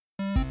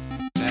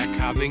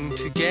coming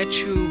to get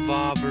you,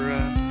 Barbara.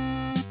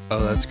 Oh,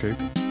 that's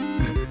creepy.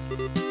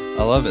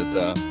 I love it,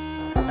 though.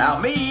 Now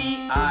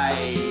me,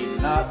 I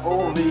not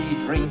only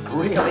drink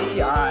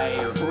really,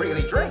 I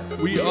really drink.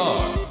 We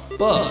are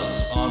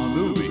Buzz on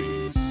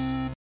Movies.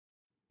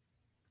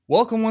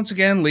 Welcome once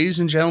again, ladies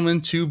and gentlemen,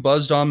 to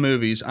Buzzed on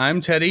Movies. I'm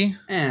Teddy.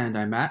 And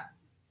I'm Matt.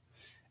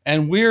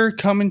 And we're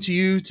coming to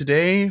you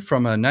today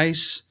from a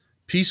nice,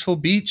 peaceful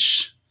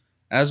beach.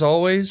 As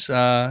always, we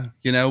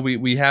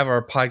have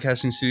our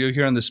podcasting studio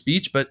here on this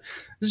beach, but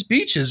this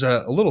beach is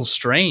a little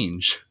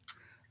strange.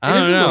 It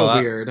is a little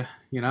weird,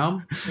 you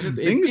know? It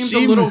seems a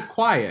little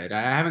quiet. I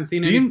haven't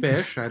seen any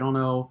fish. I don't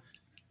know.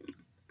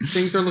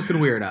 Things are looking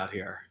weird out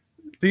here.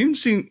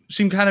 Things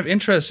seem kind of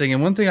interesting.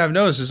 And one thing I've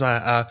noticed is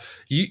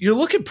you're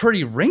looking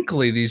pretty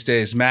wrinkly these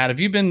days, Matt. Have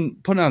you been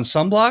putting on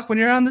sunblock when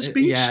you're on this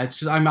beach? Yeah, it's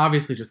just I'm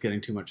obviously just getting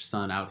too much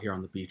sun out here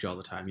on the beach all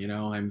the time, you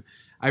know?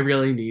 I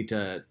really need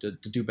to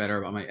do better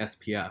about my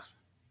SPF.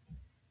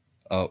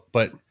 Oh,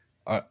 but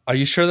are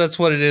you sure that's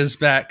what it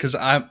is, Matt? Because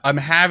I'm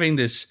having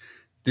this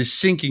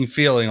sinking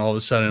feeling all of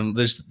a sudden.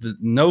 There's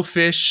no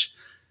fish.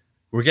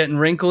 We're getting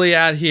wrinkly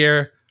out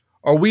here.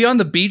 Are we on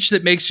the beach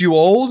that makes you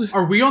old?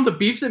 Are we on the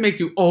beach that makes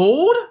you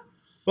old?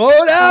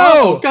 Oh, no!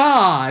 Oh,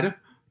 God.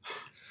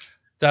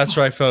 That's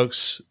right,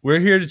 folks. We're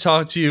here to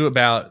talk to you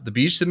about The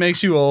Beach That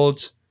Makes You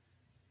Old,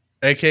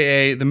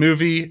 a.k.a. the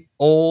movie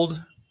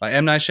Old by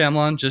M. Night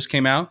Shyamalan just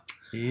came out.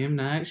 M.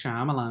 Night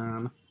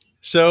Shyamalan.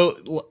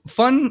 So,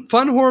 fun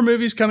horror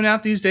movies coming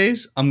out these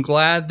days. I'm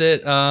glad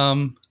that... I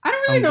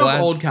don't really know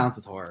if Old counts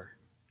as horror.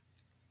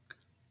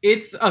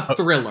 It's a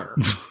thriller.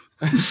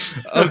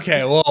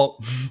 Okay,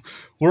 well,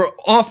 we're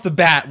off the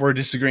bat. We're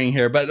disagreeing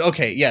here, but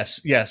okay,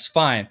 yes,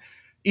 fine.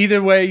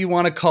 Either way you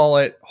want to call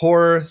it,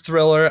 horror,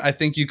 thriller, I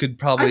think you could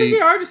probably they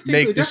are distinctly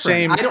make the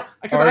different. same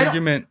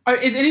argument.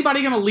 Is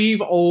anybody going to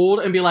leave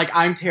Old and be like,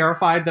 I'm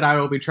terrified that I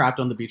will be trapped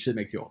on the beach that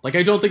makes you old? Like,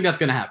 I don't think that's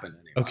going to happen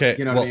anymore. Okay,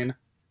 you know what I mean?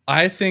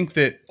 I think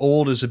that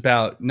Old is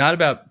not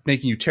about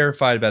making you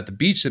terrified about the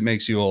beach that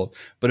makes you old,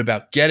 but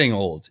about getting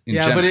old in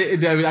general. But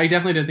I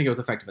definitely didn't think it was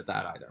effective at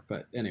that either.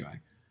 But anyway.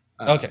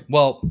 Okay,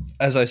 well,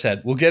 as I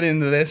said, we'll get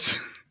into this.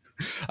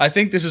 I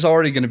think this is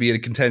already going to be a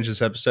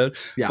contentious episode.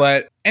 Yeah.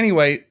 But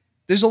anyway,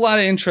 there's a lot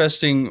of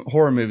interesting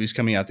horror movies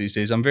coming out these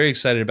days. I'm very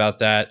excited about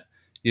that.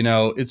 You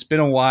know, it's been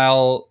a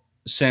while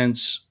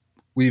since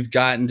we've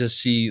gotten to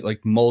see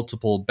like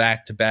multiple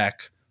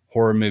back-to-back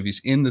horror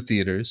movies in the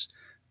theaters.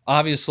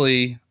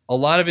 Obviously, a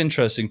lot of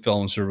interesting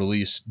films were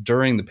released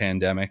during the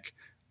pandemic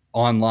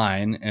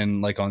online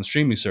and like on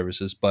streaming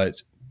services,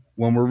 but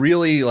when we're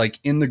really like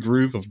in the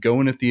groove of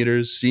going to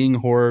theaters, seeing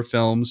horror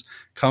films,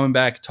 coming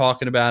back,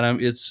 talking about them,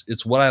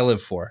 it's what I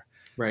live for.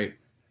 Right.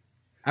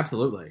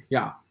 Absolutely.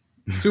 Yeah.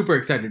 Super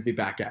excited to be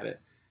back at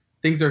it.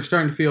 Things are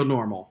starting to feel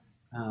normal.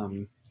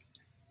 It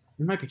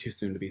might be too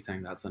soon to be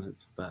saying that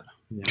sentence, but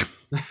yeah.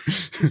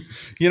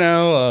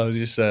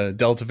 Just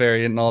Delta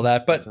variant and all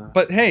that.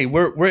 But hey,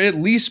 we're at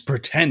least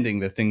pretending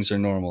that things are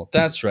normal.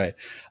 That's right.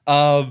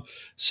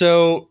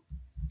 So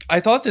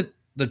I thought that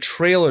the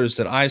trailers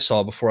that I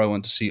saw before I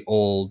went to see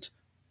Old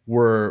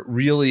were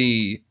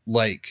really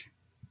like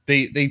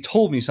they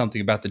told me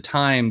something about the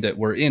time that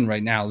we're in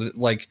right now.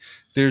 Like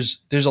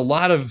there's a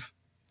lot of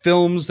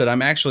films that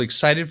I'm actually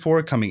excited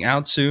for coming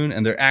out soon,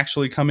 and they're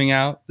actually coming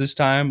out this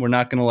time. We're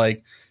not going to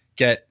like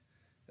get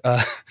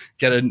a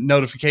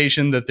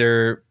notification that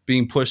they're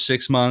being pushed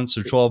 6 months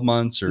or 12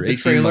 months or 18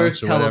 months or whatever. The trailers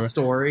tell a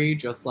story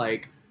just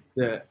like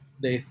the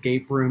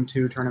Escape Room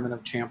 2 Tournament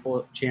of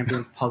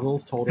Champions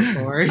puzzles told a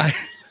story.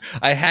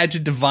 I had to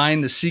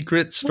divine the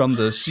secrets from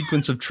the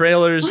sequence of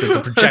trailers that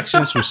the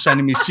projectionists were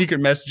sending me secret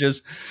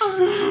messages.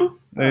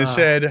 They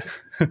said,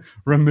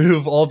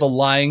 remove all the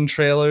lying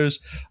trailers.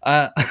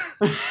 You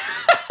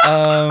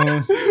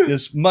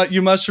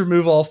must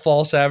remove all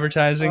false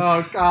advertising.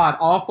 Oh, God.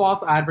 All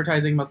false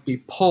advertising must be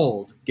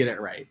pulled. Get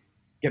it right.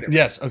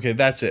 Yes. Okay.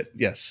 That's it.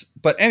 Yes.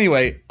 But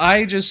anyway,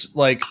 I just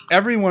like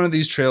every one of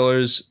these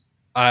trailers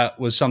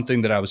was something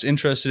that I was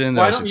interested in.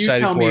 That Why I was don't you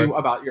excited tell for. me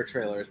about your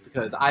trailers?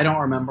 Because I don't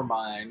remember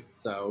mine.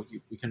 So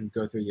we can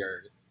go through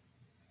yours.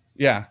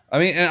 Yeah. I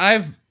mean,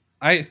 and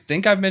I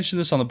think I've mentioned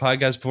this on the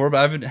podcast before,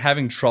 but I've been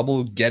having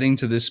trouble getting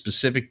to this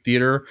specific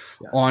theater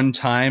on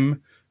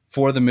time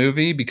for the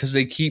movie because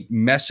they keep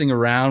messing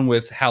around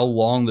with how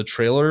long the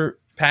trailer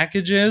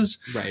package is.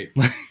 Right.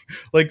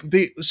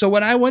 So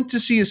when I went to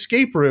see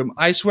Escape Room,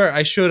 I swear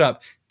I showed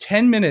up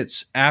 10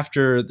 minutes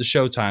after the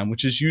showtime,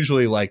 which is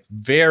usually like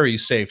very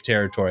safe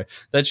territory.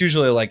 That's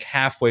usually like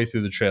halfway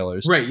through the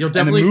trailers. Right. You'll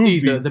definitely see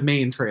the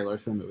main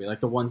trailers for the movie, like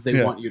the ones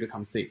they want you to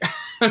come see.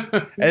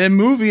 And the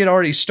movie had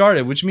already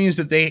started, which means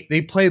that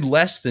they played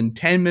less than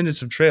 10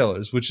 minutes of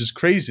trailers, which is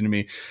crazy to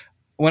me.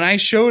 When I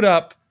showed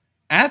up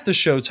at the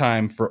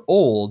showtime for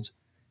Old,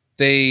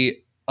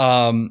 they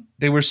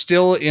were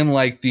still in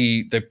like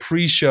the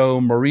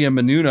pre-show Maria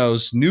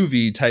Menounos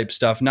Nuvi type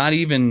stuff, not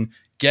even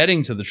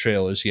getting to the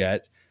trailers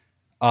yet.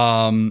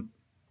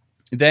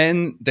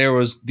 then there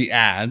was the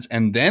ads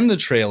and then the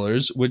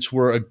trailers, which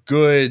were a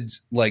good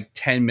like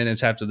 10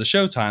 minutes after the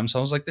showtime. So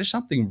I was like, there's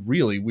something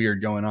really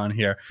weird going on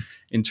here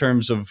in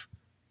terms of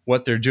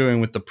what they're doing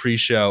with the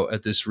pre-show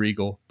at this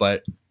Regal,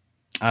 but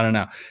I don't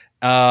know.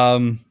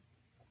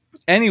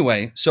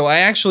 Anyway, so I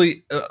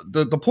actually,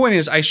 the point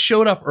is I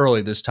showed up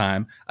early this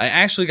time. I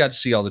actually got to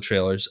see all the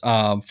trailers.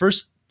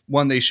 First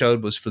one they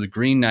showed was for the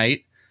Green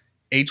Knight,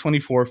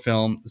 A24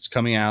 film that's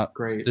coming out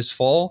this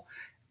fall.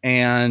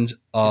 And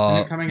isn't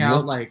it coming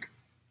out like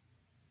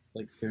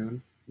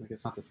soon? Like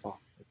it's not this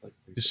fall. It's like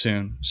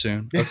soon.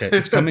 Okay,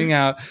 it's coming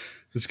out.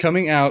 It's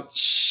coming out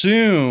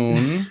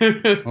soon.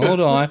 Hold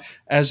on,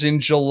 as in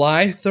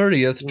July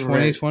 30th,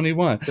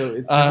 2021. Right. So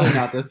it's definitely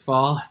not this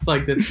fall. It's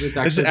like this.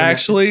 It's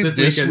actually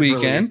this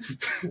weekend.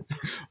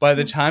 By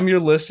the time you're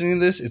listening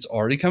to this, it's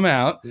already come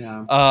out.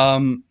 Yeah.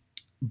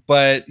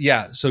 But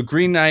yeah, so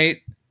Green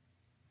Knight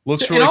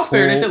looks really cool. In all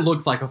fairness, it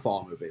looks like a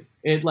fall movie.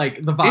 It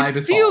like the vibe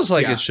is. It feels fall.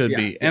 like it should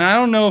be, and I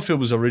don't know if it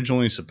was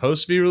originally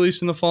supposed to be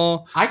released in the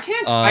fall. I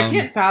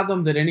can't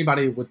fathom that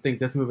anybody would think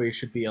this movie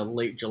should be a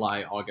late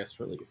July,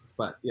 August release.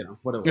 But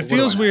whatever. It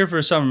feels weird for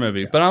a summer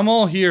movie, but I'm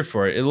all here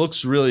for it. It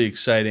looks really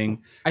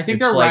exciting. I think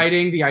they're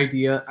riding the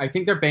idea. I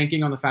think they're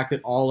banking on the fact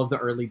that all of the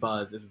early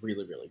buzz is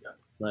really, really good.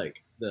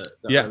 Like the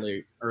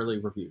early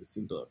reviews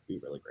seem to be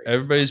really great.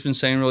 Everybody's been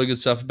saying really good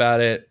stuff about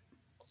it.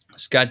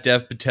 It's got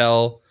Dev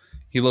Patel.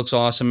 He looks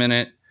awesome in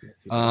it.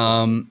 Yes,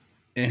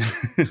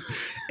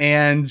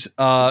 and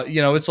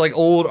it's like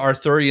old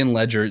Arthurian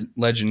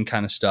legend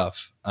kind of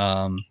stuff.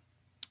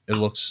 It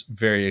looks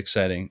very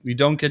exciting. We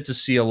don't get to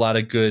see a lot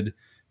of good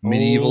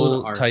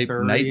medieval type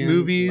knight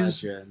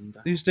movies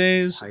these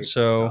days. So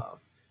stuff.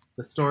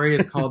 The story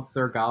is called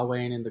Sir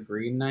Gawain and the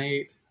Green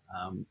Knight.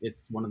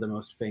 It's one of the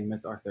most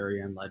famous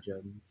Arthurian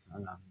legends.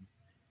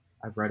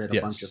 I've read it a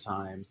bunch of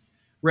times.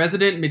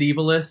 Resident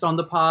medievalist on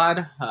the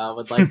pod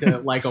would like to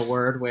like a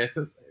word with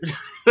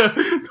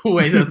the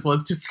way this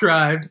was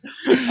described.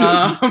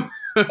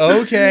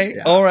 Okay,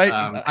 yeah. All right.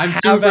 I'm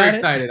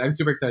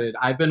super excited.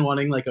 I've been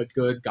wanting like a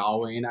good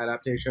Gawain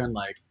adaptation,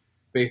 like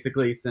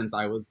basically since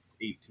I was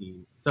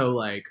 18. So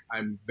like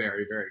I'm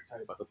very, very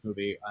excited about this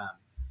movie.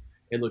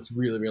 It looks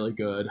really, really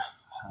good.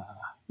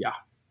 Yeah.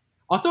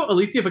 Also,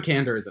 Alicia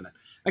Vikander is in it.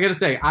 I gotta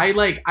say,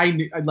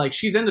 I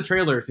she's in the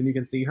trailers and you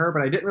can see her,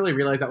 but I didn't really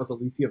realize that was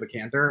Alicia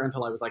Vikander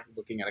until I was like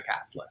looking at a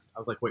cast list. I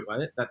was like, wait,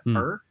 what? That's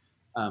her?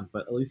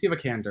 But Alicia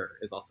Vikander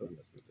is also in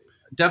this movie.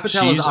 Dev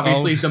Patel is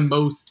obviously the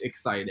most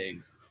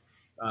exciting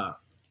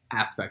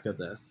aspect of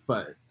this,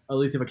 but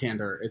Alicia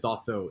Vikander is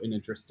also an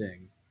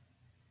interesting.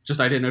 Just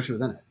I didn't know she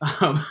was in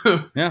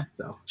it. Yeah,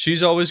 so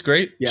she's always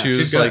great. Yeah,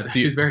 she's good.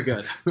 She's very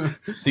good.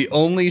 The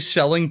only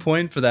selling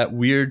point for that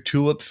weird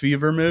Tulip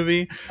Fever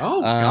movie.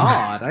 Oh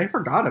God, I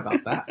forgot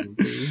about that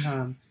movie.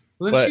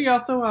 Wasn't she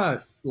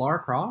also Lara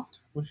Croft?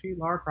 Was she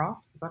Lara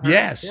Croft? Is that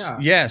her?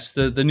 Yes,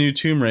 the new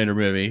Tomb Raider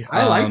movie.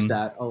 I liked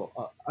that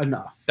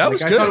enough. That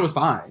was good. I thought it was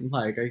fine.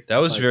 That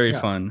was very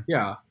fun.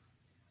 Yeah.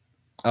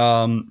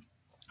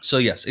 So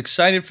yes,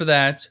 excited for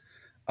that.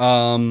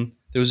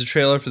 There was a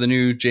trailer for the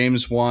new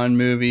James Wan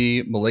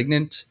movie,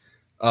 Malignant.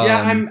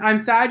 I'm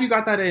sad you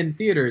got that in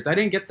theaters. I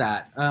didn't get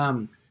that.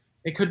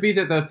 It could be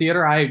that the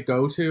theater I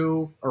go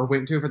to or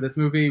went to for this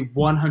movie,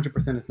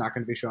 100% is not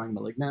going to be showing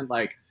Malignant.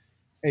 Like,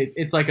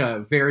 it's like a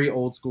very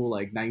old school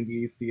like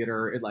 90s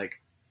theater. It like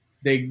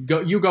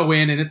you go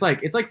in and it's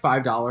like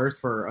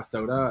 $5 for a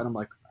soda, and I'm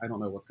like, I don't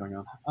know what's going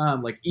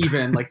on. Like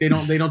even like they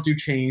don't do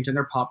change, and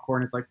their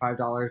popcorn is like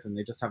 $5, and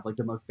they just have like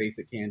the most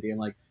basic candy. I'm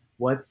like,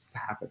 what's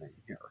happening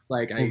here?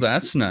 Like,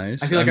 that's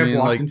nice. I feel like I've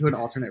walked into an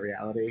alternate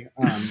reality.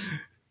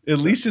 At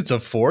least it's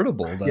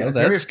affordable, though. Yeah, it's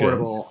that's very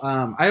affordable.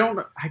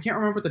 Good. I can't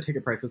remember what the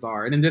ticket prices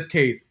are. And in this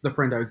case, the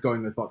friend I was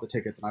going with bought the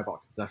tickets, and I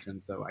bought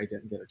concessions, so I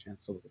didn't get a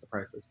chance to look at the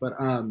prices. But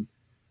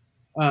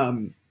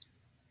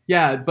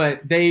yeah,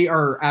 but they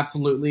are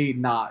absolutely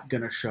not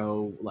gonna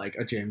show like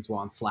a James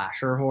Wan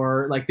slasher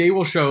horror. Like they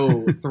will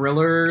show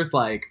thrillers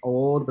like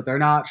old, but they're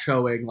not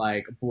showing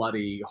like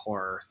bloody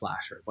horror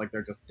slashers. Like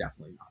they're just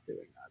definitely not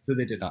doing that. So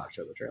they did not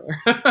show the trailer.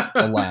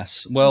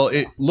 Alas. Well,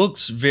 it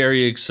looks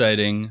very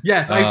exciting.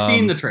 Yes, I've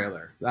seen the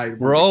trailer.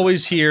 We're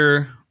always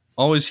here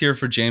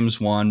for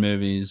James Wan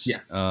movies.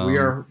 Yes, we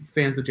are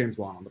fans of James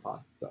Wan on the pod.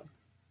 So.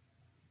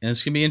 And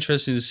it's going to be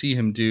interesting to see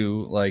him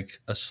do like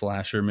a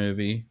slasher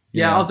movie.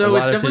 Yeah, although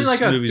it's definitely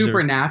like a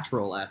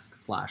supernatural-esque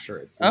slasher.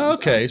 It seems. Oh,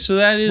 okay. So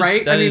that is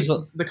right. That is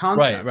the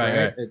concept,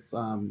 right. It's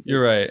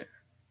you're right.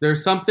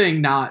 There's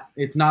something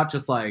it's not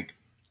just like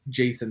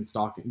Jason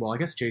stalking. Well, I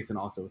guess Jason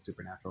also was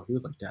supernatural. He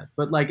was like dead,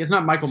 but like it's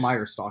not Michael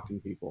Myers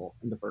stalking people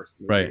in the first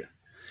movie. Right.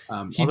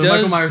 Although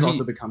Michael Myers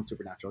also becomes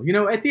supernatural. You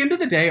know, at the end of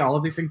the day, all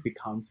of these things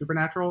become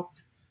supernatural.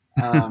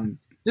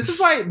 This is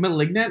why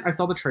Malignant. I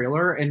saw the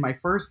trailer, and my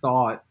first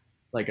thought.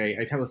 Like I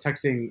was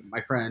texting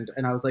my friend,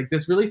 and I was like,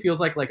 "This really feels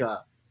like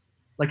a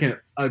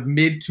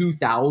mid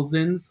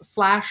 2000s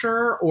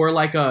slasher, or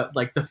like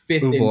the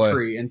fifth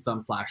entry in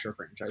some slasher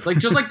franchise. Like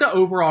just like the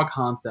overall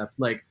concept,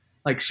 like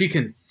she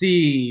can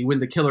see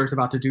when the killer's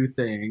about to do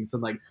things,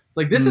 and like it's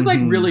like this is like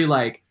really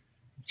like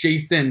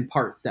Jason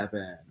Part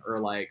 7 or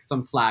like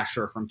some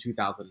slasher from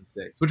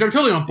 2006, which I'm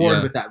totally on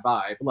board with that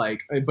vibe.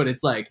 Like, but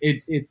it's like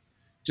it's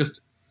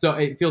just so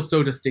it feels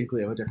so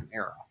distinctly of a different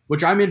era,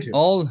 which I'm into.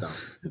 All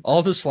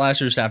the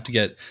slashers have to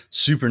get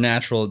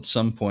supernatural at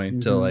some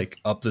point to like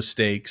up the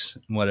stakes,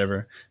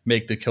 whatever,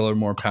 make the killer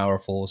more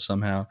powerful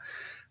somehow.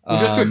 Well,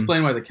 just to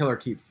explain why the killer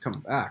keeps coming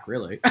back,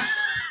 really.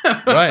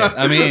 Right.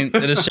 I mean,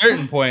 at a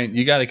certain point,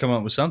 you got to come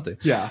up with something.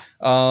 Yeah.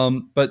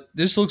 But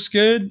this looks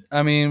good.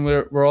 I mean,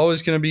 we're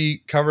always going to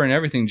be covering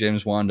everything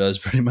James Wan does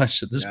pretty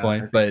much at this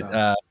point.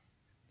 But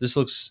this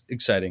looks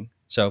exciting.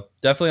 So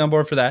definitely on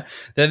board for that.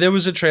 Then there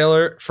was a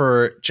trailer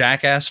for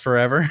Jackass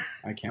Forever.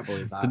 I can't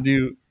believe that.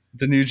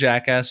 the new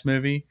Jackass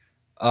movie.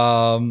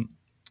 I'm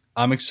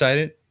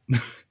excited.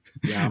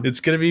 Yeah. It's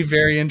going to be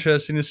very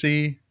interesting to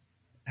see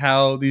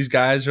how these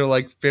guys are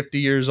like 50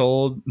 years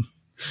old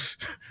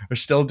are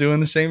still doing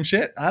the same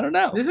shit. I don't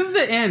know. This is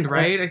the end,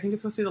 right? I think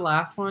it's supposed to be the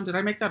last one. Did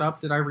I make that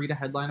up? Did I read a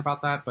headline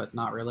about that? But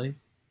not really.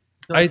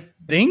 I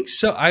think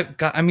so. I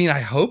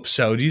hope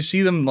so. Do you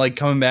see them like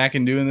coming back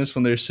and doing this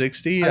when they're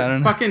 60? I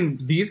don't know. Fucking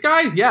these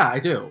guys? Yeah, I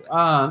do.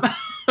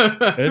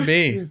 Could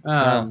be.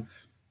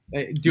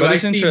 Do I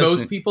see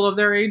most people of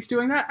their age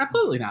doing that?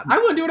 Absolutely not. I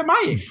wouldn't do it at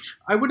my age.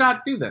 I would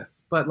not do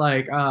this. But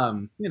like,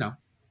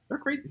 they're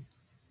crazy.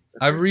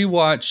 I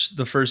rewatched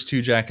the first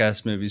two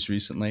Jackass movies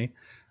recently.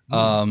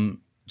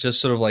 Just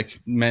sort of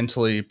like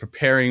mentally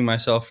preparing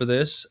myself for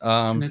this. It's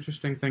an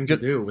interesting thing to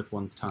do with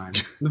one's time.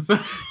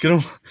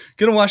 gonna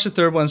watch the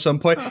third one at some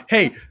point.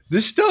 Hey,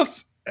 this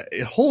stuff,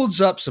 it holds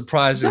up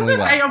surprisingly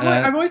well.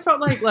 I've always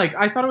felt like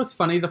I thought it was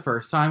funny the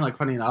first time, like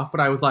funny enough,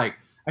 but I was like,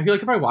 I feel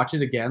like if I watch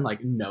it again,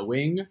 like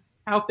knowing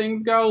how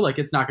things go, like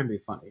it's not gonna be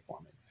as funny for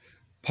me.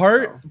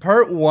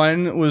 Part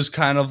one was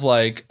kind of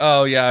like,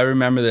 oh yeah, I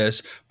remember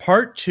this.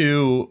 Part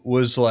two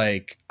was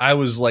like, I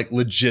was like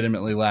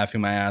legitimately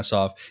laughing my ass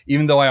off,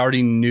 even though I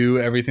already knew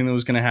everything that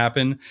was going to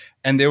happen.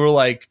 And there were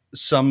like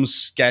some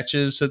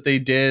sketches that they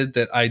did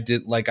that I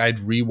did, like I'd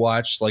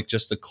rewatched like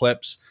just the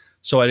clips.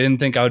 So I didn't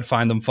think I would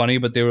find them funny,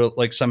 but they were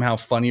like somehow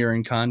funnier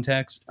in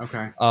context.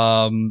 Okay.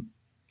 I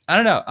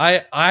don't know.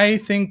 I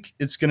think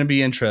it's going to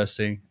be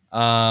interesting.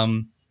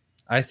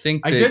 I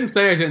think I didn't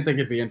say I didn't think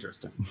it'd be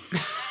interesting.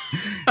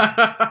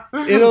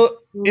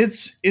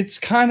 It's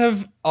kind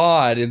of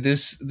odd at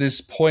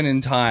this point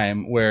in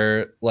time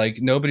where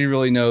like nobody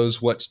really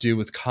knows what to do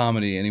with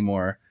comedy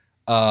anymore.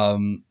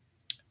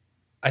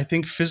 I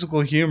think physical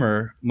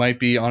humor might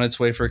be on its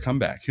way for a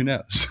comeback. Who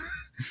knows?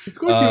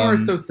 Physical humor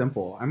is so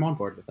simple. I'm on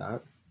board with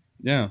that.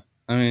 Yeah.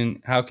 I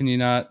mean, how can you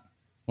not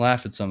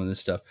laugh at some of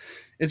this stuff?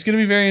 It's going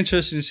to be very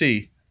interesting to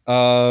see.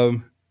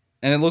 And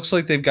it looks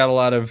like they've got a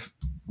lot of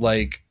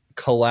like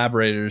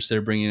collaborators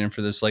they're bringing in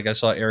for this. Like I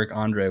saw Eric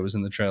Andre was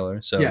in the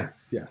trailer. So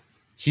yes.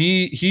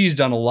 He's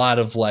done a lot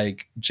of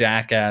like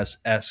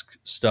Jackass-esque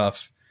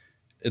stuff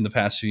in the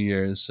past few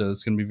years. So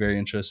it's going to be very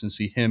interesting to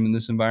see him in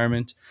this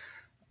environment.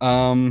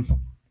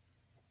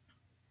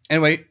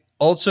 Anyway,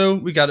 also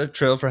we got a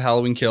trailer for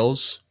Halloween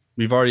Kills.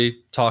 We've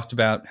already talked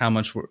about how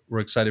much we're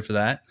excited for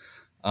that.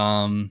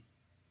 Don't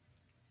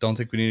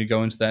think we need to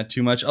go into that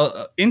too much.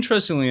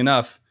 Interestingly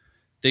enough,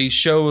 they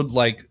showed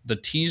like the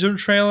teaser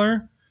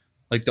trailer,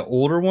 like the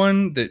older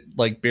one that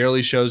like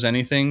barely shows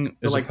anything,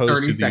 the as like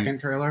opposed 30-second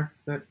trailer.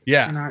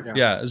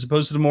 As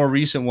opposed to the more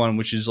recent one,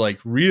 which is like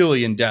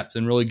really in depth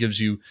and really gives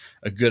you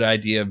a good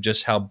idea of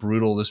just how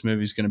brutal this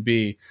movie is going to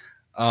be.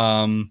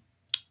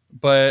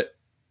 But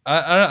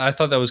I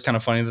thought that was kind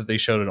of funny that they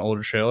showed an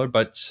older trailer,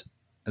 but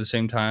at the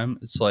same time,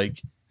 it's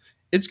like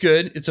it's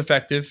good, it's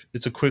effective,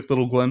 it's a quick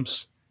little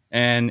glimpse.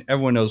 And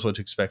everyone knows what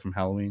to expect from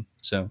Halloween.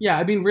 So yeah,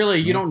 I mean,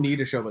 really, you don't need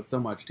to show it so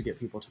much to get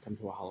people to come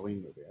to a Halloween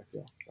movie, I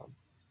feel. So,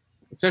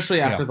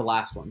 especially after the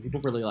last one.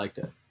 People really liked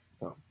it.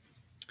 So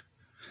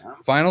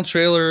final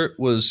trailer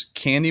was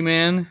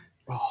Candyman.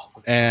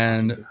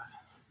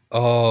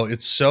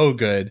 It's so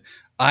good.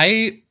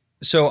 I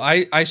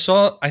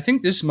saw, I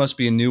think this must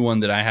be a new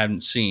one that I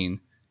haven't seen,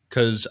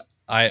 because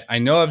I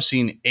know I've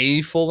seen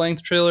a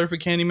full-length trailer for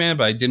Candyman,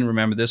 but I didn't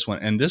remember this one.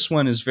 And this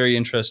one is very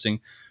interesting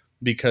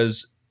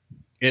because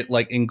it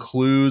like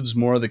includes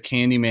more of the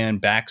Candyman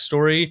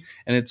backstory,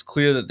 and it's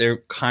clear that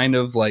they're kind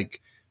of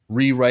like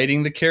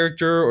rewriting the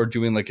character or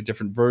doing like a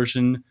different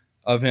version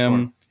of him.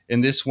 Sure.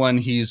 In this one,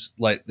 he's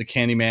like the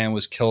Candyman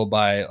was killed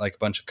by like a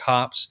bunch of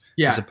cops,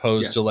 as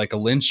opposed to like a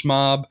lynch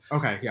mob.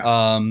 Okay,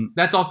 yeah.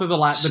 That's also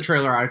the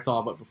trailer I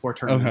saw, but before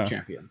Tournament of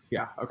Champions.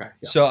 Yeah, okay.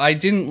 Yeah. So I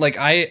didn't like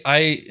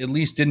I at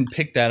least didn't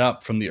pick that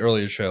up from the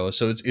earlier trailer.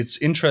 So it's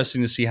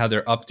interesting to see how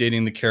they're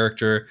updating the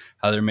character,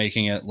 how they're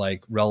making it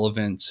like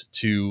relevant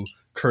to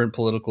current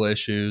political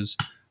issues,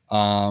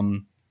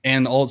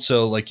 and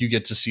also like you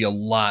get to see a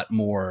lot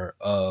more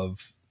of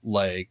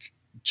like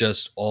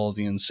just all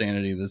the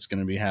insanity that's going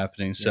to be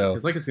happening. So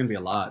it's like it's going to be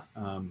a lot.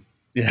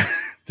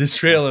 This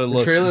trailer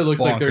looks bonkers.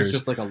 Like there's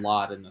just like a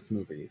lot in this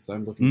movie, so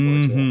I'm looking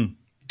forward to it.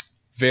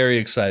 Very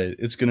excited.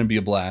 It's going to be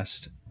a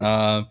blast.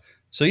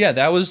 So yeah,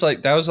 that was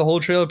the whole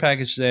trailer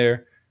package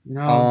there.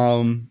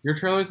 Your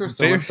trailers were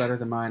so much better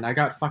than mine. I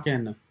got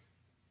fucking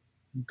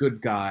Good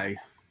Guy.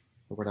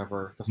 or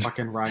whatever, the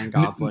fucking Ryan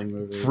Gosling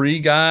movie. Free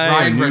Guy,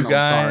 Ryan New Reynolds,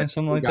 Guy, sorry.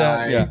 something New like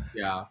Guy, that.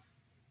 Yeah.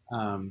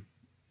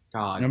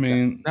 God, I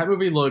mean, that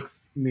movie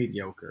looks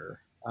mediocre.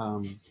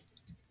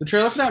 The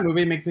trailer for that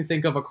movie makes me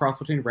think of a cross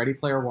between Ready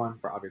Player One,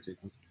 for obvious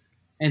reasons,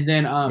 and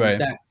then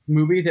that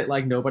movie that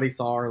like nobody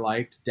saw or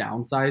liked,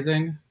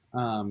 Downsizing.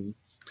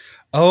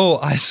 Oh,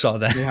 I saw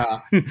that. Yeah,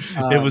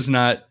 it was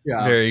not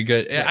very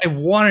good. Yeah. I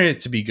wanted it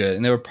to be good,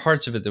 and there were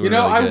parts of it that were.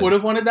 I good. would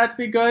have wanted that to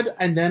be good,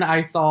 and then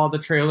I saw the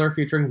trailer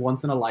featuring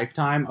Once in a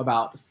Lifetime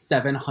about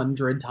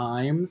 700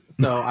 times.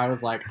 So I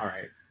was like, all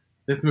right,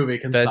 this movie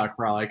can suck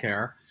for all I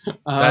care.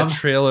 That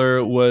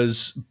trailer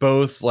was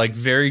both like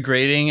very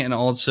grating and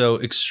also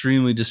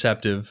extremely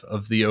deceptive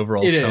of the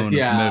overall tone of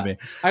the movie.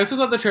 I also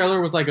thought the trailer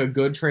was like a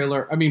good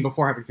trailer. I mean,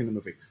 before having seen the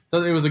movie,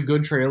 thought it was a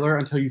good trailer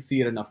until you see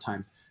it enough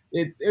times.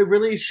 It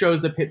really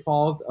shows the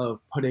pitfalls of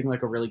putting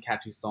like a really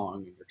catchy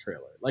song in your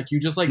trailer. Like you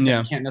just like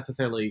can't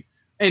necessarily,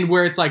 and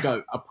where it's like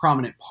a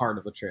prominent part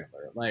of the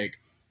trailer. Like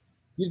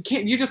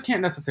you just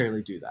can't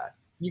necessarily do that.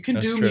 You can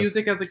do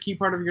music as a key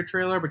part of your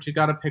trailer, but you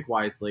got to pick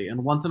wisely.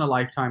 And Once in a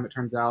Lifetime, it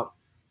turns out,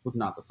 was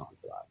not the song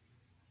for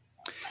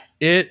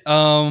that.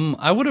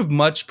 I would have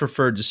much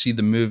preferred to see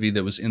the movie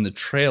that was in the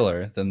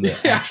trailer than the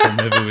actual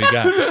movie we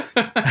got.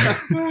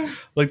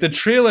 Like the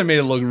trailer made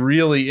it look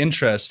really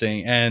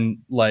interesting, and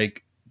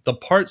like the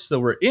parts that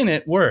were in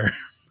it were.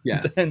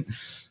 Yes.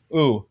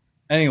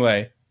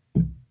 Anyway,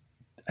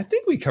 I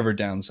think we covered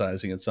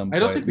Downsizing at some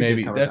point. I don't think we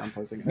did cover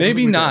Downsizing.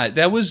 Maybe not.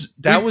 That was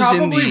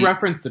probably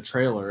referenced the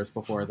trailers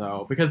before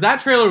though, because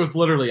that trailer was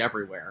literally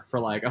everywhere for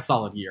like a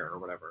solid year or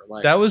whatever.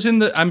 Like that was in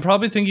the. I'm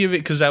probably thinking of it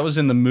because that was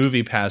in the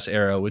Movie Pass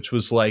era, which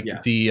was like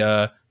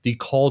the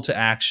call to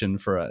action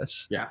for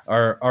us. Yes.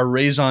 Our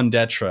raison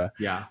d'etre.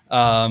 Yeah.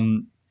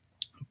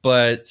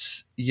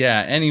 But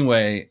yeah.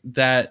 Anyway,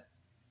 that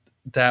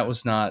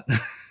was not.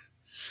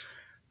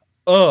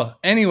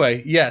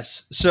 Anyway,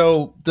 yes.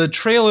 So the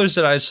trailers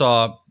that I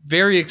saw,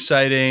 very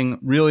exciting,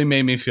 really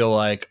made me feel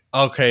like,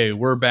 okay,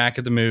 we're back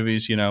at the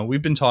movies. You know,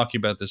 we've been talking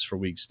about this for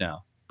weeks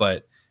now,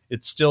 but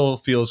it still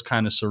feels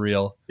kind of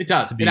surreal. It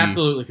does. It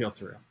absolutely feels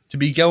surreal. To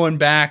be going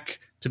back,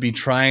 to be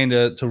trying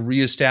to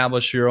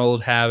reestablish your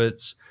old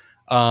habits.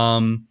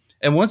 And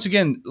once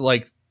again,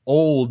 like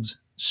Old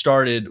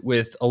started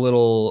with a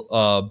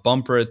little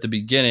bumper at the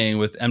beginning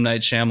with M.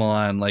 Night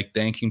Shyamalan like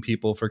thanking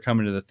people for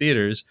coming to the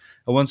theaters.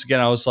 And once again,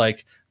 I was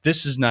like,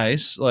 this is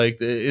nice. Like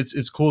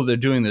it's cool they're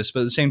doing this, but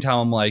at the same time,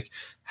 I'm like,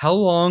 how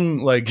long?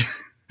 Like,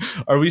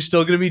 are we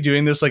still going to be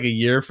doing this like a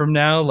year from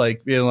now?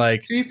 Like being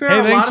like, to be fair,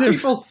 a lot of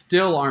people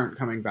still aren't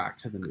coming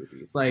back to the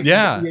movies. Like,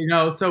 you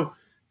know, so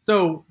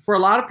for a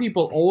lot of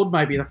people, Old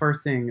might be the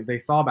first thing they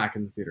saw back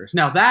in the theaters.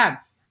 Now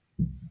that's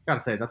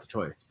gotta say that's a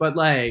choice, but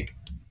like.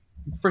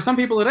 For some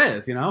people, it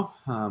is, you know?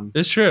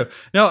 It's true.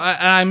 No,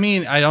 I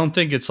mean, I don't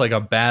think it's like a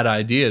bad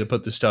idea to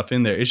put this stuff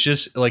in there. It's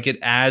just like it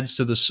adds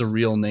to the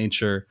surreal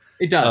nature.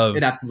 It does.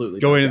 It absolutely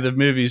does. Going to the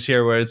movies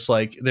here where it's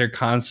like they're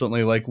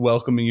constantly like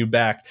welcoming you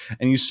back.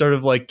 And you sort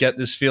of like get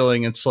this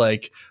feeling. It's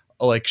like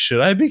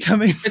should I be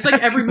coming It's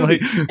like every movie.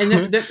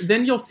 And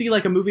then you'll see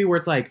like a movie where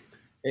it's like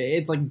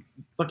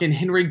fucking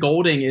Henry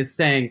Golding is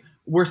saying,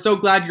 we're so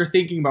glad you're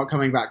thinking about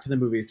coming back to the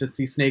movies to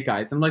see Snake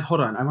Eyes. I'm like,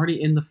 hold on, I'm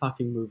already in the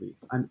fucking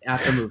movies. I'm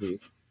at the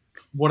movies.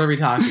 What are we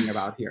talking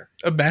about here?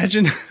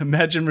 Imagine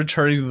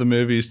returning to the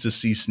movies to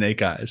see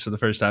Snake Eyes for the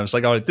first time. It's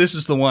like, oh, this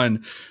is the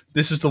one.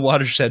 This is the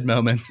watershed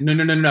moment.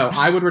 No.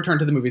 I would return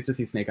to the movies to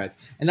see Snake Eyes.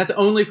 And that's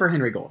only for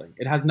Henry Golding.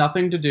 It has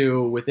nothing to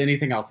do with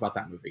anything else about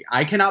that movie.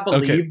 I cannot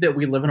believe that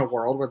we live in a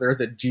world where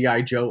there's a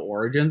G.I. Joe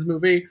Origins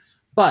movie,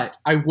 but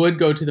I would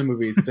go to the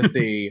movies to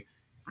see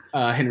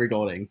Henry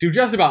Golding do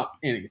just about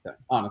anything,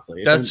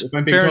 honestly. If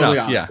I'm being fair totally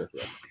enough, honest with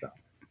you.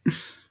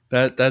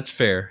 So. That's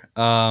fair.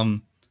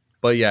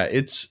 But yeah,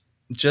 it's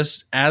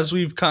just as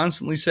we've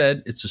constantly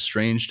said, it's a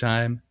strange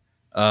time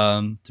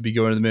to be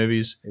going to the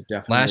movies. It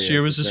definitely Last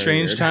year was a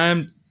strange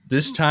time.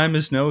 This time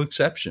is no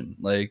exception.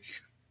 Like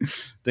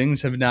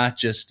things have not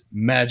just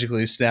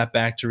magically snapped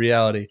back to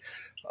reality.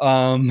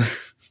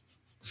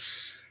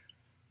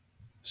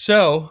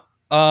 So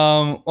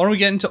why don't we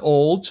get into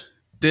Old?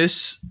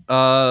 This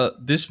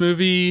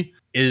movie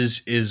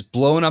is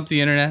blowing up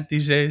the internet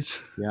these days.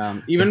 Yeah,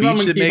 even among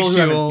people who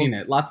haven't seen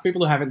it. Lots of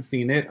people who haven't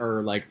seen it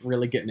are like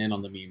really getting in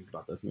on the memes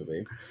about this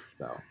movie.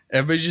 So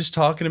everybody's just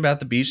talking about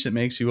the beach that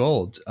makes you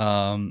old.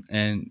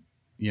 And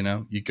you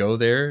know, you go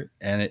there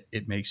and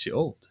it makes you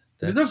old.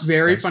 It's a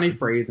very funny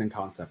phrase and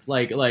concept.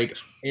 Like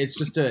it's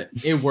just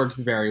it works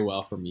very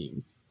well for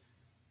memes.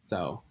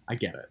 So I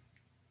get it.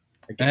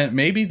 And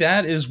maybe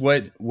that is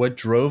what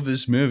drove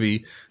this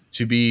movie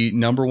to be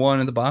number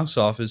one in the box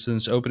office in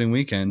its opening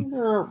weekend.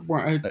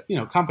 You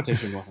know,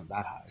 competition wasn't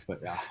that high, but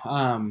yeah.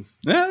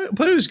 Yeah,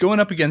 but it was going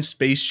up against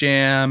Space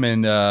Jam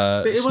and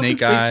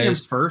Snake Eyes. Space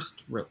Jam's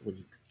first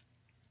week.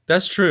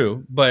 That's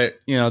true, but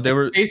you know they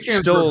were Space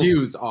Jam's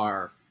reviews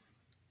are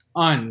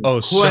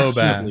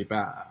unquestionably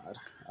bad.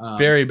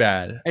 Very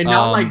bad, and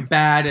not like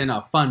bad in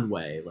a fun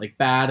way, like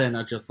bad in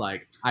a just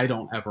like I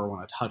don't ever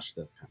want to touch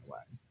this kind of way.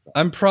 So.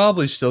 I'm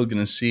probably still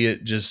gonna see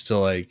it just to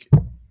like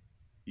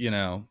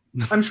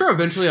I'm sure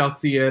eventually I'll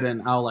see it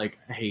and I'll like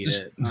hate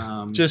it.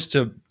 Just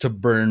to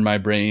burn my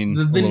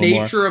brain. The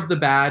nature of the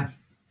bad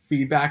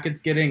feedback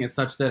it's getting is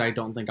such that I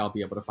don't think I'll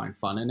be able to find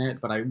fun in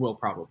it, but I will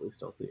probably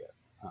still see it.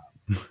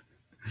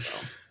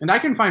 And I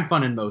can find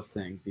fun in most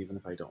things, even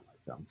if I don't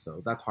like them.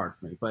 So that's hard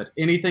for me. But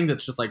anything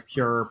that's just like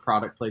pure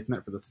product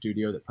placement for the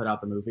studio that put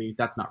out the movie,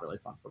 that's not really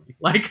fun for me.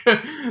 Like,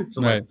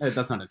 right.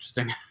 That's not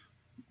interesting.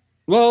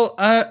 Well,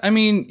 I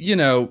mean,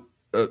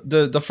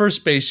 the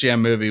first Space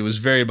Jam movie was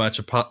very much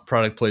a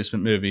product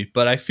placement movie,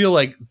 but I feel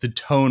like the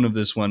tone of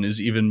this one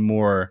is even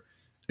more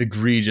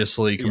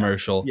egregiously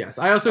commercial. Yes.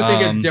 I also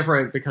think it's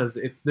different because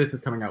this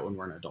is coming out when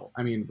we're an adult.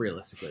 I mean,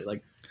 realistically,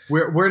 like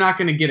we're not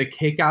going to get a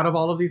kick out of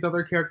all of these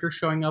other characters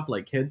showing up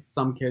like kids.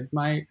 Some kids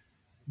might,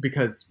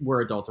 because we're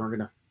adults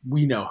and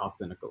we know how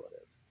cynical it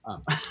is.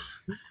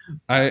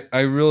 I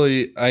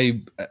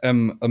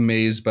am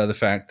amazed by the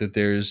fact that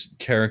there's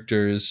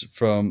characters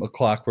from A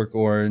Clockwork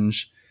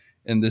Orange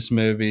in this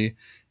movie.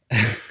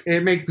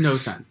 It makes no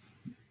sense.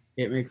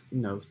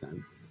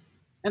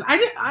 And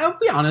I'll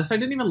be honest, I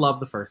didn't even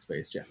love the first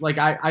Space Jam. Like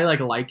I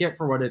like it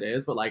for what it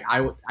is, but like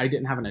I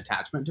didn't have an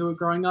attachment to it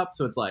growing up,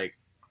 so it's like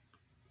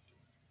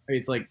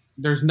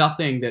there's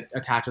nothing that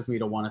attaches me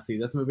to want to see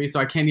this movie, so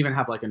I can't even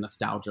have like a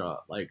nostalgia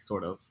like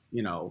sort of,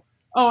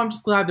 oh, I'm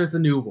just glad there's a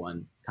new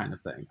one kind of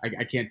thing.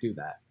 I can't do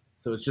that.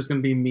 So it's just going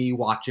to be me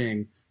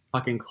watching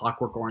fucking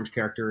Clockwork Orange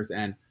characters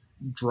and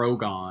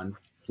Drogon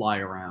fly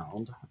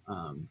around.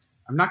 I'm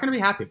not going to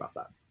be happy about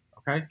that.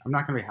 Okay? I'm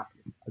not going to be happy.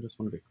 I just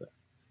want to be clear.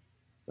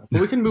 So,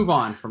 but we can move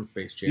on from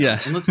Space Jam. Yeah.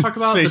 And let's talk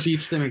about the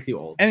beach that makes you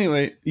old.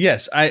 Anyway,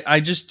 yes, I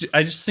just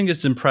think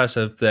it's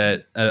impressive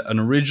that an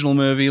original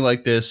movie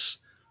like this.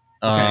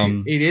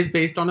 It is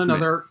based on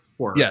another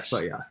work. Yes.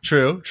 But yes.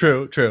 True.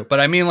 But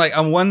I mean, like,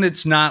 on one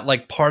that's not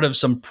like part of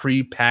some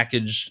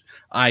pre-packaged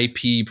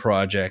IP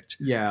project.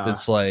 Yeah.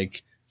 That's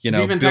like,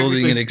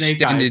 building an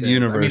extended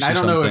universe. I mean, I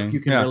don't know if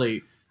you can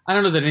really. I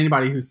don't know that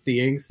anybody who's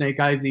seeing Snake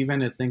Eyes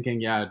even is thinking,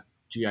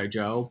 G.I.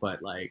 Joe,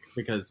 but like,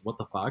 because what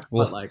the fuck?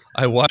 Well, but like,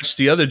 I watched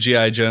the other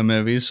G.I. Joe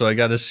movies, so I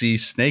got to see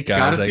Snake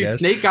Eyes. I guess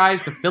Snake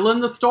Eyes to fill in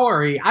the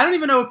story. I don't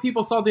even know if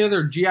people saw the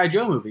other G.I.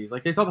 Joe movies.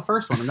 Like, they saw the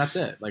first one and that's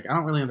it. Like, I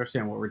don't really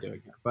understand what we're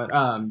doing here, but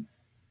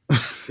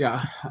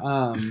yeah.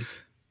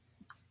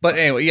 But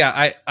anyway,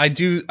 yeah, I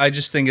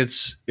just think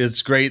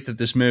it's great that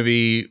this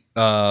movie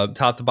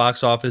topped the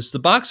box office. The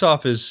box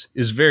office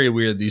is very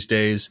weird these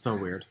days. So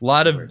weird. A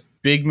lot of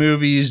big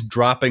movies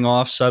dropping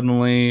off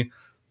suddenly.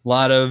 A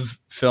lot of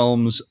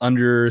films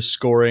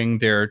underscoring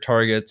their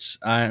targets.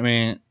 I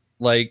mean,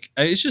 like,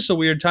 it's just a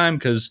weird time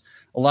because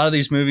a lot of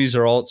these movies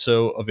are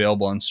also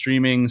available on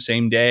streaming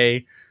same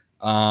day.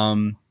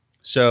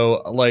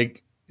 So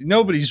like,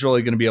 nobody's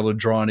really going to be able to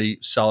draw any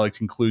solid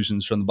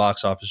conclusions from the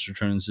box office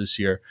returns this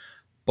year.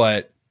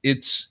 But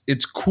it's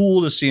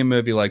cool to see a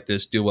movie like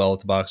this do well at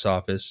the box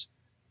office.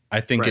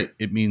 I think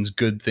it means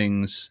good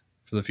things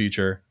for the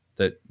future,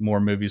 that more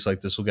movies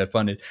like this will get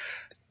funded.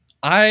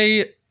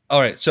 All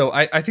right, so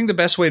I think the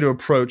best way to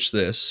approach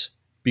this,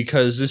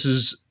 because this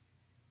is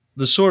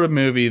the sort of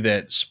movie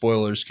that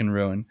spoilers can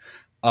ruin,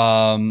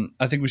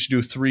 I think we should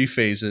do 3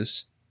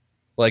 phases,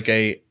 like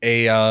a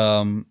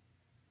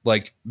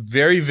like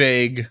very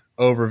vague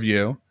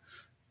overview,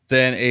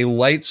 then a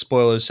light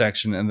spoiler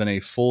section, and then a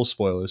full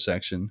spoiler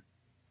section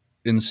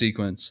in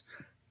sequence.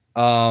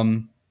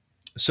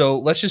 So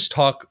let's just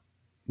talk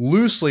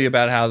loosely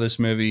about how this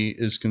movie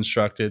is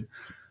constructed.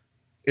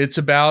 It's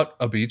about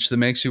a beach that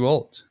makes you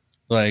old.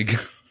 Like,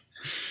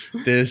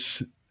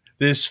 this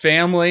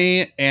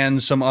family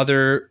and some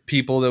other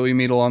people that we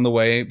meet along the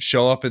way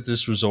show up at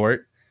this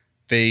resort.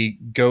 They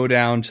go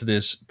down to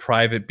this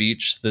private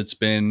beach that's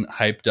been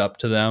hyped up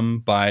to them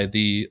by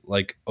the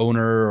like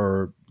owner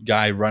or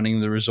guy running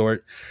the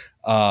resort.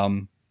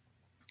 And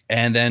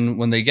then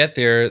when they get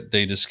there,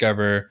 they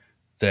discover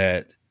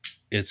that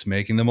it's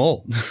making them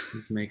old.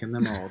 It's making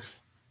them old.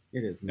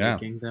 It is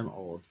making them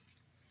old.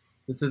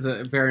 This is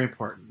a very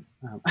important.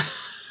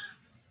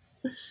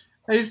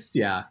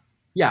 Yeah,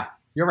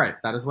 you're right.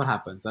 That is what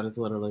happens. That is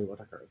literally what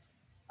occurs.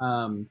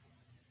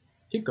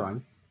 Keep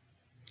going.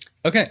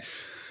 Okay.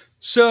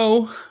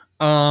 So,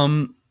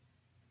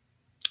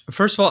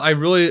 first of all, I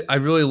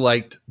really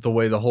liked the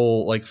way the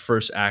whole like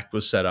first act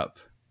was set up.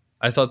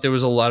 I thought there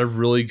was a lot of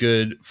really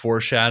good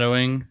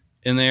foreshadowing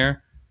in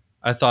there.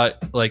 I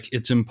thought like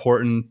it's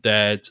important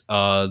that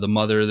the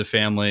mother of the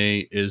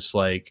family is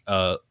like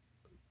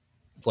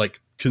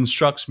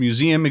constructs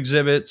museum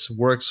exhibits,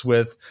 works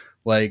with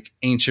like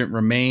ancient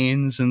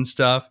remains and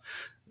stuff.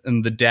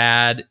 And the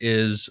dad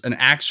is an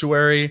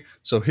actuary,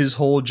 so his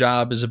whole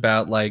job is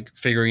about like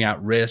figuring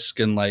out risk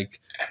and like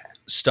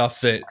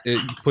stuff that it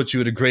puts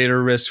you at a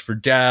greater risk for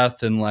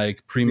death and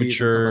like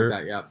premature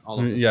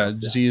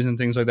disease and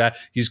things like that.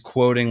 He's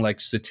quoting like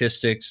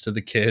statistics to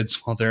the kids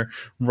while they're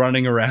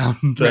running around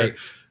the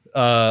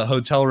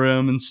hotel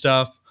room and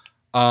stuff.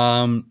 So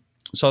I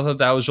thought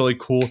that was really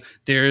cool.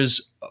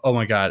 There's oh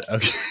my god,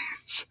 okay.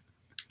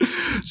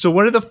 So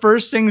one of the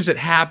first things that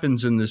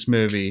happens in this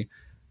movie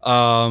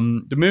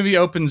The movie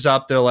opens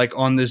up. They're like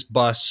on this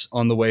bus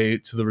on the way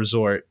to the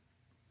resort,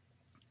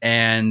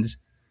 and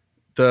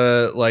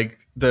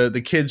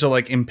the kids are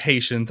like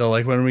impatient. They're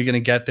like, when are we gonna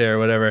get there or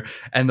whatever?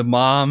 And the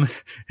mom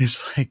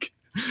is like,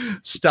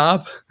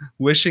 stop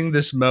wishing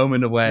this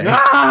moment away.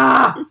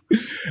 Ah!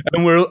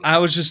 And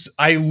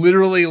I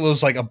literally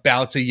was like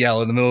about to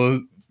yell in the middle of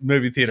the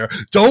movie theater,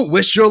 don't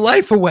wish your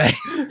life away.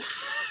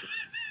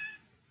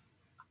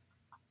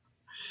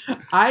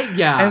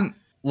 And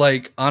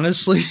like,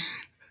 honestly,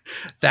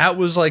 that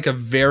was like a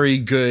very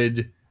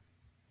good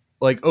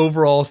like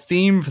overall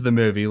theme for the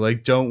movie.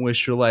 Like, don't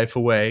wish your life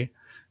away.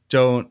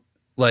 Don't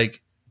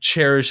like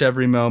cherish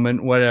every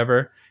moment,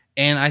 whatever.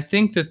 And I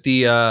think that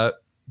the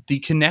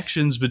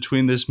connections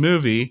between this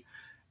movie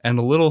and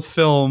a little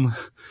film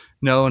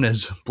known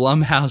as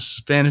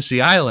Blumhouse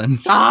Fantasy Island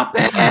Stop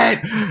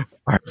it!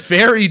 are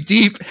very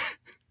deep.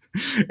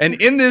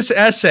 And in this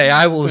essay,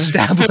 I will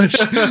establish.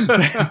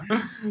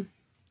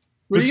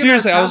 But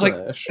seriously, I was like,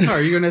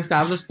 are you going to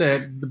establish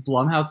that the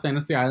Blumhouse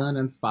Fantasy Island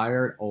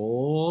inspired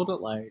old?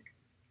 Like,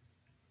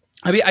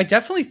 I mean, I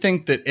definitely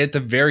think that at the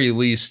very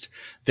least,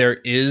 there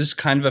is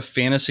kind of a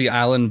Fantasy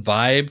Island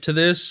vibe to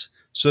this,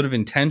 sort of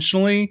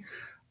intentionally.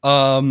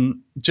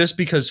 Just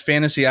because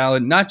Fantasy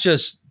Island, not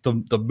just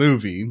the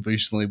movie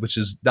recently, which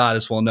is not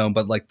as well known,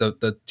 but like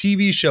the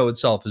TV show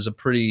itself is a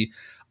pretty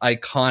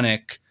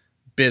iconic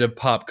bit of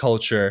pop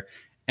culture.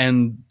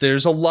 And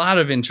there's a lot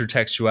of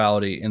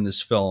intertextuality in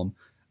this film.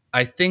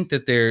 I think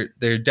that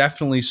they're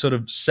definitely sort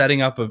of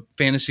setting up a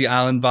Fantasy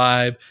Island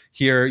vibe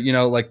here. You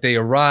know, like they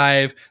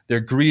arrive, they're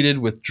greeted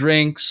with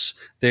drinks,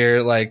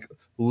 they're like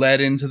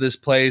led into this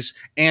place,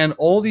 and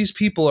all these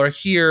people are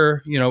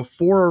here, you know,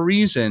 for a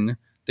reason.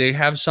 They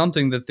have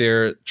something that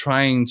they're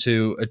trying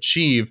to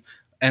achieve,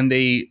 and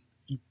they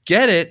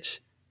get it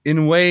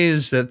in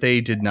ways that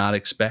they did not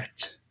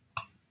expect.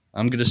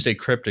 I'm going to stay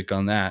cryptic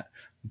on that,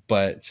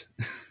 but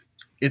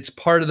it's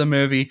part of the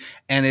movie,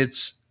 and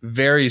it's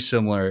very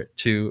similar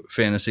to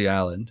Fantasy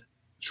Island.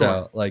 Sure.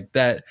 So like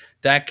that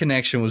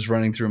connection was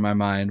running through my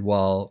mind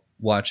while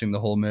watching the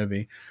whole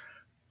movie.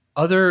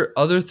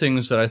 Other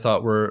things that I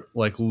thought were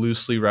like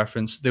loosely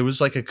referenced. There was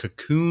like a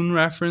Cocoon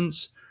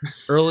reference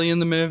early in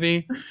the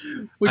movie,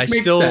 which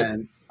makes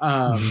sense.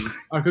 A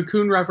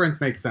Cocoon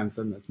reference makes sense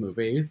in this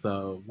movie,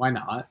 so why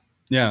not?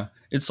 Yeah,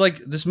 it's like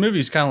this movie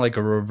is kind of like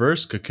a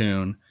reverse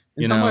Cocoon.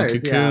 In some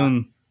ways, Cocoon.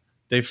 Yeah.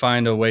 They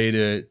find a way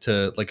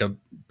to like a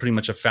pretty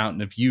much a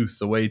fountain of youth,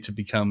 a way to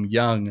become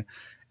young.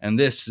 And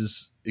this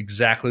is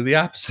exactly the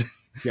opposite.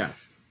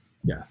 Yes.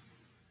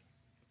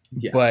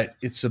 But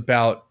it's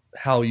about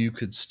how you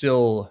could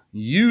still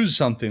use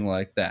something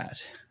like that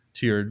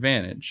to your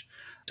advantage.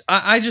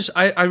 I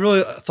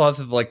really thought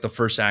that like the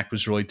first act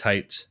was really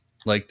tight.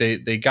 Like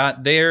they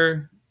got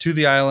there to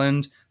the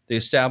island, they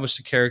established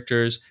the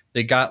characters,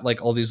 they got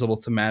like all these little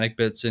thematic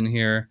bits in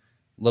here,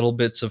 little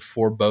bits of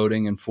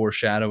foreboding and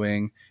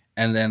foreshadowing.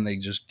 And then they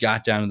just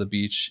got down to the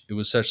beach. It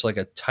was such like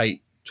a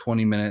tight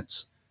 20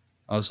 minutes.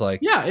 I was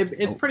like, yeah,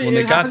 it's pretty. When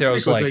they got there, I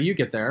was quickly. like, you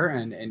get there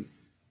and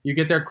you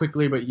get there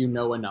quickly, but you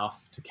know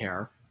enough to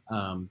care.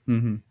 I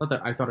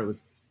thought it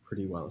was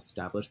pretty well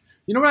established.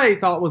 You know what I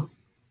thought was,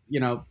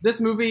 this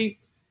movie,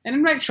 and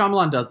M. Night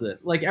Shyamalan does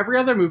this. Like every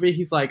other movie,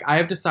 he's like, I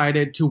have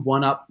decided to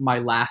one up my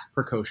last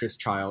precocious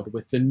child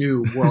with the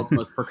new world's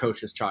most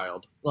precocious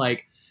child.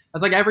 Like.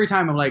 That's like every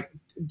time I'm like,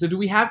 do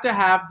we have to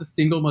have the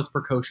single most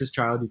precocious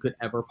child you could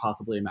ever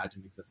possibly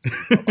imagine existing?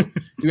 Do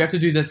we have to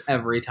do this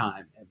every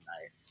time, M.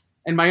 Night?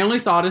 And my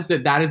only thought is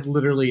that is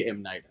literally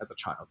M. Night as a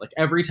child. Like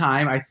every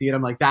time I see it,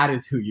 I'm like, that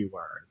is who you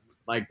were.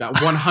 Like that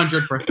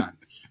 100%.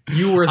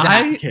 You were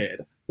that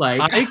kid.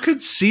 Like I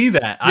could see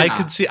that. Yeah. I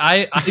could see.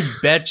 I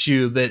bet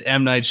you that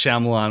M. Night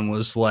Shyamalan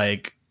was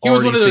like. He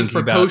was one of those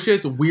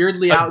precocious,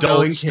 weirdly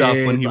outgoing adult stuff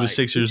kids, when he was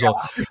 6 years old.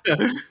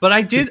 But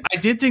I did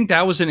think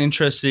that was an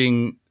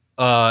interesting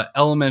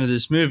element of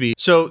this movie.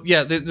 So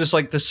yeah, there's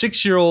like the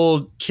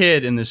 6-year-old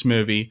kid in this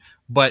movie,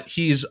 but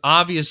he's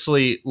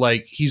obviously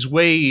like he's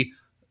way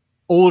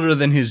older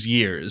than his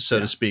years, so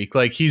to speak.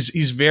 Like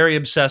he's very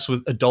obsessed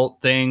with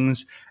adult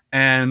things,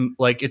 and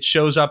like it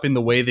shows up in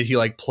the way that he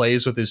like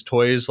plays with his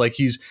toys. Like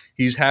he's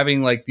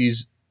having like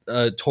these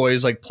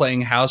toys like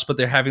playing house, but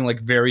they're having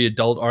like very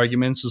adult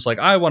arguments. It's like,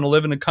 I want to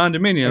live in a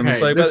condominium.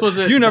 Okay, it's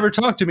like, you never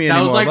talk to me anymore.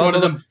 That was like blah, one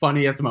blah, of the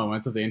funniest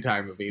moments of the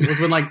entire movie. It was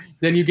when like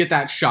then you get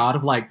that shot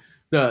of like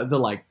the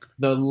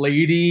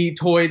lady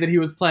toy that he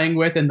was playing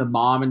with and the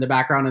mom in the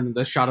background, and then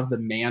the shot of the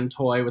man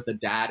toy with the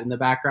dad in the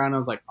background. I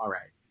was like, all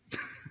right.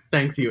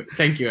 Thank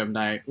you, M.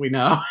 Night. We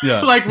know.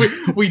 Yeah. Like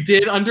we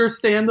did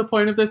understand the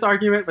point of this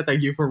argument, but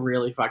thank you for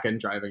really fucking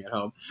driving it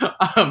home.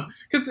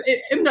 Because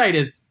M. Night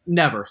is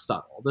never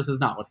subtle. This is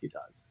not what he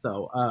does.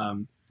 So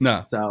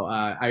no. So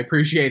I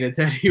appreciated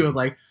that he was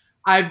like,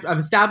 I've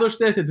established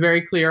this. It's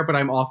very clear, but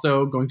I'm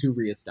also going to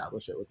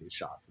reestablish it with these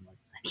shots. I'm like,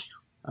 thank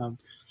you.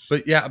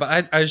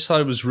 But I just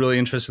thought it was really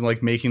interesting,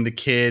 like making the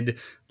kid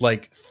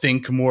like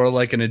think more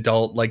like an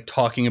adult, like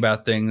talking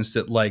about things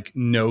that like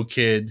no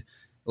kid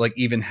like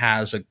even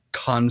has a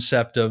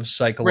concept of Right,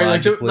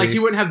 psychologically. like he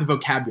wouldn't have the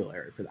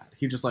vocabulary for that.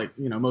 He just like,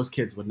 you know, most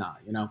kids would not,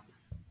 you know.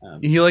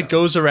 He like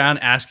goes around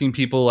asking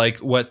people like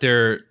what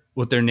their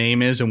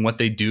name is and what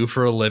they do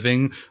for a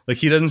living. Like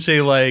he doesn't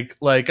say like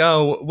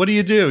oh, what do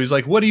you do? He's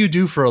like, what do you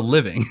do for a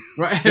living?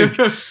 Right.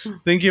 Like,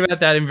 thinking about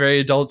that in very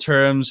adult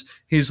terms.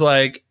 He's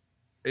like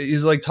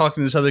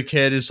talking to this other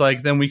kid. It's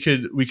like, then we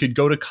could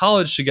go to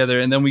college together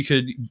and then we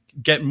could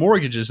get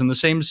mortgages in the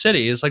same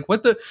city. It's like, why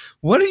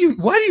do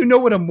you know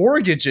what a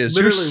mortgage is?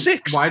 Literally, You're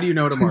 6. Why do you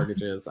know what a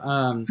mortgage is?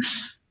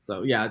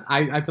 So yeah,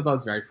 I thought that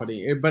was very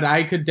funny, but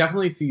I could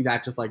definitely see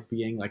that just like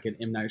being like an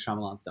M. Night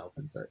Shyamalan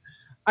self-insert.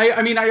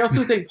 I mean, I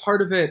also think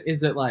part of it is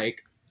that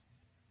like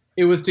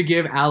it was to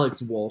give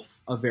Alex Wolff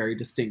a very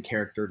distinct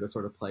character to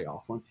sort of play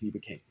off once he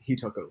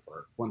took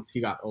over, once he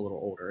got a little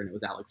older, and it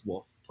was Alex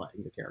Wolff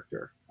playing the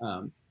character.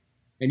 And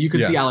you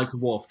could see Alex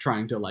Wolff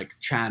trying to like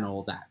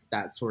channel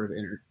that sort of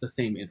the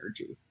same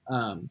energy.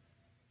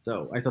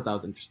 So I thought that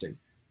was interesting.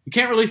 You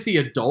can't really see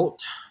the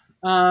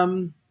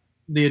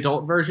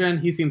adult version.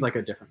 He seems like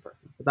a different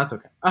person, but that's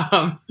okay.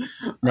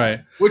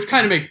 Right. Which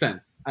kind of makes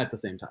sense at the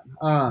same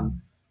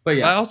time. But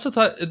yeah, I also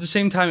thought at the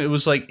same time it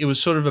was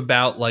sort of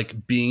about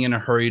like being in a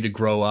hurry to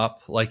grow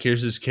up. Like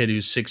here's this kid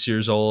who's 6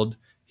 years old.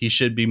 He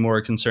should be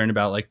more concerned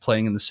about like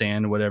playing in the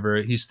sand or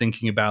whatever. He's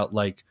thinking about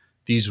like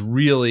these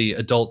really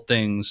adult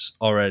things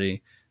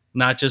already,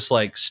 not just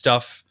like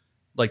stuff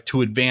like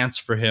to advance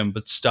for him,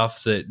 but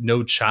stuff that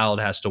no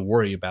child has to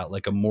worry about,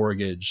 like a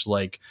mortgage,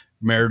 like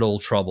marital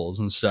troubles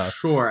and stuff.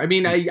 Sure. I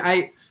mean,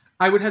 I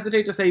would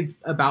hesitate to say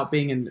about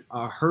being in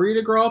a hurry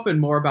to grow up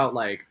and more about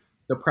like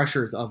the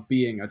pressures of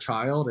being a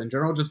child in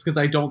general, just because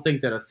I don't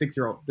think that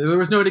there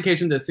was no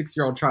indication that a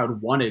 6-year-old child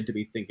wanted to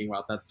be thinking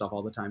about that stuff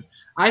all the time.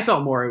 I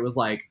felt more it was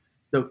like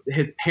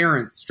his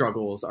parents'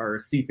 struggles are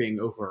seeping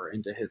over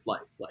into his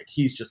life. Like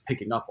he's just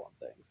picking up on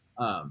things.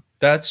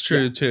 That's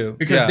true too.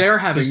 Because they're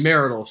having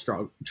marital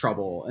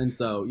trouble. And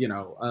so, you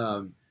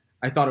know,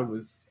 I thought it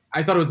was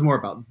more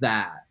about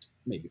that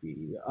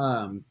maybe.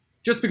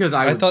 Just because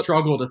I would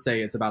struggle to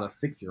say it's about a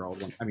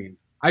 6-year-old one. I mean,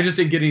 I just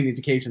didn't get any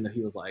indication that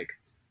he was like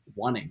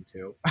wanting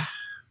to.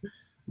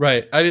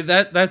 Right. I mean,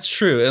 that's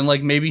true. And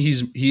like maybe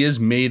he is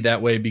made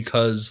that way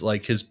because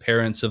like his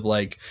parents have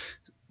like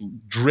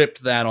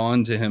dripped that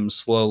onto him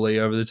slowly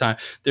over the time.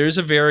 There's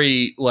a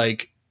very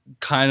like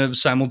kind of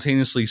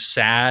simultaneously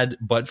sad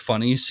but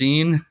funny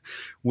scene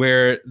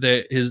where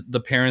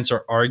the parents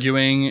are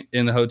arguing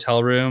in the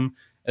hotel room,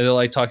 and they're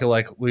like talking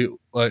like we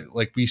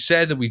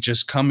said that we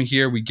just come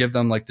here, we give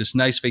them like this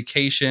nice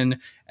vacation,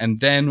 and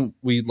then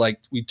we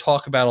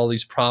talk about all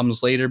these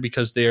problems later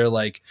because they're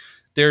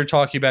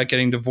talking about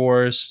getting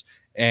divorced,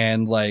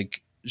 and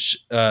like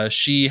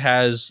she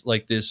has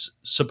like this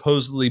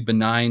supposedly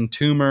benign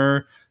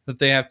tumor that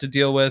they have to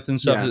deal with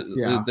and stuff. Yes,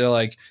 yeah. They're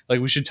like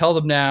we should tell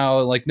them now,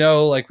 like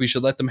no, like we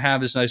should let them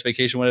have this nice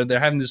vacation, whatever. They're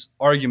having this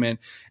argument,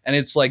 and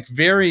it's like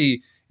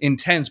very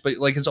intense, but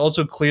like it's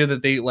also clear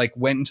that they like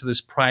went into this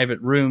private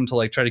room to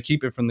like try to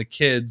keep it from the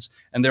kids,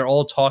 and they're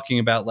all talking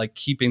about like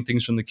keeping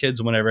things from the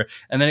kids and whatever,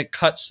 and then it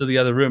cuts to the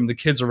other room. The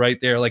kids are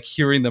right there, like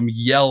hearing them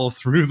yell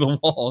through the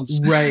walls.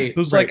 Right. It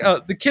was like,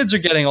 oh, the kids are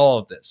getting all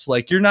of this.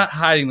 Like you're not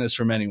hiding this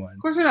from anyone. Of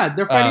course they're not.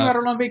 They're fighting about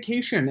it on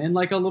vacation in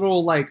like a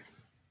little like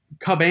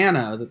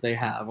cabana that they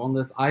have on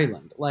this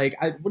island. Like,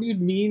 what do you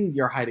mean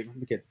you're hiding from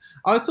the kids?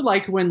 I also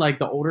liked when like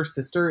the older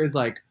sister is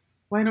like,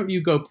 why don't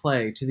you go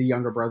play, to the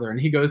younger brother, and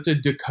he goes to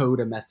decode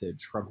a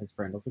message from his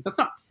friend. I was like, that's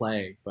not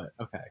play, but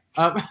okay.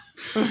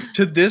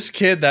 To this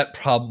kid, that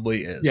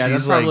probably is. Yeah,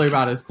 that's probably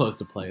about as close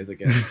to play as it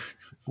gets.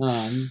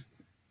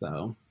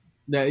 So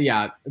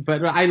yeah,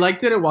 but I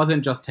liked that it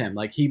wasn't just him.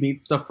 Like he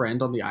meets the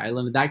friend on the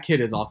island. That kid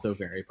is also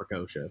very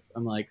precocious.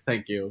 I'm like,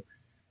 thank you,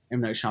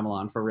 M. Night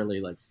Shyamalan, for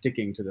really like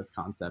sticking to this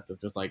concept of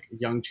just like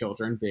young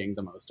children being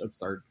the most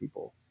absurd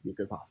people you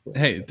could possibly.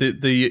 Hey,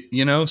 the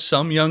you know,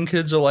 some young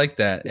kids are like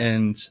that, yes.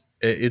 And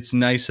it's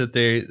nice that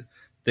they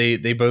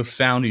both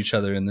found each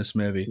other in this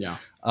movie. Yeah.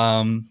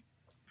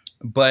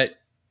 But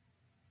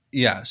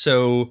yeah,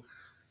 so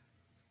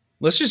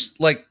let's just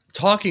like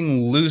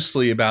talking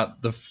loosely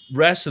about the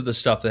rest of the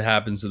stuff that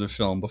happens in the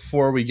film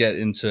before we get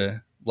into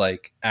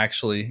like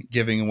actually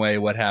giving away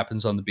what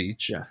happens on the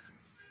beach. Yes.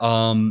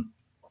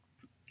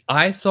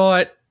 I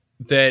thought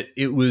that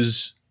it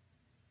was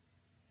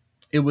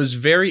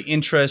very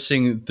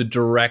interesting the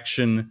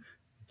direction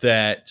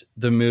that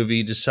the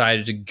movie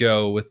decided to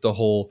go with the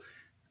whole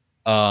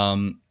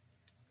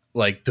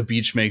like the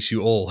beach makes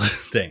you old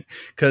thing,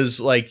 because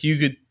like you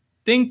could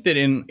think that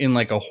in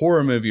like a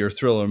horror movie or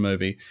thriller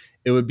movie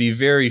it would be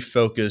very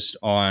focused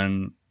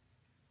on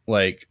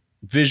like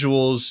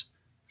visuals,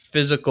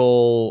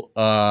 physical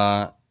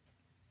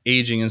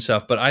aging and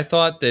stuff, but I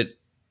thought that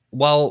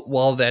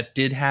while that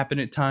did happen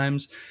at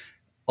times,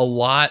 a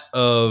lot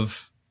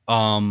of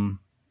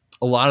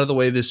the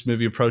way this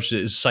movie approached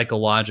it is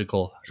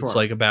psychological. Sure. It's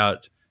like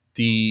about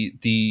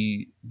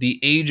the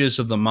ages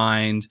of the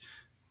mind,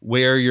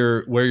 where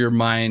your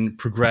mind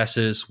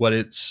progresses, what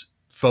it's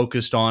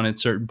focused on at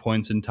certain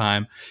points in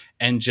time,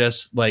 and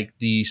just like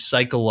the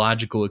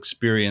psychological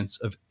experience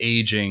of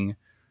aging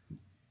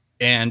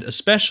And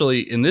especially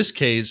in this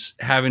case,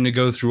 having to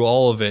go through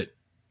all of it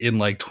in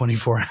like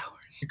 24 hours.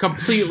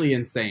 Completely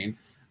insane.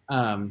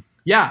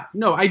 Yeah,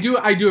 no, I do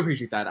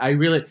appreciate that.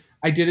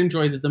 I did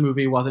enjoy that the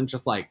movie wasn't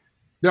just like,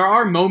 there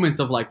are moments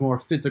of like more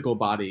physical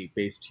body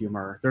based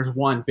humor. There's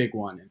one big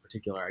one in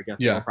particular, I guess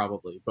we're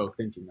probably both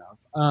thinking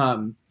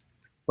of.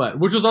 But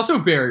which was also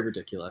very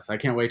ridiculous. I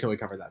can't wait till we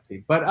cover that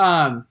scene. But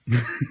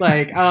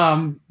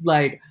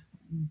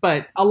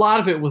but a lot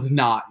of it was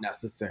not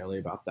necessarily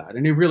about that.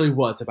 And it really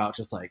was about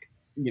just like,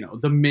 you know,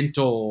 the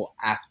mental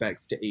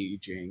aspects to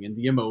aging and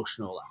the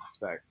emotional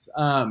aspects.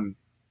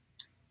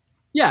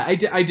 Yeah,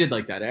 I did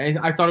like that.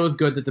 I thought it was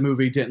good that the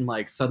movie didn't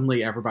like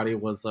suddenly everybody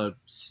was a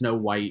Snow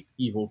White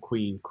evil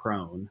queen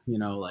crone. You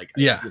know, like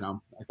yeah. You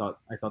know, I thought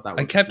that was.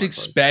 I kept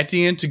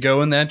expecting it to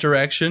go in that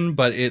direction,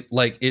 but it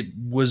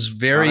was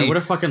very. I would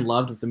have fucking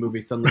loved if the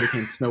movie suddenly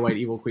became Snow White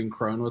evil queen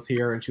crone was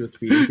here and she was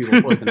feeding people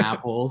poison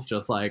apples,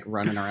 just like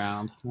running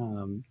around.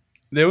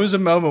 There was a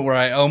moment where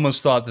I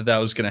almost thought that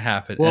was going to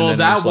happen. Well, and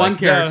that one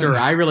character,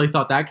 I really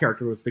thought that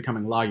character was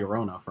becoming La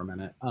Llorona for a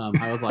minute.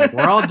 I was like,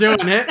 we're all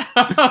doing it.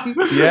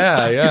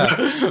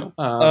 Yeah.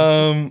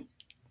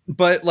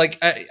 But like,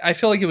 I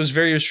feel like it was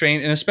very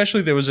restrained, and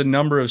especially there was a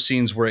number of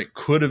scenes where it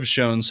could have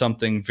shown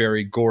something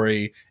very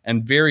gory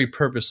and very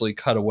purposely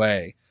cut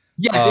away.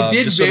 Yes,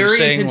 it did very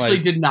intentionally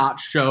did not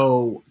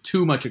show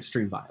too much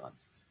extreme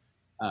violence.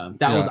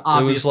 That was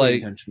obviously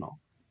intentional.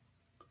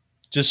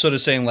 Just sort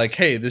of saying like,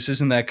 hey, this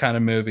isn't that kind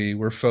of movie.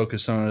 We're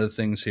focused on other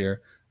things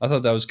here. I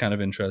thought that was kind of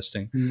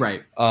interesting.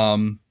 Right.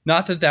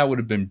 Not that would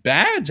have been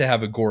bad to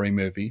have a gory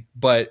movie,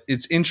 but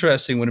it's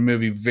interesting when a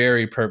movie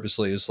very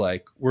purposely is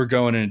like, we're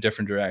going in a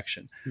different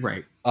direction.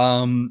 Right.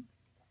 I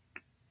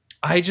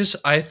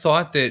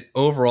thought that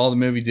overall the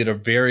movie did a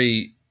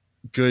very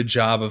good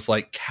job of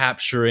like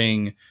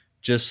capturing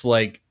just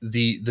like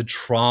the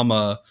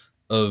trauma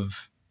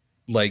of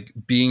like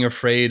being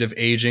afraid of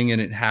aging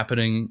and it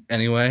happening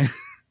anyway.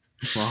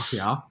 Well,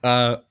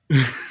 yeah.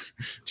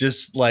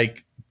 Just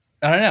like,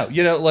 I don't know,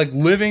 you know, like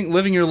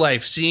living your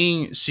life,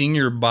 seeing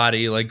your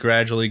body like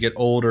gradually get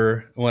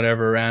older,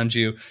 whatever around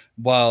you,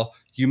 while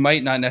you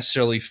might not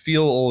necessarily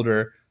feel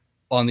older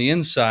on the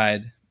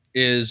inside,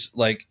 is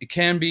like, it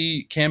can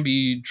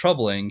be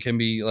troubling, can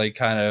be like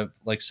kind of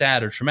like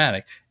sad or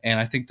traumatic. And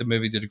I think the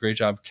movie did a great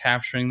job of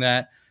capturing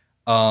that.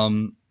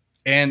 And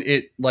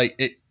they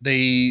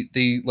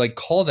like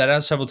call that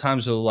out several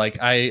times. So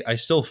like, I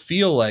still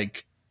feel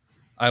like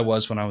I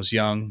was when I was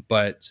young,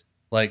 but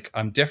like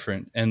I'm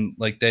different. And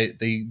like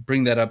they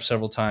bring that up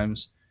several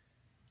times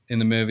in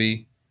the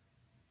movie.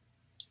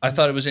 I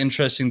thought it was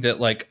interesting that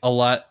like a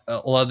lot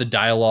of the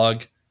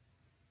dialogue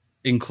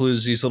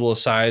includes these little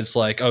asides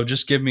like, oh,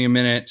 just give me a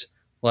minute.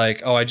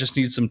 Like, oh, I just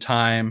need some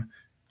time,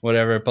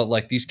 whatever. But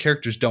like these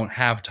characters don't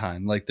have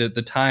time. Like the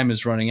time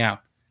is running out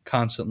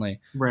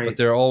constantly. Right. But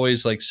they're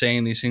always like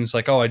saying these things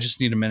like, oh, I just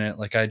need a minute.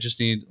 Like, I just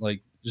need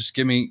like, just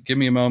give me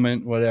a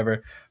moment,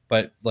 whatever.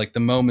 But like the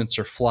moments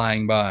are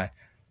flying by.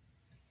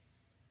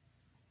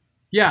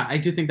 Yeah, I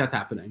do think that's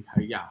happening.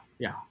 Yeah,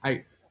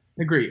 I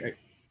agree.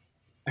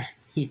 I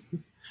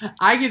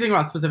can think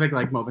about specific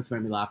like moments that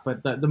made me laugh,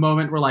 but the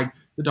moment where like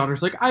the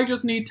daughter's like, "I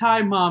just need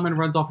time, Mom," and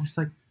runs off, and she's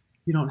like,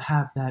 "You don't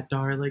have that,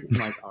 darling." I'm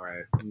like, all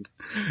right,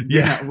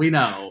 we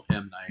know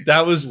M. Night.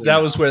 That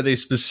was where they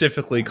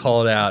specifically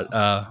called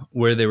out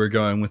where they were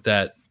going with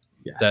that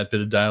that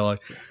bit of dialogue.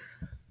 Yes.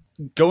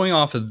 Going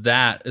off of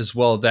that as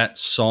well, that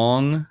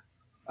song.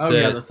 Oh,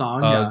 the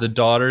song. The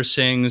daughter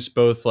sings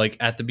both like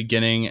at the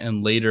beginning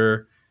and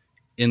later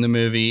in the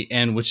movie,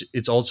 and which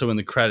it's also in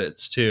the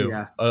credits too.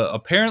 Yes.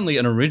 Apparently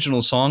an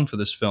original song for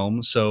this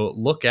film, so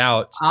look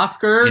out.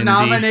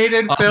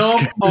 Oscar-nominated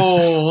film,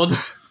 Old.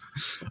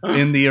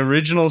 In the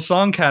original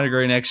song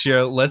category next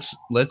year, let's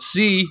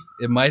see.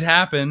 It might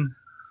happen.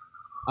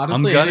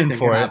 Honestly, I'm gunning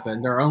for it.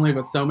 Happen. There are only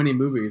but so many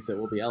movies that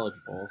will be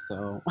eligible,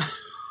 so.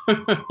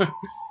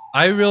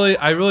 I really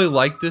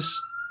like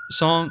this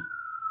song.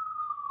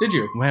 Did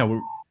you?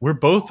 Man, we're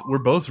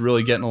both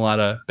really getting a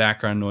lot of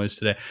background noise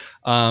today.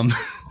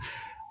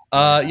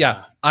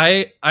 Yeah,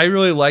 I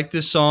really like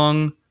this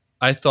song.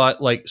 I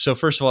thought like, so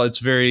first of all,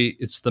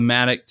 it's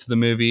thematic to the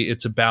movie.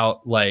 It's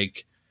about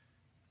like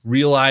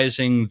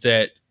realizing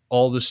that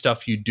all the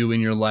stuff you do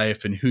in your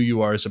life and who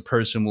you are as a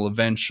person will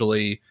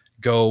eventually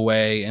go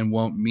away and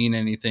won't mean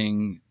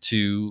anything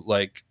to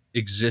like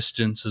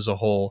existence as a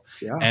whole.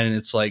 Yeah. And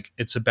it's like,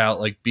 it's about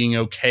like being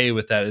okay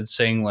with that. It's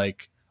saying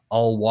like,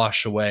 I'll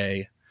wash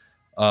away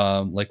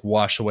in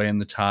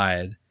the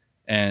tide.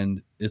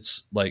 And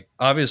it's like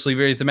obviously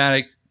very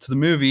thematic to the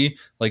movie,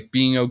 like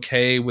being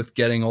okay with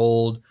getting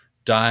old,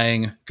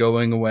 dying,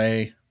 going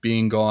away,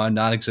 being gone,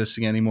 not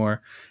existing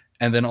anymore.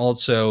 And then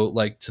also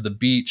like to the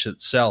beach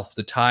itself,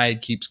 the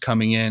tide keeps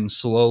coming in,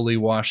 slowly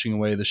washing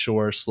away the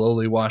shore,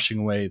 slowly washing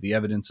away the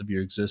evidence of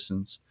your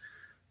existence.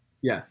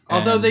 Yes.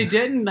 Although they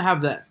didn't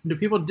have that, the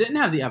people didn't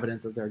have the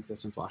evidence of their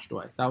existence washed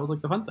away. That was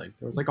like the fun thing.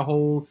 There was like a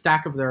whole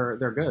stack of their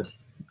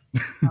goods.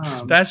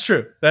 That's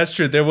true.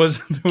 There was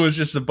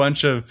just a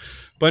bunch of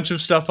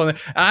stuff on there.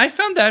 I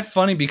found that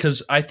funny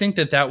because I think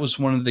that was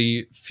one of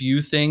the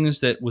few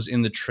things that was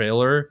in the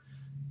trailer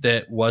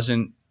that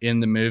wasn't in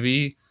the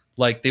movie.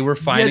 Like they were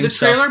finding stuff in the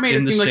sand. The trailer made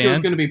it seem like it was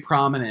going to be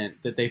prominent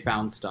that they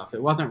found stuff.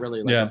 It wasn't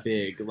really like a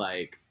big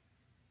like.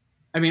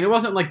 I mean, it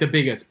wasn't like the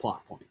biggest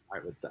plot point, I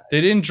would say.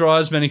 They didn't draw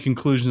as many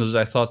conclusions as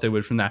I thought they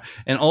would from that.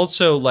 And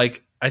also,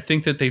 like, I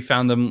think that they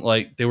found them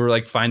like they were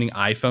like finding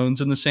iPhones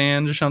in the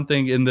sand or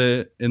something in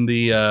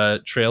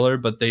the trailer,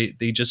 but they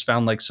just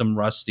found like some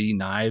rusty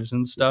knives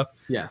and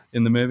stuff. Yes.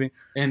 In the movie.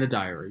 And a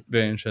diary.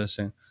 Very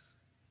interesting.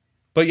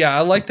 But yeah,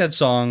 I like that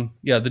song.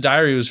 Yeah, the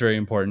diary was very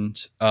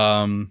important.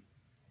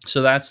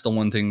 So that's the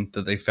one thing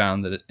that they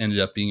found that it ended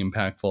up being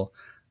impactful.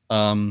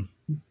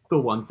 The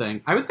one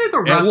thing I would say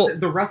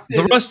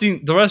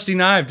the rusty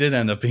knife did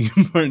end up being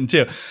important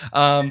too.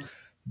 But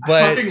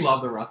I fucking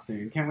love the rust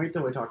scene. Can't wait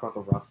till we talk about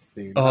the rust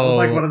scene. That was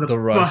like one of the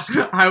rust.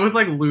 I was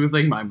like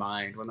losing my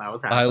mind when that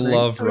was happening. I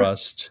love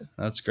Rust.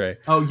 That's great.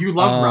 Oh, you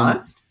love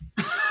Rust?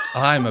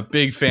 I'm a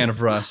big fan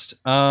of Rust.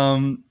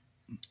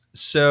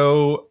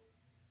 So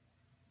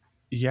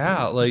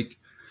yeah, like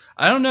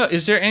I don't know.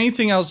 Is there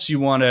anything else you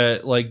want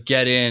to like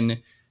get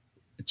in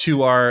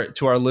to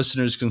our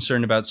listeners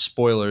concerned about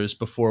spoilers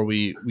before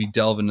we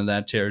delve into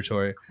that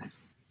territory?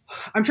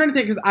 I'm trying to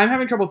think because I'm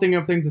having trouble thinking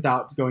of things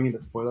without going into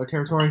spoiler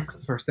territory. That's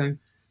the first thing. I'm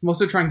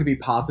mostly trying to be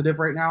positive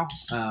right now.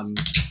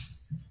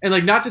 And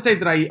like not to say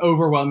that I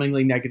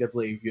overwhelmingly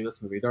negatively view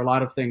this movie. There are a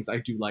lot of things I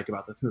do like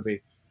about this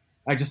movie.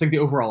 I just think the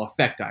overall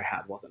effect I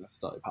had wasn't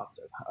necessarily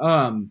positive.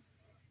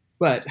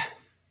 But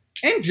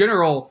in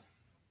general,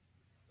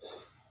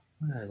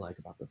 what did I like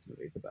about this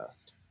movie the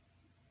best?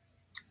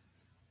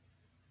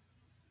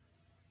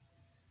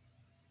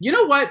 You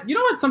know what?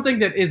 Something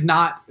that is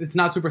not, it's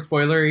not super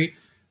spoilery,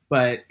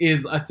 but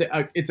is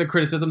it's a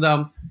criticism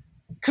though.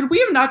 Could we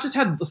have not just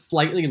had the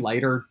slightly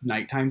lighter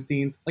nighttime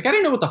scenes? Like I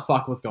didn't know what the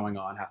fuck was going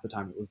on half the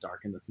time it was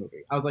dark in this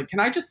movie. I was like,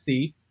 can I just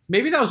see?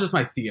 Maybe that was just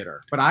my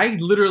theater, but I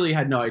literally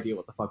had no idea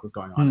what the fuck was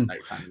going on at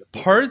nighttime in this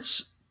movie.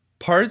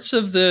 Parts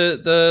of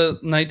the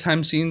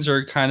nighttime scenes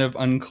are kind of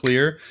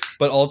unclear,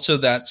 but also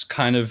that's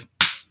kind of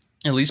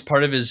at least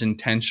part of it is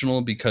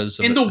intentional because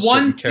of in the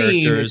one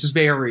scene it's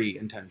very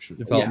intentional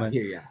development.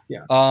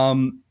 Yeah.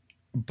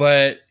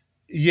 But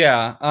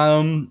yeah,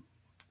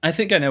 I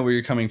think I know where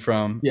you're coming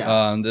from.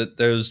 Yeah. That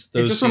those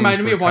it just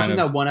reminded me of watching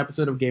that one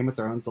episode of Game of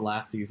Thrones, the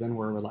last season,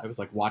 where I was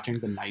like watching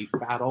the night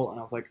battle, and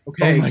I was like,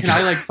 okay, can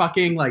I like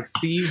fucking like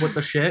see what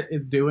the shit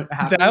is doing?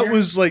 That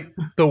was like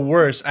the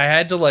worst. I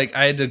had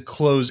to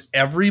close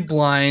every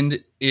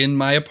blind in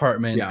my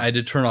apartment. Yeah. I had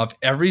to turn off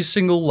every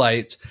single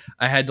light.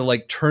 I had to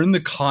like turn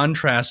the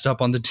contrast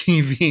up on the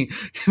TV.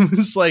 It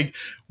was like,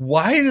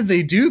 why did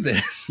they do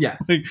this?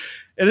 Yes. Like,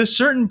 at a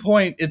certain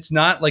point, it's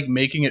not like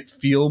making it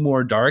feel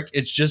more dark.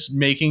 It's just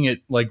making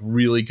it like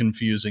really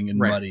confusing and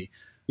muddy.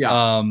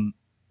 Yeah.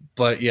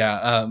 But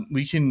yeah,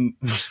 we can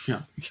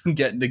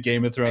get into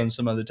Game of Thrones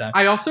some other time.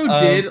 I also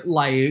did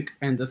like,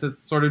 and this is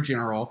sort of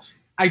general,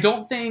 I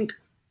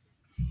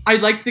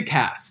liked the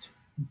cast.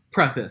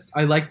 Preface,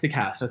 I liked the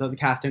cast. I thought the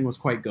casting was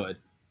quite good.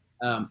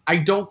 I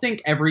don't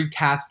think every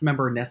cast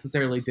member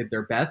necessarily did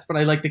their best, but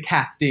I like the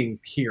casting,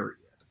 period.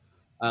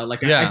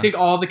 I think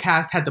all the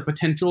cast had the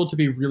potential to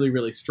be really,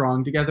 really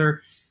strong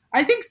together.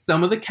 I think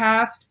some of the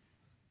cast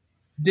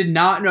did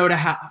not know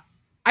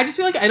I just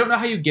feel like I don't know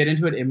how you get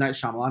into an M. Night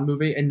Shyamalan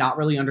movie and not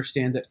really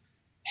understand that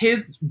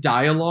his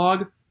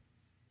dialogue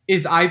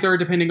is either,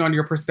 depending on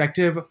your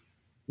perspective,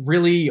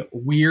 really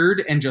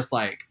weird and just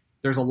like,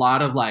 there's a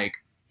lot of like,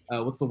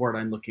 what's the word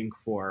I'm looking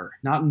for?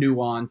 Not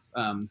nuance,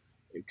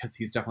 because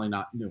he's definitely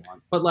not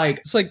nuanced, but like...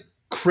 It's like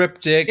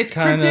cryptic. It's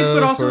cryptic,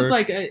 but also it's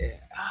like...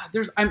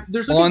 there's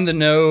on the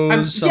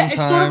nose sometimes. Yeah,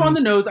 it's sort of on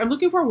the nose. I'm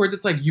looking for a word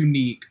that's like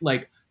unique.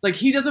 Like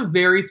he does a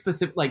very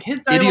specific... Like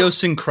his dialogue...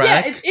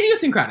 Idiosyncratic? Yeah, it's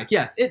idiosyncratic,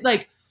 yes.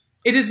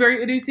 It is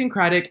very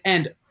idiosyncratic,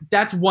 and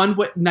that's one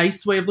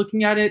nice way of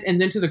looking at it, and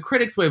then to the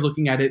critics' way of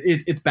looking at it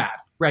is it's bad,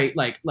 right?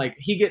 Like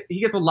he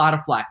gets a lot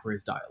of flack for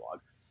his dialogue.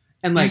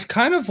 And like, he's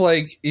kind of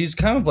like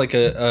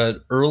a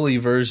early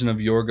version of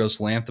Yorgos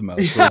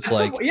Lanthimos. Yeah, it's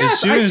like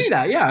I see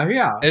that.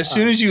 Yeah. As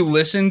soon as you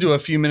listen to a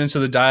few minutes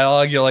of the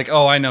dialogue, you're like,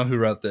 oh, I know who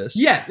wrote this.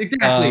 Yes,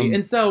 exactly.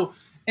 And so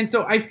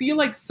I feel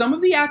like some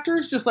of the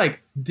actors just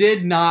like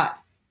did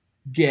not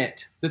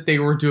get that they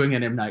were doing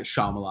an M. Night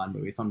Shyamalan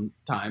movie.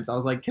 Sometimes I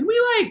was like, can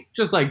we like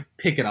just like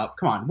pick it up?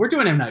 Come on, we're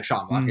doing M. Night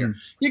Shyamalan here.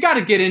 You got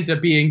to get into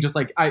being just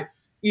like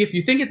if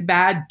you think it's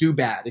bad, do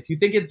bad. If you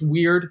think it's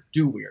weird,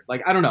 do weird.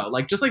 Like, I don't know.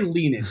 Like, just, like,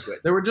 lean into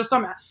it. There were just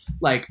some,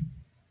 like,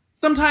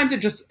 sometimes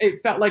it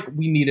felt like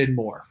we needed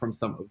more from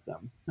some of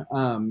them.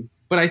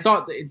 But I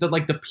thought that,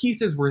 like, the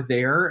pieces were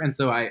there. And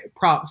so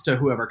props to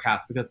whoever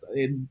cast, because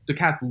the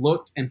cast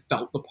looked and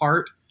felt the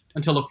part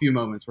until a few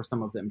moments where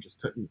some of them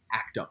just couldn't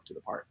act up to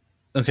the part.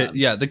 Okay,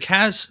 yeah, the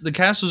cast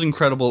was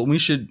incredible. We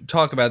should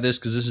talk about this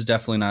because this is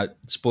definitely not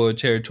spoiler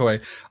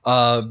territory.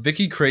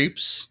 Vicky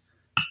Krieps,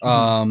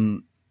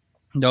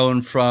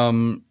 known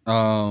from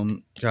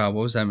God, what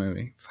was that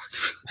movie?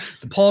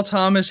 The Paul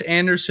Thomas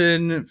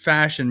Anderson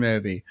fashion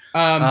movie.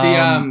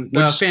 The Phantom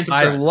Thread.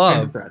 I love.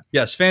 Phantom Thread.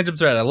 Yes, Phantom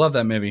Thread. I love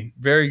that movie.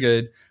 Very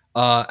good.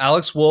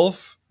 Alex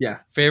Wolff,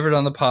 Yes. favorite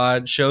on the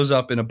pod, shows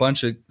up in a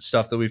bunch of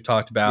stuff that we've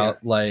talked about,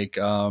 Yes. like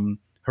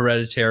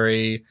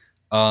Hereditary,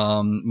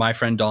 My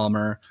Friend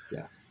Dahmer.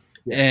 Yes.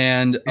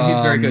 And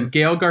he's very good.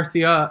 Gael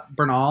Garcia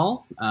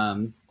Bernal,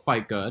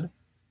 quite good.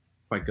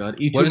 Quite good.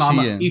 Y What is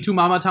Mama, he in? Y Tu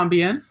Mama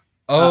Tambien.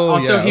 Oh,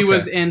 also, yeah, he okay.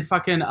 was in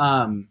fucking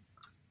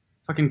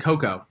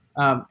Coco.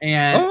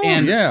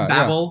 And yeah,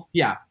 Babel.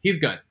 Yeah, he's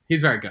good.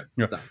 He's very good.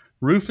 Yeah. So,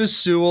 Rufus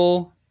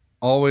Sewell,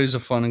 always a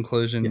fun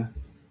inclusion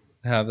yes.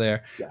 to have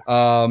there. Yes.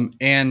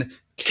 And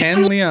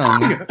Ken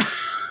Leung,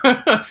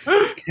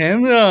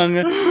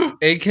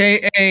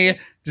 aka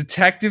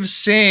Detective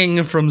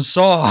Singh from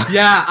Saw.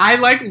 Yeah, I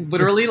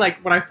literally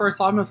when I first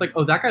saw him, I was like,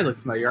 "Oh, that guy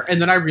looks familiar,"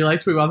 and then I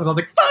realized who he was, and I was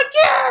like, "Fuck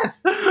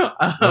yes!"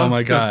 Oh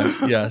my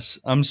god, yes!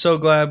 I'm so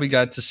glad we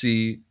got to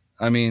see.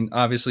 I mean,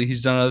 obviously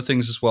he's done other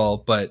things as well,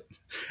 but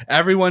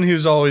everyone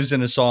who's always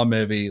in a Saw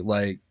movie,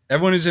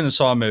 everyone who's in a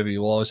Saw movie,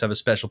 will always have a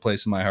special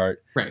place in my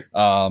heart. Right.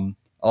 I'll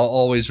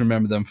always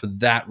remember them for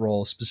that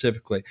role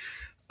specifically.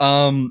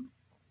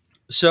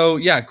 So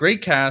yeah,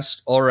 great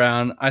cast all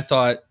around. I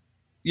thought,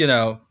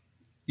 I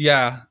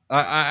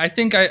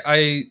think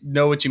I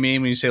know what you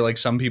mean when you say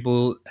some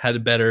people had a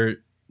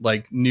better,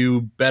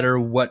 knew better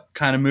what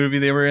kind of movie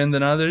they were in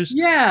than others.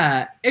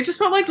 Yeah, it just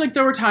felt like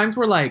there were times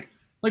where like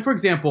for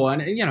example,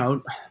 and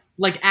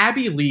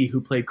Abby Lee,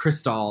 who played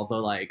Crystal,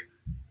 the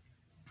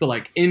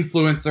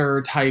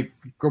influencer type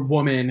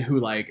woman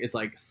who is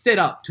sit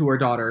up to her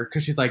daughter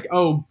because she's like,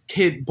 oh,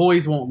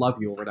 boys won't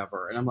love you or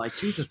whatever, and I'm like,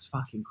 Jesus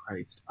fucking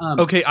Christ.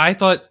 Okay, I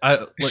thought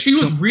she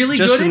was really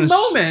good in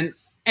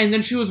moments, and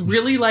then she was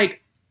really like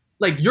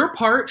your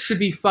part should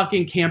be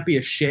fucking campy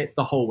as shit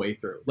the whole way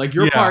through.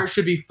 Your part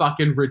should be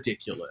fucking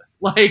ridiculous.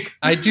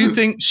 I do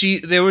think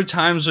there were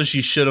times where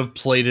she should have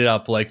played it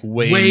up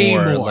way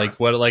more. Like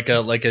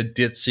a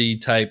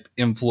ditzy type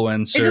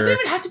influencer. It doesn't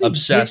even have to be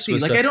obsessed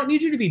ditzy. with I don't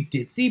need you to be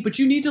ditzy, but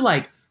you need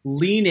to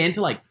lean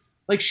into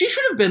she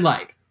should have been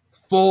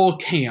full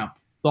camp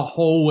the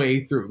whole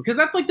way through, because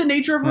that's the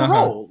nature of her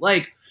role.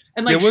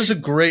 And it was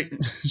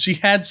she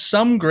had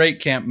some great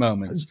camp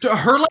moments.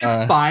 Her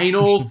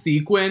final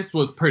sequence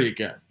was pretty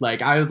good.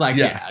 I was like,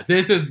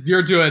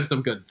 you're doing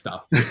some good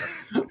stuff here.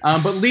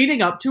 But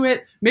leading up to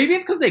it, maybe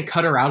it's because they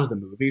cut her out of the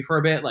movie for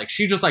a bit.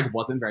 She just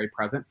wasn't very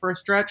present for a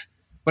stretch.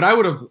 But I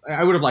would have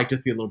liked to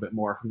see a little bit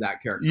more from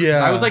that character.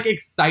 Yeah. I was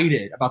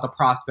excited about the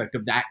prospect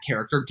of that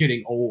character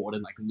getting old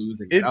and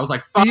losing it. I was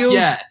like, fuck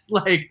yes.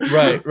 Right.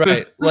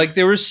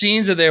 There were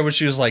scenes in there where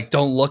she was like,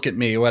 don't look at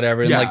me,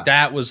 whatever. And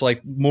that was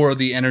more of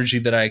the energy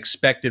that I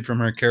expected from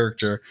her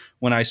character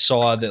when I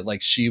saw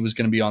that she was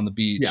going to be on the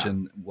beach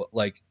and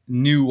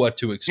knew what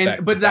to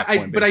expect. But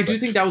I do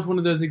think that was one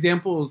of those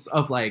examples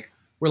of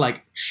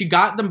where she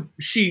got them,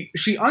 she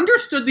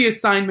understood the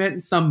assignment in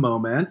some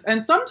moments,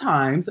 and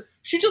sometimes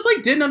she just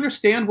didn't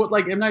understand what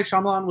M. Night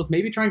Shyamalan was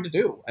maybe trying to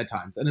do at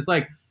times. And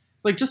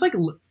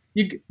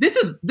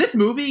this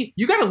movie,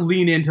 you got to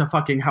lean into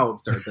fucking how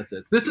absurd this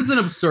is. This is an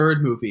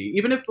absurd movie.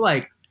 Even if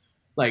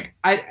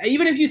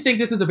even if you think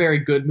this is a very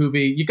good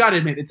movie, you got to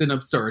admit it's an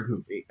absurd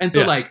movie. And so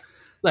yes.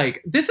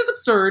 This is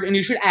absurd, and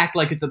you should act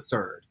like it's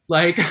absurd.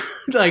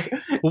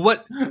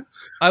 What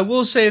I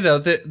will say though,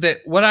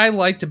 that what I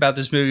liked about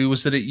this movie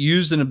was that it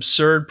used an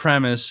absurd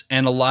premise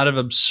and a lot of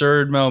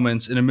absurd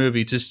moments in a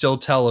movie to still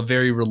tell a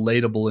very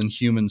relatable and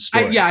human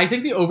story. I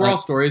think the overall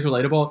story is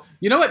relatable.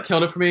 You know what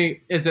killed it for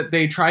me is that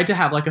they tried to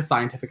have a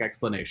scientific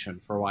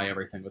explanation for why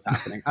everything was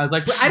happening. I was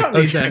like, I don't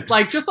need this.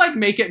 Just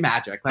make it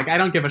magic. I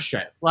don't give a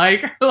shit.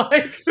 Yeah,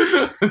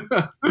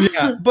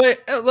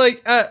 but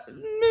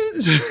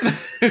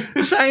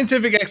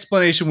scientific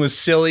explanation was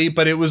silly,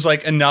 but it was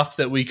enough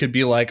that we could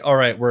be all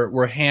right,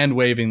 we're hand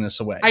waving this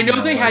away. I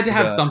know they had to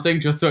have something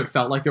just so it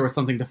felt like there was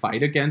something to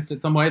fight against in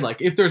some way.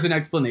 If there's an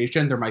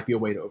explanation, there might be a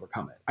way to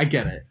overcome it. I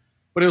get it.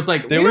 But it was we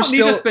don't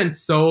need to spend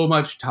so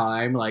much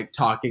time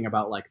talking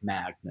about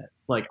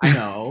magnets. I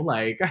know,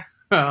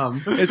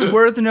 It's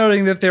worth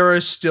noting that there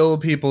are still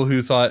people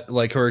who thought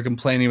who are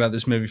complaining about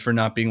this movie for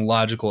not being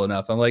logical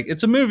enough. I'm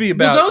it's a movie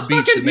about those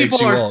beach fucking that makes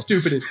people you are old.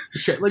 stupid as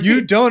shit.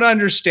 You don't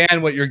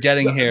understand what you're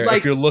getting here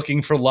if you're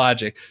looking for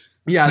logic.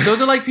 Yeah, those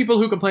are people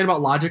who complain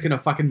about logic in a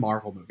fucking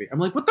Marvel movie. I'm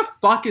what the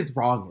fuck is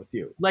wrong with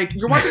you?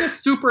 You're watching a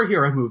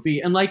superhero movie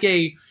and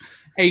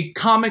a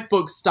comic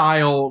book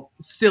style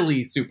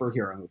silly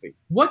superhero movie.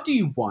 What do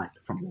you want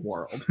from the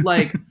world?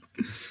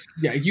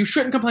 Yeah, you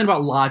shouldn't complain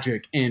about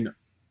logic in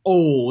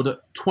old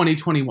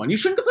 2021. You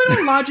shouldn't complain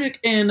about logic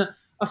in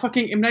a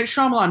fucking M. Night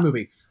Shyamalan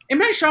movie. M.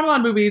 Night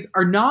Shyamalan movies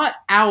are not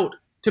out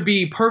to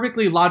be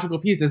perfectly logical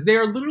pieces. They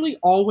are literally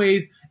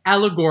always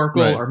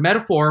allegorical or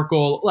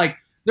metaphorical.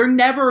 They're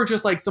never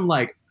just some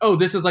oh,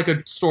 this is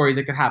a story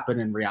that could happen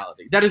in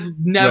reality. That has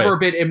never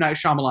been M. Night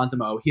Shyamalan's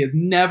MO. He has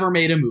never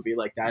made a movie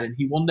like that, and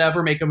he will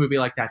never make a movie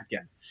like that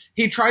again.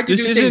 He tried to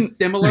do things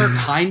similar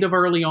kind of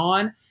early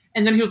on,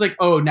 And then he was like,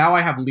 oh, now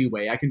I have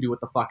leeway. I can do what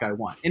the fuck I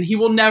want. And he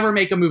will never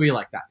make a movie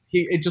like that.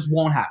 It just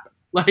won't happen.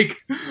 Like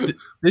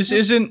this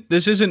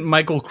isn't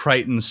Michael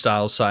Crichton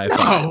style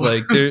sci-fi. No.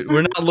 Like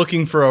we're not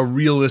looking for a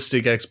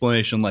realistic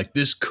explanation like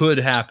this could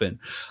happen.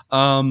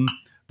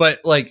 But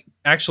like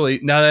actually,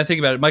 now that I think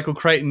about it, Michael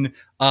Crichton,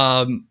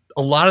 a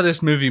lot of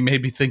this movie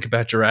made me think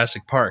about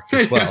Jurassic Park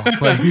as well.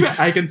 Like,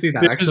 I can see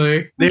that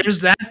actually. There's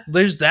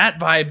that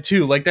vibe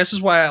too. Like this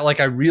is why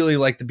I really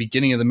like the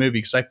beginning of the movie,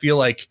 because I feel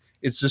like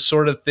it's this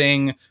sort of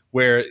thing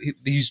where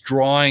he's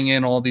drawing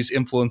in all these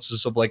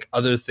influences of like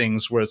other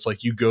things where it's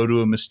like you go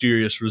to a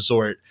mysterious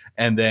resort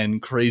and then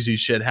crazy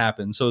shit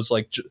happens. So it's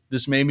like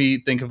this made me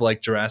think of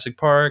like Jurassic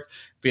Park,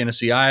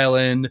 Fantasy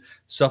Island,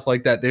 stuff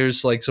like that.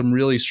 There's like some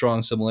really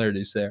strong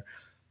similarities there.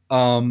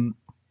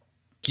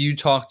 You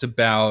talked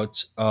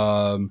about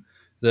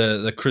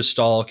the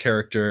Cristal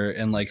character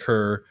and like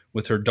her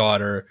with her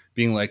daughter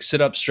being like,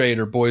 sit up straight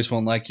or boys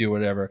won't like you or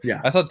whatever.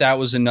 Yeah. I thought that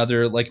was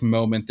another like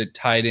moment that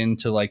tied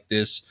into like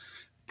this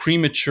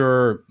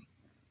premature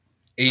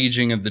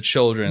aging of the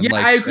children. Yeah,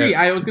 like, I agree.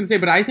 I was going to say,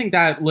 but I think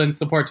that lends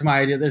support to my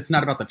idea that it's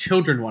not about the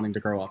children wanting to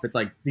grow up. It's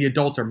like the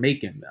adults are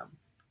making them.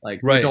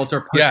 Like the adults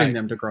are pushing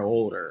them to grow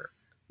older,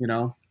 you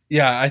know?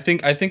 Yeah, I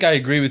think I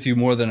agree with you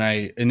more than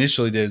I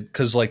initially did,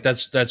 because like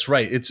that's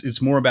right.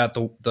 It's more about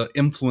the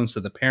influence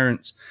that the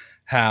parents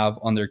have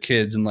on their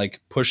kids and like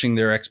pushing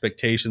their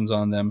expectations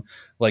on them,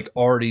 like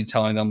already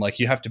telling them like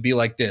you have to be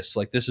like this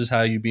is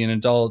how you be an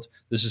adult,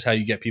 this is how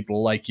you get people to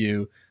like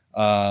you,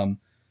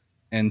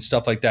 and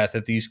stuff like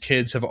that these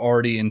kids have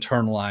already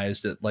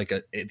internalized at like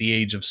at the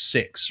age of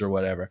 6 or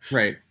whatever.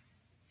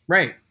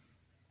 Right,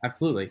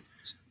 absolutely.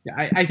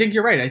 Yeah, I think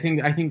you're right. I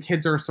think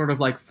kids are sort of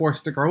like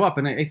forced to grow up,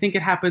 and I think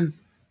it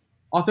happens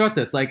all throughout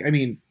this. Like, I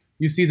mean,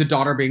 you see the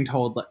daughter being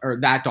told, or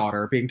that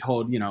daughter being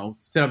told, you know,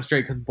 sit up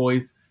straight because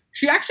boys.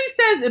 She actually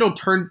says it'll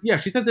turn. Yeah,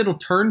 she says it'll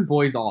turn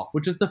boys off,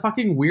 which is the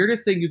fucking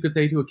weirdest thing you could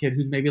say to a kid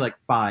who's maybe like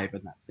 5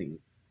 in that scene.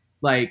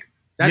 Like,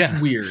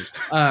 that's weird.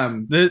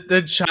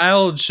 The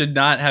child should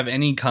not have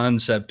any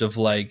concept of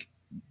like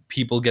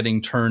people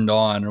getting turned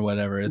on or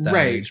whatever at that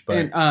age.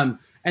 But and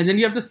then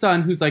you have the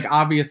son who's like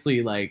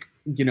obviously like,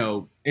 you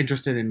know,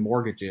 interested in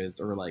mortgages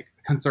or like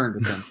concerned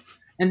with them.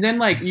 And then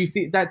like you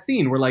see that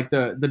scene where like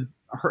the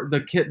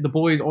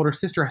boy's older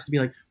sister has to be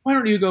like, why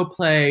don't you go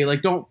play?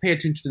 Like, don't pay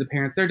attention to the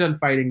parents. They're done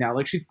fighting now.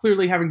 Like, she's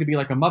clearly having to be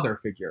like a mother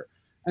figure,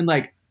 and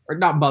like, or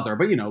not mother,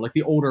 but you know, like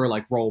the older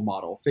like role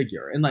model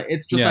figure. And like,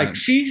 it's just like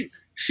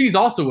she's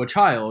also a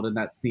child in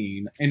that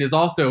scene and is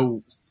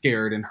also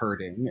scared and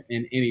hurting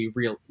in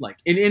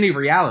any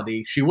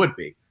reality she would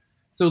be.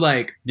 So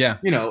like, you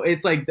know,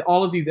 it's like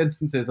all of these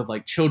instances of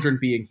like children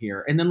being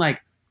here, and then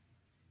like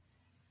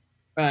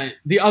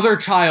the other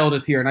child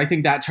is here, and I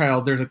think that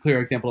child, there's a clear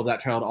example of that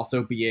child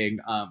also being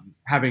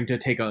having to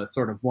take a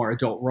sort of more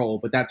adult role,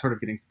 but that's sort of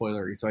getting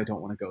spoilery, so I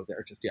don't want to go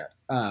there just yet.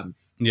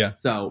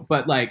 So,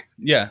 but like,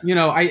 you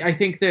know, I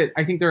think there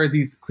are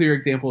these clear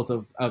examples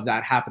of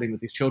that happening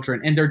with these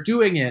children, and they're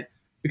doing it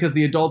because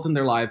the adults in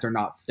their lives are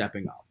not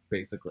stepping up.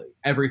 Basically,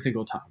 every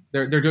single time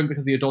they're doing it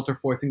because the adults are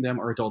forcing them,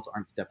 or adults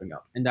aren't stepping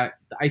up, and that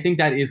I think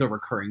that is a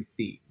recurring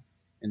theme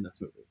in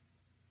this movie.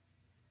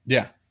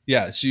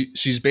 Yeah,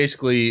 she's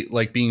basically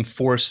like being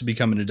forced to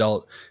become an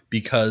adult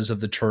because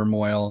of the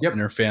turmoil in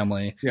her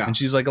family. Yeah, and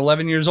she's like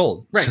 11 years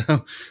old. Right,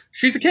 so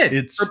she's a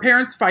kid. Her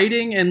parents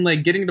fighting and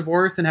like getting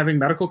divorced and having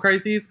medical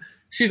crises.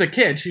 She's a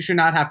kid. She should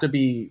not have to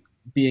be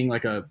being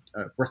like a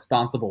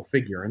responsible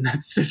figure in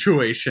that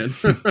situation.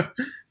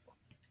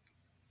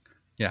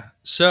 Yeah.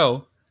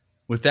 So,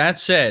 with that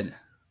said,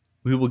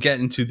 we will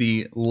get into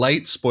the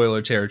light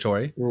spoiler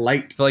territory.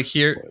 Like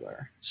here.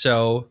 Spoiler.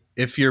 So,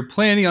 if you're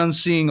planning on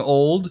seeing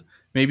Old,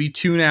 maybe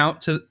tune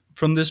out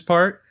from this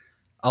part.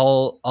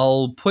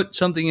 I'll put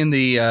something in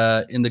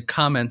the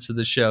comments of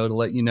the show to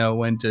let you know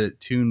when to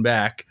tune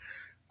back.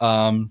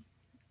 And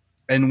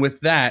with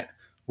that,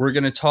 we're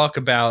going to talk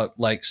about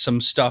like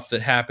some stuff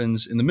that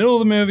happens in the middle of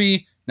the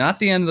movie, not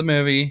the end of the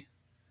movie,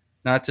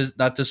 not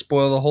to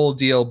spoil the whole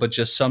deal, but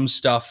just some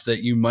stuff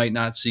that you might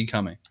not see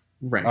coming.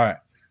 Right. All right.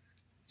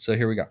 So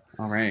here we go.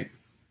 All right.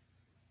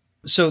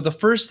 So the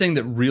first thing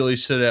that really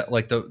stood out,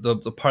 like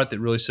the part that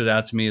really stood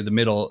out to me in the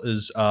middle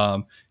is,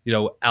 you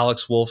know,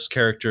 Alex Wolff's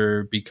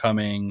character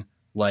becoming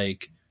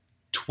like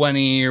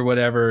 20 or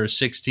whatever, or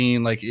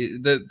 16. Like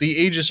the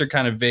ages are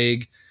kind of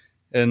vague,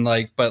 and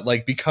like, but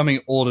like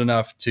becoming old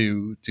enough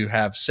to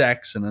have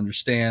sex and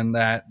understand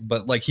that,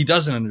 but like he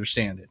doesn't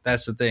understand it.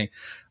 That's the thing.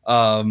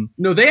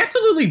 No, they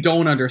absolutely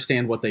don't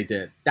understand what they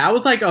did. That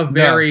was like a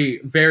very,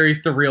 very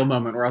surreal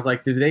moment where I was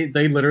like,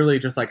 they literally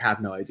just like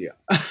have no idea.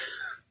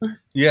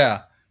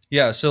 Yeah.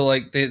 So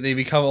like they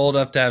become old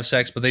enough to have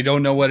sex, but they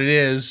don't know what it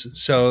is.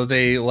 So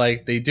they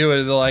do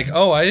it. They're like,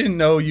 oh, I didn't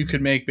know you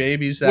could make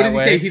babies that way. What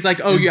does he say? He's like,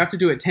 oh, you have to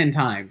do it 10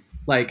 times.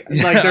 Like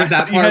there's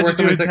that part where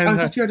somebody's like, oh, I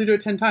thought you had to do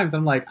it 10 times.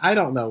 I'm like, I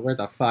don't know where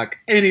the fuck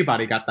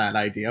anybody got that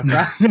idea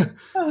from.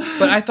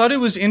 But I thought it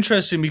was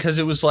interesting because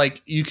it was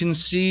like, you can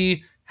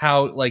see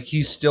how like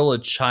he's still a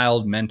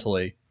child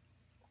mentally.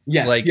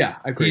 Yes, like, yeah,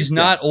 agreed. he's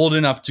not old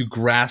enough to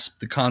grasp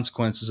the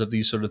consequences of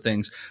these sort of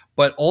things.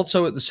 But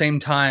also at the same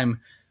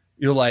time,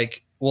 you're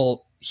like,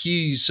 well,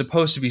 he's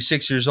supposed to be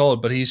 6 years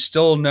old, but he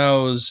still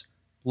knows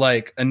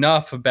like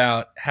enough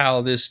about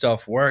how this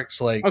stuff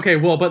works. Like, Okay,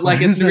 well, but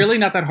like it's really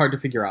not that hard to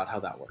figure out how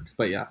that works.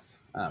 But yes,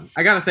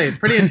 I gotta say it's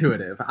pretty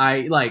intuitive.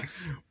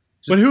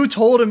 But who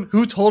told him?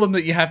 Who told him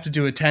that you have to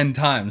do it 10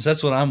 times?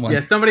 That's what I'm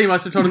wondering. Yeah, somebody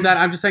must have told him that.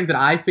 I'm just saying that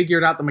I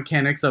figured out the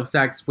mechanics of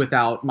sex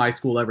without my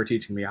school ever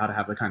teaching me how to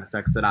have the kind of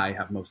sex that I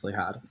have mostly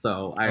had.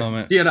 So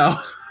you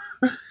know,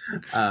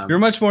 you're a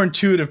much more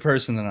intuitive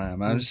person than I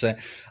am. I'm just saying.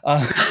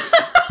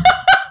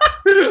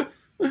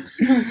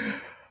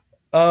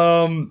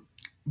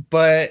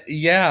 But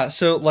yeah,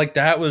 so like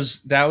that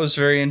was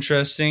very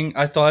interesting.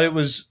 I thought it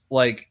was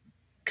like,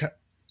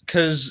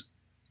 because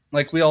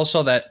like we all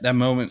saw that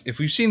moment. If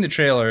we've seen the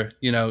trailer,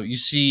 you know, you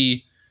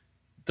see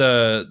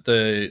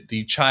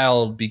the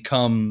child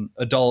become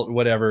adult,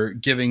 whatever,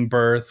 giving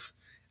birth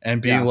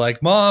and being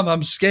like, "Mom,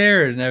 I'm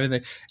scared," and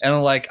everything.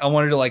 And like I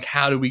wondered, like,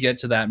 how do we get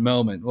to that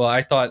moment? Well,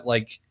 I thought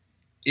like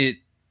it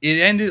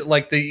ended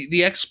like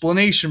the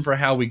explanation for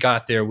how we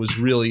got there was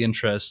really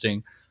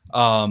interesting.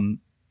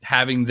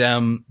 Having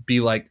them be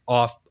like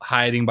off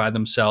hiding by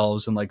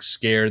themselves and like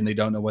scared and they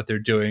don't know what they're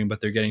doing,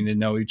 but they're getting to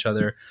know each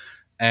other,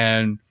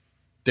 and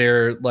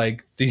they're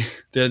like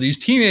they're these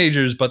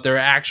teenagers, but they're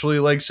actually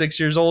like 6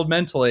 years old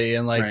mentally,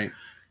 and like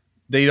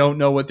they don't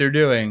know what they're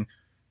doing.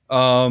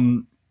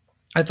 I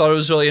thought it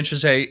was really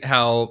interesting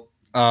how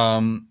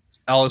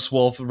Alex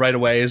Wolff right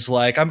away is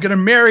like, I'm gonna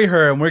marry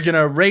her and we're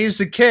gonna raise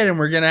the kid and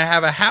we're gonna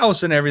have a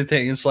house and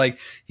everything. It's like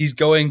he's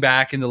going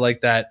back into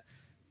like that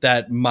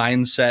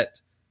mindset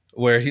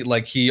where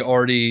he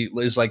already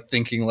is like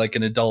thinking like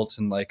an adult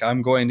and like,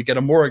 I'm going to get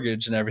a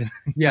mortgage and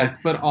everything. Yes,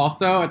 but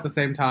also at the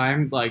same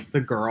time, like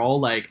the girl,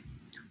 like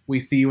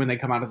we see when they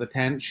come out of the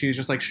tent, she's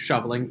just like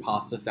shoveling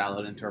pasta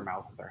salad into her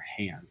mouth with her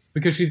hands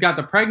because she's got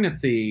the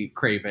pregnancy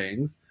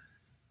cravings,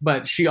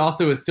 but she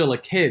also is still a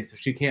kid, so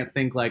she can't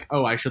think like,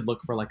 oh, I should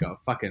look for like a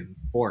fucking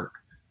fork.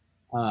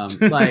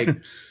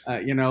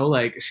 You know,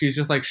 like she's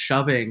just like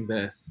shoving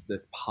this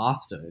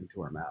pasta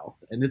into her mouth,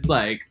 and it's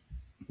like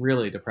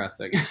really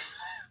depressing.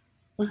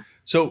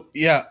 So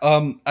yeah,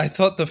 I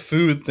thought the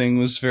food thing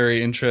was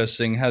very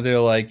interesting. How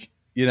they're like,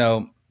 you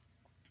know,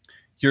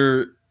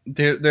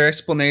 their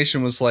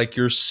explanation was like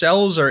your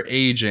cells are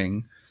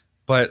aging,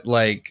 but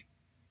like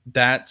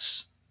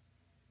that's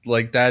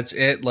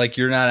it. Like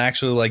you're not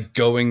actually like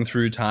going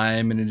through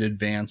time in an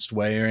advanced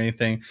way or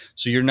anything.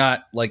 So you're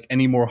not like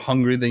any more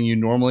hungry than you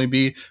normally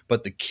be.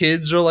 But the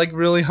kids are like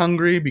really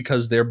hungry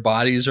because their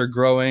bodies are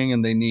growing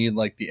and they need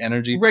like the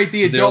energy. Right.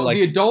 The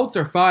adults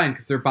are fine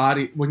because their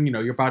body, when you know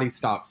your body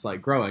stops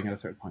like growing at a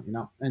certain point, you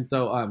know. And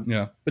so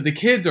yeah. But the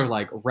kids are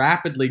like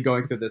rapidly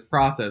going through this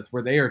process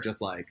where they are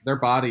just like their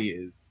body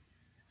is.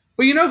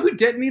 But you know who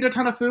didn't eat a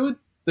ton of food?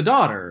 The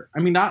daughter. I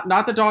mean,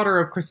 not the daughter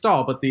of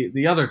Cristal, but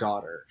the other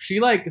daughter. She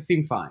like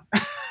seemed fine.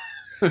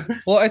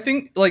 Well, I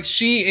think like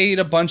she ate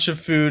a bunch of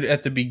food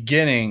at the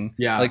beginning,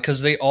 like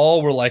because they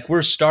all were like,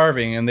 we're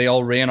starving, and they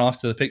all ran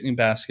off to the picnic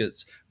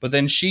baskets. But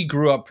then she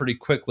grew up pretty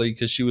quickly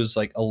because she was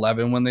like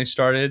 11 when they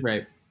started,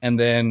 right? And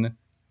then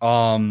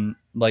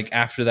like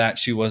after that,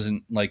 she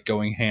wasn't like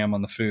going ham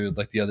on the food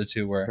like the other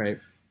two were, right?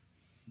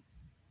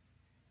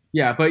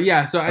 Yeah, but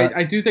yeah, so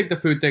I do think the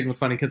food thing was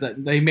funny because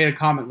they made a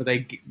comment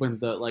when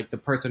the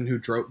person who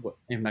drove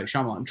M. Night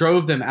Shyamalan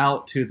drove them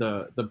out to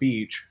the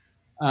beach.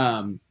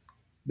 The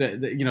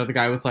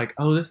guy was like,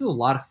 "Oh, this is a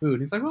lot of food."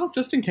 And he's like, "Well,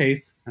 just in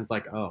case." And it's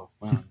like, "Oh,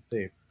 well, let's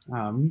see.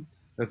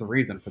 There's a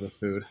reason for this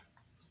food.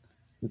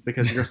 It's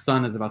because your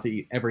son is about to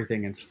eat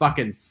everything in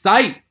fucking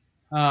sight."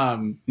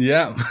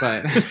 Yeah,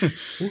 but.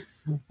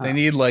 They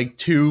need like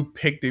 2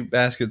 picnic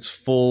baskets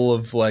full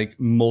of like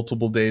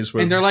multiple days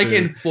worth. And they're of like food.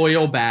 in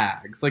foil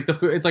bags. Like the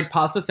food, it's like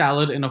pasta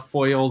salad in a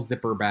foil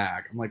zipper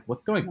bag. I'm like,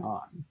 what's going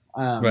on?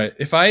 Right.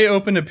 If I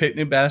opened a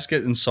picnic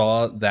basket and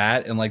saw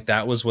that, and like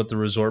that was what the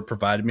resort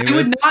provided me with, I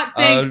would not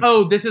think,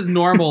 oh, this is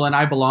normal and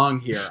I belong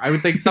here. I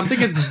would think something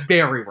is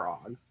very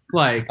wrong.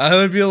 Like I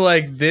would be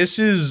like, this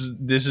is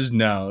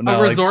no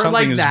a resort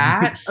like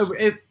that.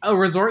 A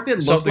resort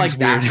that looked like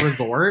that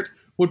resort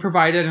would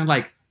provide it in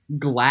like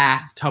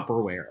glass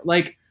Tupperware,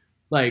 like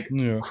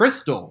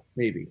crystal,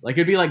 maybe like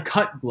it'd be like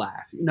cut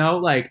glass, you know,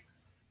 like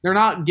they're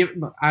not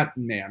giving. That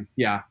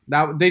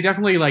they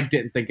definitely like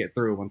didn't think it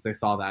through once they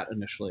saw that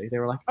initially. They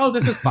were like, oh,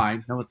 this is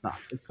fine. No, it's not.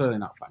 It's clearly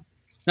not fine.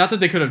 Not that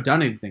they could have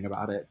done anything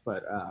about it,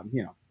 but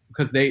you know,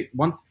 because they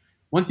once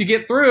you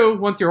get through,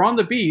 once you're on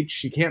the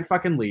beach, you can't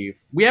fucking leave.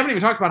 We haven't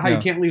even talked about how you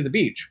can't leave the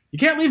beach. You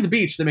can't leave the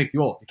beach. That makes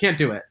you old. You can't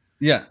do it.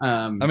 Yeah.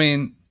 I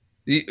mean,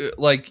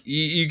 like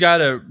you got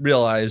to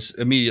realize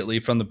immediately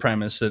from the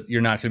premise that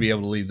you're not going to be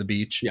able to leave the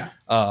beach. Yeah.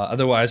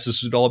 Otherwise,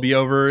 this would all be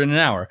over in an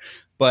hour.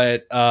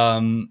 But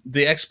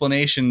the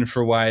explanation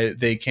for why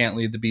they can't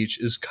leave the beach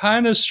is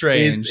kind of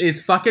strange.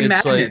 It's fucking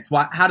magnets.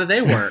 Like, how do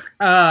they work?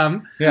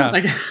 Yeah.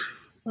 Like,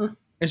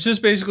 it's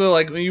just basically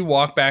like when you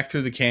walk back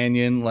through the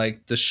canyon,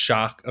 like the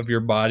shock of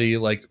your body,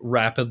 like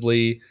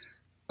rapidly,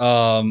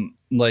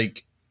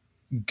 like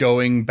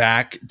going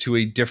back to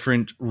a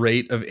different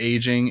rate of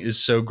aging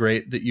is so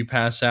great that you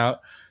pass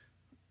out,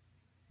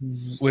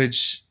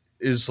 which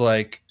is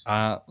like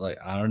I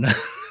don't know.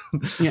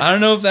 Yeah. I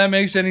don't know if that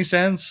makes any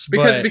sense,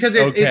 because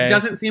it okay.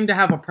 doesn't seem to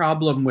have a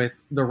problem with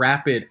the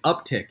rapid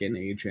uptick in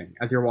aging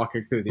as you're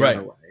walking through the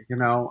other way. You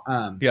know,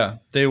 yeah,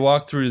 they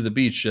walked through the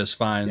beach just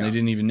fine. Yeah. They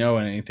didn't even know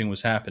anything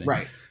was happening.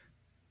 Right.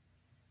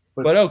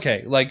 But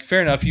okay, like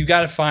fair enough. You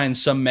got to find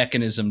some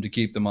mechanism to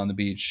keep them on the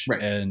beach,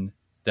 Right. and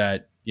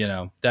that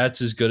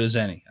that's as good as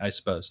any, I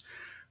suppose.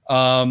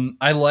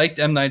 I liked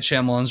M. Night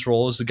Shyamalan's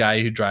role as the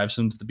guy who drives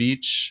them to the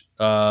beach.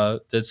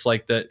 That's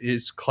like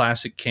his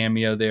classic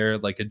cameo there,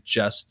 like a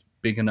just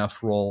big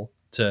enough role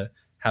to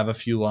have a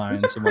few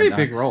lines. It's a pretty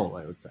big role,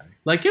 I would say.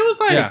 Like it was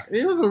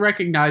it was a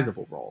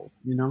recognizable role,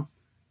 you know.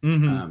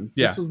 Mm-hmm.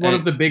 This was one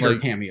of the bigger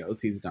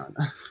cameos he's done.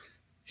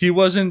 He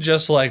wasn't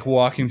just like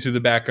walking through the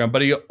background,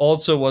 but he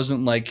also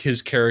wasn't like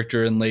his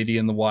character in Lady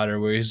in the Water,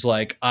 where he's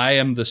like, "I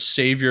am the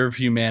savior of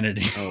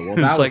humanity." Oh well,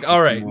 that was like,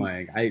 all right,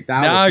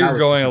 now you're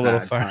going a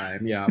little far.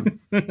 Time. Yeah.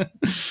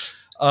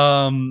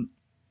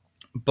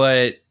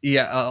 But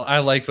yeah, I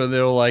like when they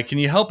were like, "Can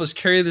you help us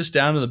carry this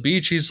down to the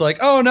beach?" He's like,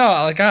 "Oh no,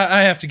 like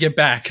I have to get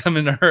back. I'm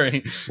in a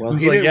hurry." Well,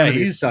 he's like, yeah,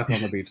 he's stuck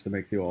on the beach that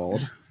makes you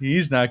old.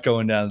 He's not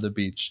going down to the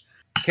beach.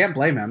 Can't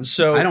blame him.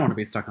 So I don't want to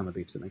be stuck on the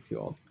beach that makes you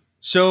old.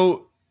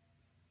 So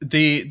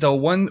the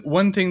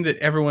one thing that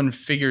everyone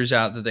figures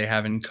out that they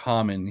have in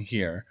common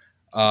here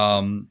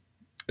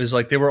is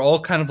like they were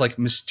all kind of like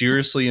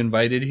mysteriously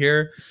invited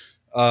here.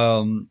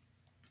 One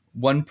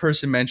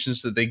person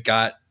mentions that they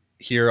got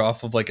here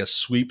off of like a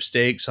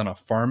sweepstakes on a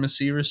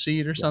pharmacy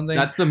receipt or something.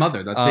 That's the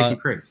mother. That's Vicky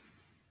Krieps.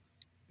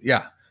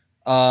 Yeah.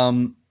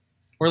 Or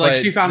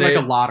like she found like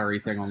a lottery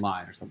thing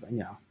online or something.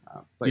 Yeah.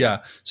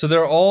 Yeah. So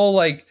they're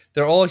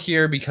all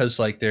here because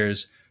like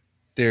there's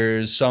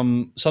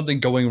something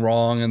going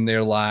wrong in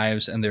their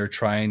lives, and they're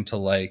trying to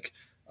like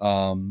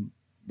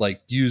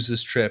use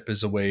this trip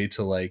as a way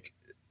to like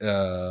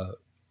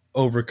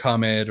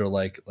overcome it or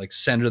like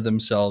center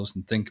themselves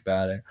and think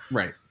about it.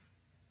 Right.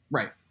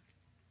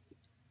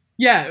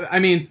 Yeah, I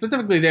mean,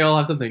 specifically, they all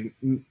have something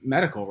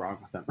medical wrong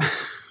with them.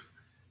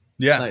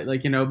 Yeah,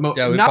 like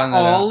not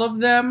all of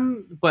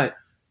them, but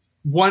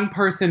one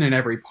person in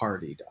every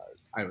party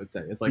does. I would say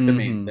is like the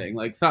main thing.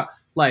 Like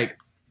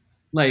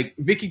like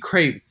Vicky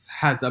Krieps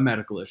has a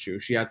medical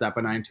issue. She has that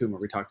benign tumor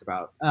we talked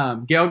about.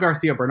 Gael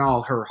Garcia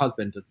Bernal, her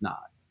husband, does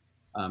not.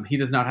 He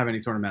does not have any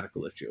sort of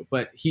medical issue,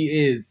 but he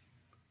is.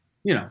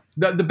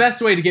 The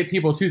best way to get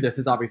people to this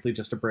is obviously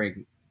just to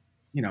bring,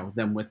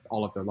 them with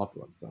all of their loved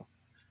ones. So.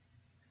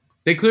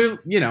 They clearly,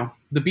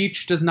 the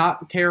beach does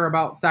not care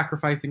about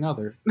sacrificing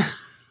others.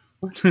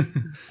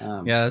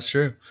 Yeah, that's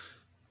true.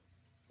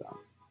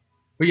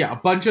 But yeah, a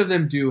bunch of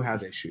them do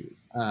have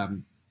issues,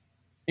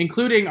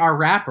 including our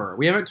rapper.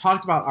 We haven't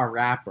talked about our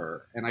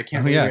rapper, and I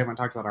can't believe we haven't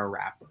talked about our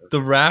rapper.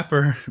 The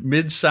rapper,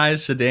 Midsize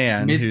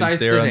Sedan, who's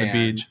there on the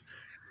beach.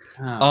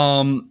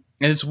 And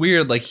it's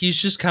weird, like he's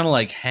just kind of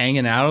like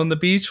hanging out on the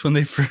beach when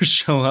they first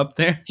show up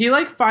there. He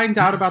like finds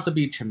out about the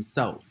beach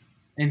himself,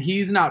 and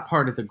he's not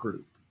part of the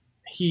group.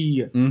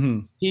 He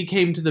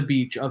came to the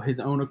beach of his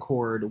own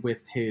accord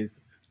with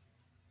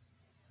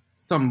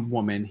some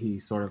woman he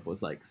sort of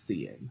was like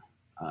seeing.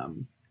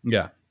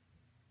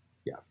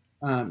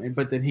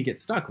 But then he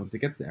gets stuck once he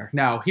gets there.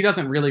 Now he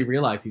doesn't really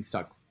realize he's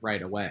stuck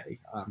right away.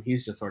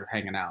 He's just sort of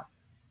hanging out.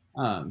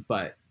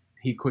 But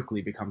he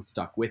quickly becomes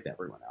stuck with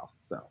everyone else.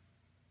 So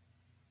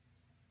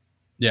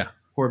yeah,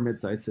 poor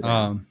Midsize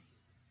Sedan.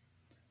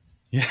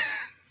 Yeah,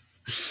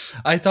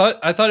 I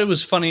thought it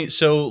was funny.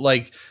 So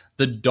like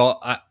the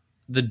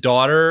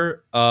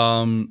daughter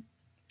of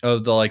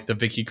the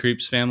Vicky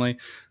Krieps family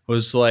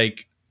was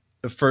like,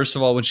 first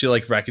of all, when she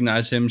like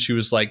recognized him, she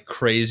was like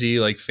crazy,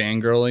 like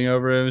fangirling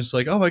over him. It's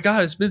like, oh my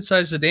god, it's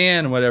Midsize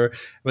Sedan and whatever.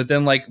 But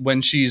then like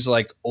when she's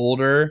like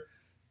older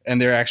and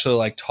they're actually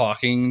like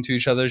talking to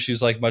each other,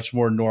 she's like much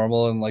more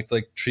normal and like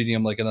treating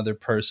him like another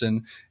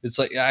person. It's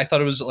like, I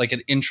thought it was like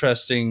an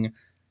interesting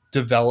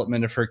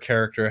development of her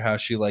character, how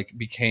she like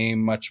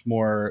became much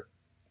more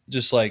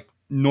just like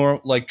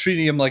like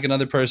treating him like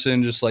another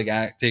person, just like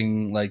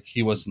acting like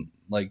he wasn't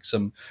like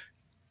some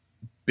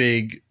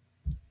big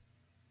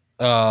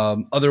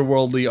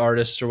otherworldly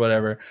artist or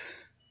whatever.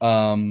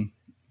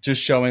 Just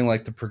showing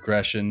like the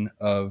progression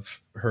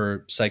of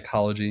her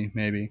psychology,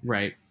 maybe.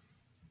 Right.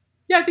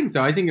 Yeah, I think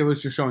so. I think it was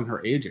just showing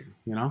her aging.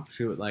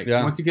 She would like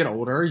once you get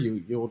older,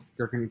 you're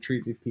going to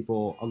treat these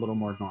people a little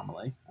more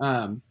normally.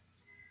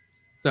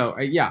 So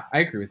I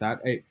agree with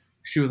that.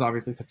 She was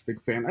obviously such a big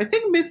fan. I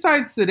think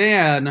Midsize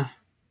Sedan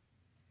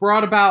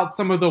brought about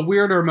some of the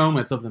weirder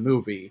moments of the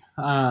movie.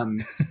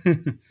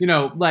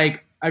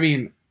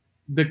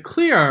 The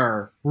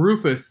clear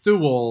Rufus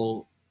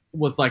Sewell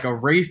was like a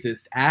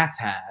racist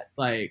asshat.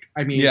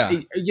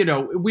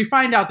 We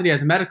find out that he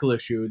has a medical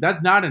issue.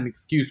 That's not an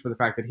excuse for the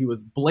fact that he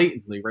was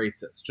blatantly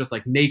racist, just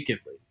like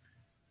nakedly.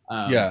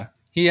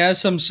 He has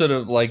some sort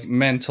of like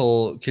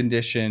mental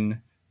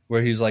condition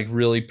where he's like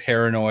really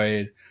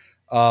paranoid.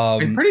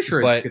 I'm pretty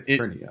sure it's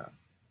schizophrenia.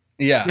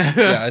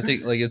 Yeah, I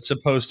think like it's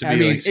supposed to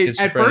be like schizophrenia.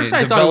 At first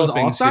I thought it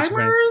was schizophrenia.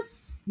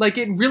 Alzheimer's. Like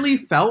it really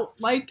felt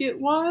like it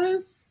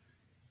was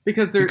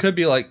because there It could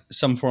be like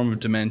some form of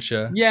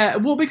dementia. Yeah,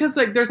 well, because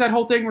like there's that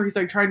whole thing where he's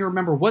like trying to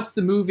remember what's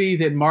the movie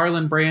that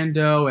Marlon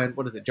Brando and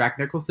what is it, Jack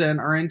Nicholson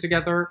are in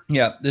together.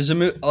 Yeah, there's a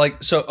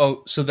like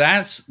so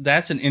that's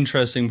an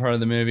interesting part of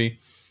the movie.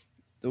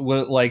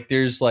 Like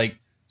there's like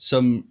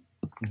some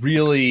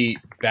really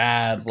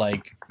bad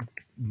like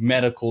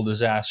medical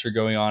disaster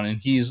going on, and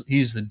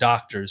he's the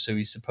doctor, so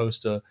he's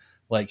supposed to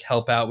like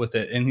help out with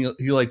it, and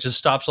he like just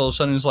stops all of a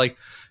sudden and is like,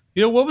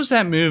 you know, what was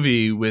that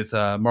movie with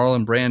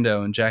Marlon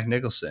Brando and Jack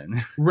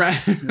Nicholson?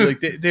 Right. Like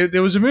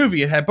there was a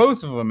movie. It had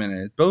both of them in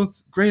it.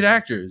 Both great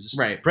actors.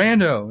 Right.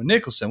 Brando and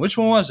Nicholson. Which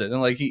one was it? And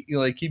like he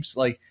like keeps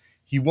like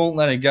he won't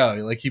let it go.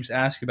 He like keeps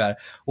asking about it.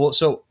 Well,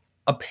 so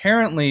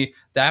apparently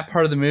that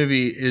part of the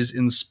movie is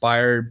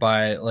inspired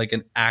by like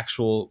an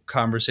actual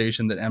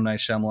conversation that M.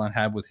 Night Shyamalan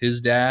had with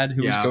his dad,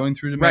 who was going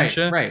through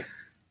dementia. Right.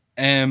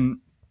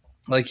 And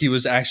like he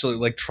was actually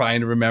like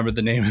trying to remember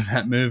the name of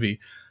that movie.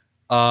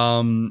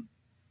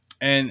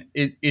 And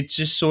it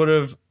just sort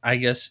of, I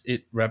guess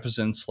it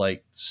represents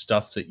like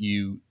stuff that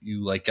you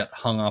like get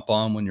hung up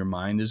on when your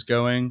mind is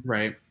going.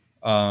 Right.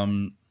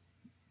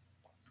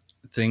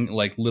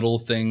 Like little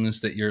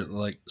things that you're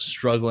like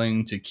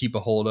struggling to keep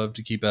a hold of,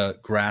 to keep a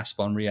grasp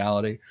on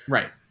reality.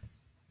 Right.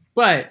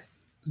 But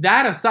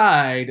that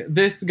aside,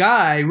 this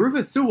guy,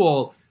 Rufus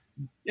Sewell,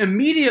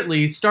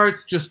 immediately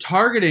starts just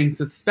targeting,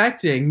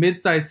 suspecting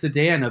mid-sized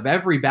sedan of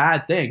every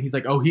bad thing. He's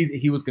like, oh,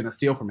 he was going to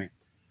steal from me.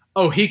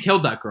 Oh, he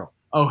killed that girl.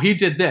 Oh, he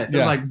did this.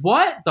 Yeah. I'm like,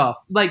 what the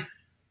like?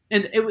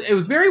 And it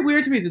was very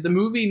weird to me that the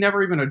movie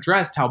never even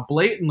addressed how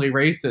blatantly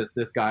racist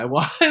this guy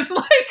was.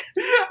 Like,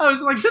 I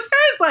was like, this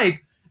guy's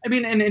like, I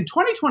mean, and in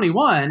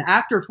 2021,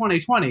 after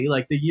 2020,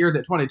 like the year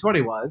that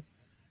 2020 was,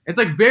 it's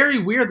like very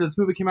weird that this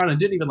movie came out and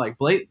didn't even like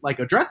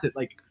address it.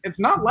 Like, it's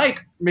not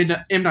like M.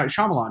 Night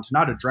Shyamalan to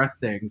not address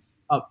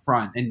things up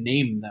front and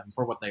name them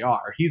for what they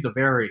are. He's a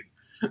very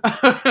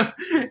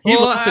he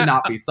loves to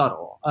not be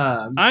subtle.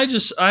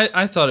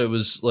 I thought it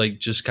was like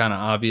just kind of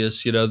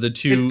obvious, you know, the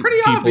two people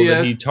obvious.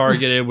 That he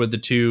targeted with the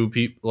two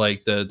people,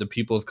 like the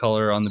people of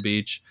color on the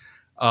beach,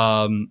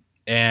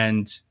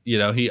 and you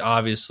know he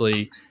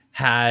obviously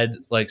had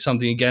like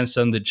something against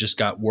him that just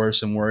got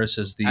worse and worse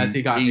as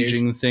he got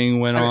aging thing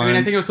went on. I mean,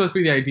 I think it was supposed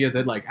to be the idea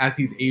that like as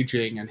he's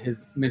aging and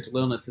his mental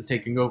illness is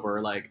taking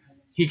over, like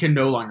he can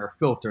no longer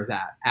filter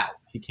that out.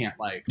 He can't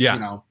you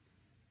know,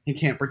 he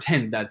can't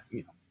pretend that's,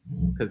 you know.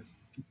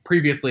 Because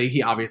previously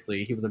he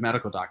was a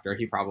medical doctor,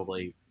 he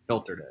probably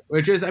filtered it,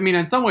 which is, I mean,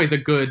 in some ways a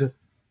good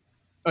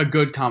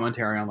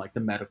commentary on like the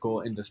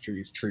medical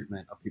industry's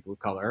treatment of people of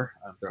color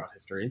throughout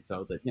history.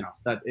 So that, you know,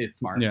 that is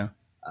smart. Yeah.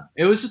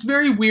 It was just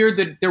very weird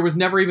that there was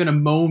never even a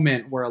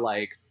moment where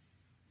like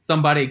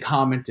somebody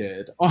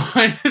commented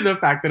on the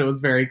fact that it was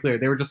very clear.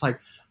 They were just like,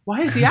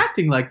 why is he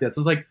acting like this?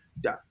 I was like,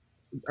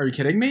 are you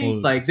kidding me?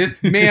 Like,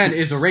 this man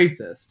is a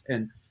racist.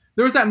 And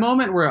there was that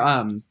moment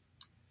where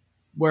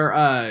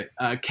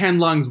Ken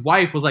Lung's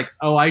wife was like,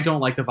 oh, I don't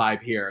like the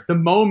vibe here. The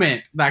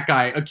moment that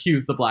guy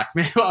accused the black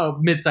man,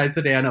 mid-sized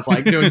sedan, of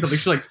like doing something,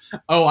 she's like,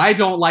 oh, I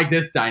don't like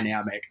this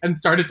dynamic, and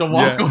started to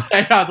walk away.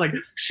 I was like,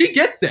 she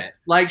gets it.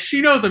 Like,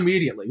 she knows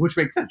immediately, which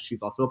makes sense.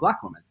 She's also a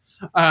black woman.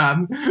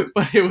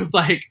 But it was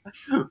like,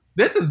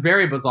 this is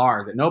very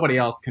bizarre that nobody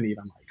else can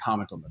even like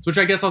comment on this, which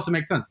I guess also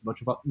makes sense.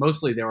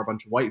 Mostly they were a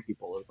bunch of white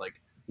people. It was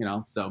like, you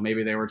know, so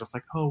maybe they were just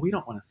like, oh, we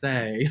don't want to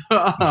say.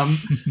 I'm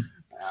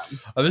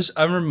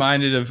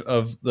reminded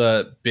of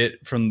the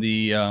bit from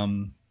the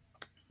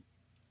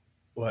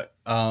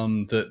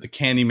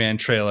Candyman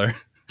trailer.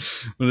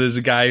 Where there's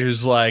a guy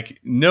who's like,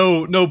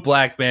 no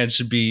black man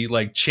should be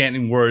like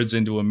chanting words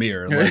into a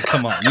mirror. Like,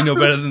 come on, you know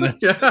better than this.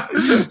 Yeah.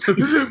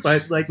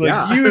 But like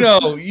yeah. you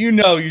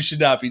know you should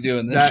not be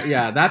doing this.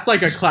 That's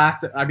like a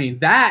classic. I mean,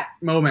 that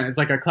moment is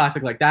like a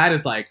classic. Like, that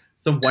is like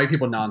some white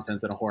people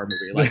nonsense in a horror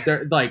movie. Like,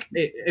 they're like,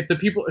 if the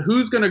people,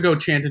 who's gonna go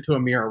chant into a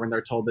mirror when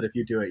they're told that if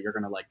you do it you're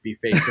gonna like be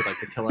faced with like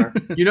the killer?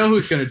 You know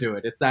who's gonna do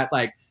it? It's that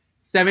like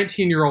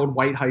 17-year-old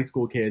white high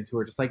school kids who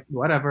are just like,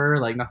 whatever,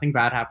 like nothing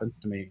bad happens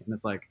to me. And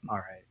it's like, all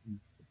right,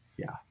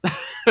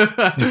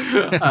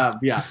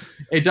 yeah,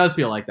 it does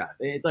feel like that.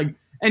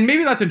 And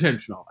maybe that's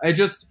intentional.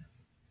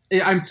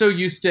 I'm so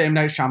used to M.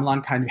 Night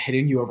Shyamalan kind of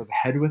hitting you over the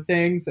head with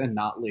things and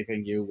not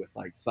leaving you with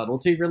like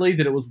subtlety, really,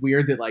 that it was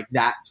weird that like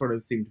that sort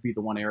of seemed to be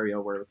the one area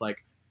where it was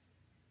like,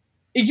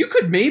 you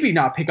could maybe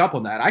not pick up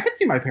on that. I could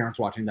see my parents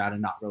watching that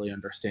and not really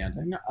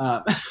understanding.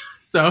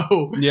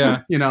 So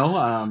yeah, you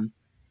know.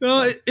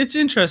 Well, it's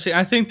interesting.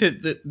 I think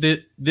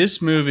that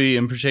this movie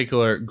in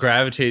particular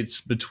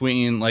gravitates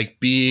between like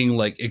being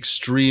like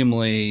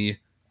extremely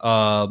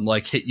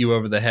like hit you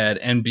over the head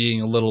and being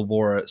a little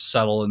more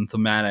subtle and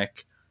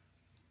thematic.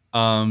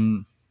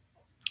 But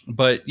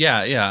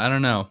yeah, I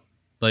don't know.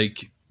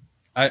 Like,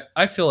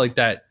 I feel like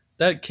that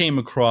came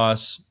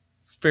across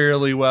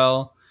fairly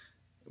well.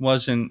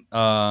 Wasn't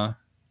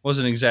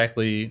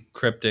exactly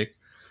cryptic.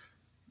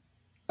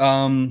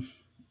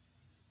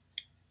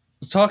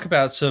 Let's talk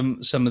about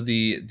some of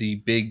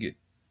the big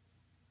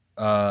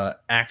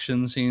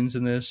action scenes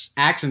in this.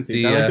 Action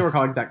scenes. I like that we're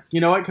calling that.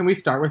 You know what? Can we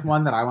start with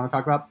one that I want to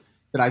talk about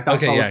that I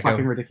thought was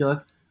fucking ridiculous?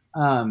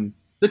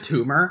 The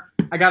tumor.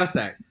 I gotta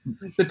say,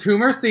 the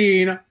tumor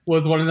scene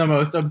was one of the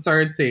most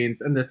absurd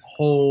scenes in this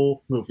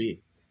whole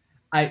movie.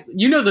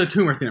 You know the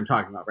tumor scene I'm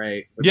talking about,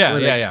 right?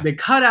 Yeah. They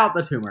cut out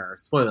the tumor.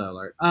 Spoiler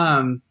alert.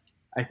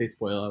 I say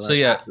spoiler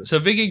alert. So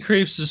Vicky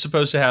Krieps is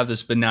supposed to have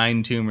this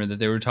benign tumor that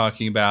they were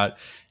talking about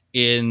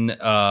in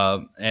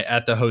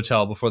at the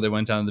hotel before they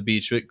went down to the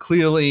beach. But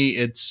clearly,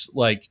 it's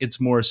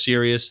more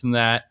serious than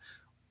that,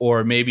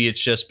 or maybe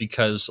it's just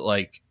because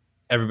like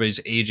everybody's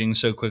aging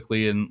so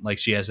quickly and like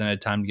she hasn't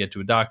had time to get to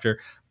a doctor.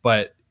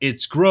 But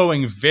it's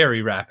growing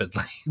very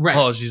rapidly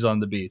while she's on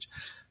the beach.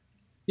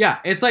 Yeah,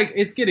 it's like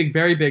it's getting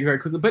very big very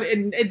quickly, but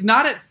it's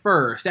not at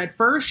first. At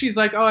first, she's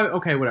like, "Oh,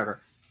 okay,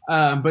 whatever."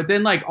 But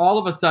then, like all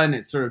of a sudden,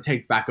 it sort of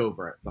takes back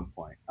over at some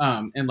point,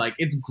 and like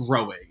it's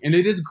growing, and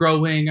it is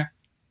growing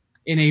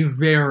in a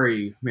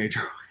very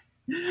major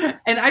way.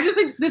 And I just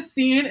think this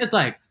scene is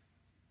like,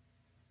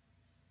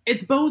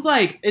 it's both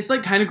like it's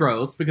like kind of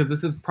gross because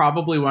this is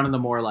probably one of the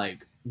more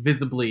like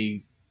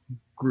visibly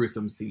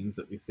gruesome scenes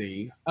that we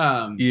see.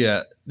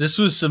 This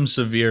was some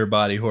severe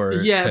body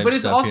horror. Yeah, but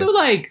it's also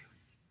like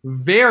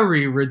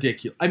very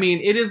ridiculous. I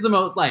mean, it is the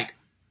most like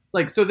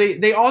so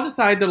they all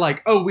decide they're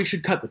like, oh, we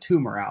should cut the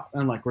tumor out,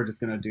 and like we're just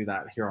gonna do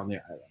that here on the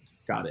island.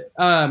 Got it.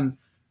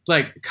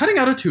 Like cutting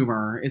out a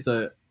tumor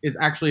is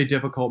actually a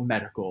difficult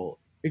medical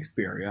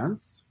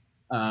experience.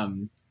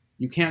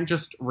 You can't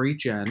just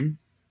reach in,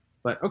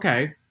 but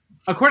okay.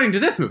 According to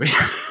this movie,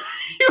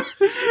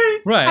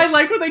 right? I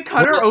like when they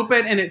cut her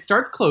open and it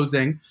starts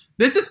closing.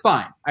 This is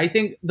fine. I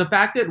think the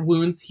fact that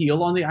wounds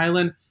heal on the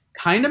island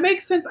kind of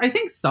makes sense. I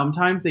think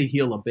sometimes they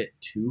heal a bit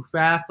too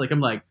fast. Like I'm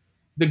like,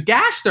 the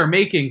gash they're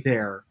making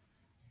there,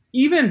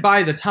 even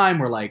by the time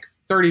we're like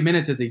 30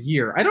 minutes is a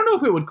year, I don't know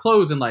if it would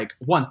close in like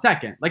 1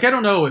 second. Like, I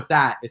don't know if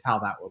that is how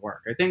that would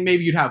work. I think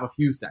maybe you'd have a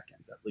few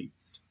seconds at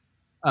least.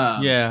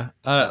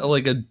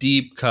 Like a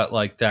deep cut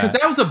like that.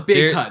 Because that was a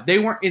big cut.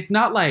 It's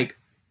not like,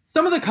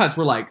 some of the cuts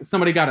were like,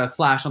 somebody got a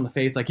slash on the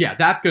face. Like, yeah,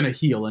 that's going to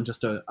heal in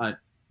just a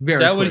very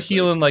That quickly. would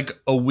heal in like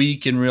a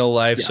week in real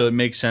life, so it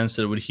makes sense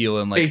that it would heal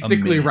in like basically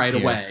a minute, right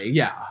away.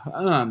 Yeah.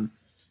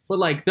 But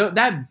like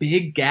that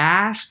big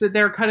gash that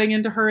they're cutting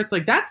into her, it's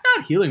like, that's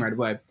not healing right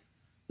away.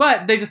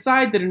 But they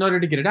decide that in order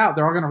to get it out,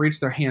 they're all going to reach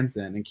their hands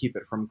in and keep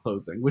it from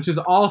closing, which is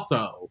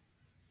also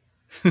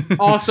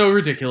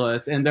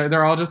ridiculous. And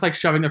they're all just like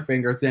shoving their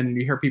fingers in, and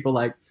you hear people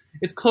like,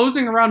 it's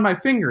closing around my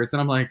fingers.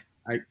 And I'm like,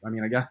 I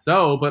mean, I guess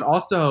so. But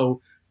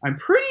also, I'm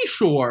pretty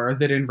sure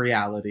that in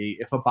reality,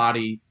 if a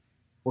body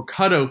were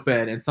cut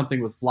open and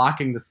something was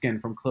blocking the skin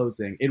from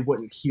closing, it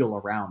wouldn't heal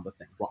around the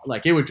thing.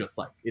 Like, it would just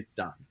like, it's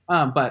done.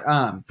 But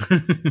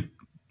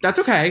that's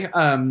okay.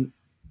 And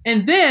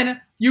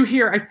then you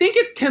hear, I think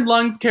it's Ken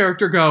Lung's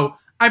character go,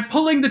 I'm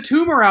pulling the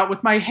tumor out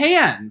with my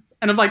hands.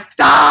 And I'm like,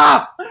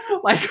 stop!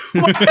 Like,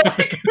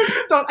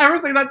 don't ever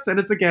say that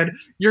sentence again.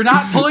 You're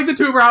not pulling the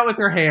tumor out with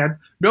your hands.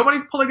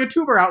 Nobody's pulling a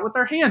tumor out with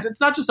their hands.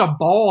 It's not just a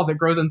ball that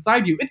grows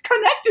inside you. It's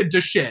connected to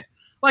shit.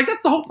 Like,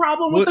 that's the whole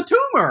problem with the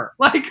tumor.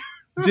 Like,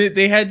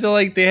 they had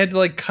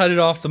to cut it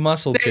off the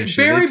muscle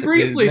tissue. Very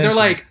briefly, they're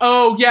like,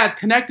 oh, yeah, it's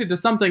connected to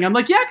something. I'm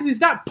like, yeah, because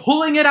he's not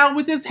pulling it out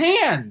with his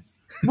hands.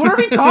 What are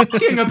we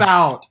talking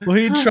about? Well,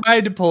 he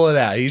tried to pull it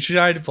out. She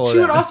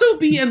would also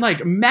be in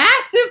like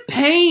massive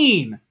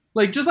pain.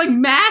 Like just like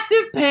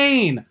massive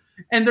pain.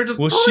 And they're just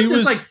pulling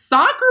this like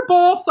soccer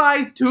ball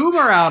sized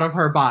tumor out of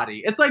her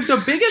body. It's like the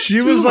biggest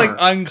tumor. She was like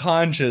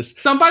unconscious.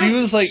 Somebody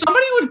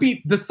would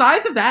be the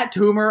size of that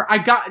tumor.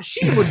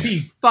 She would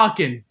be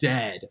fucking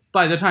dead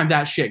by the time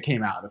that shit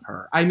came out of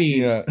her. I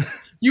mean,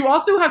 You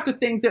also have to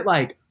think that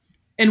like,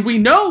 and we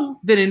know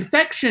that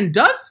infection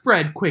does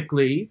spread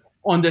quickly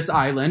on this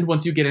island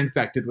once you get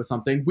infected with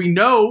something. We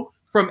know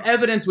from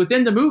evidence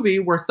within the movie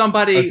where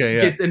somebody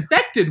gets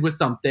infected with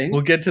something.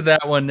 We'll get to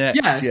that one next.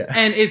 Yes,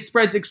 and it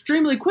spreads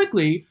extremely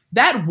quickly.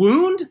 That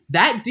wound,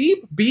 that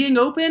deep, being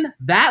open,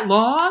 that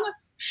long,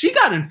 she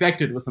got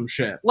infected with some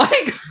shit.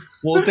 Like,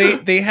 well,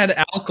 they had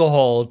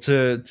alcohol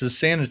to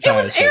sanitize. It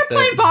was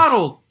airplane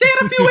bottles. They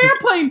had a few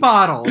airplane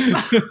bottles.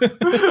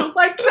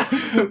 Like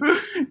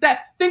that.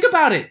 Think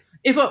about it.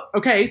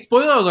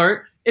 Spoiler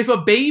alert. If a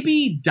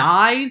baby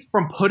dies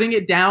from putting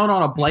it down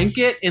on a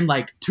blanket in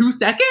like 2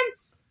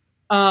 seconds,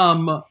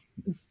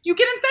 you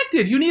get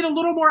infected. You need a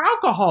little more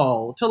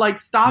alcohol to like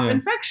stop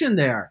infection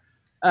there.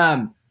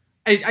 I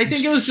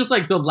think it was just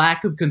like the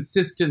lack of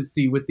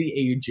consistency with the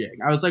aging.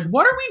 I was like,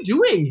 what are we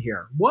doing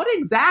here? What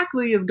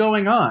exactly is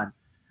going on?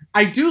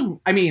 I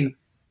mean,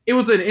 it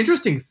was an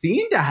interesting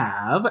scene to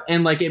have,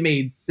 and like it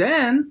made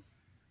sense.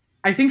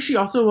 I think she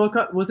also woke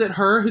up. Was it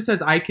her who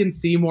says, I can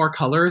see more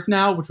colors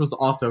now? Which was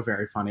also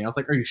very funny. I was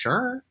like, are you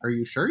sure? Are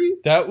you sure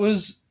That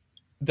was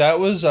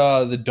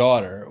the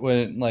daughter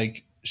when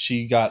like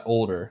she got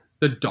older.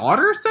 The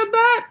daughter said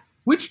that?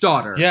 Which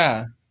daughter?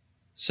 Yeah.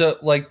 So,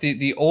 like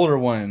the older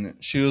one,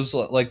 she was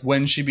like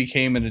when she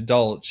became an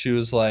adult, she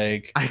was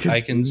like, I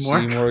can see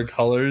more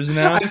colors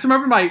now. I just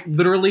remember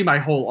my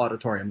whole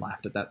auditorium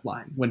laughed at that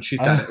line when she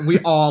said it. We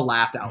all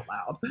laughed out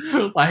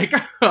loud, like,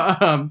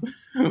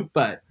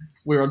 but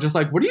we were just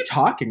like, "What are you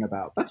talking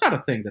about? That's not a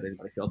thing that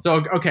anybody feels."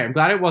 So, okay, I'm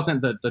glad it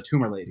wasn't the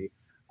tumor lady,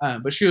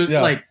 but she was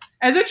like,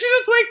 and then she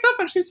just wakes up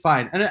and she's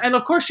fine, and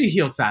of course she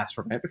heals fast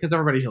from it because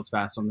everybody heals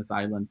fast on this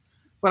island.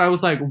 But I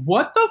was like,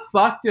 what the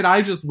fuck did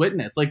I just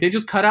witness? Like, they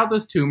just cut out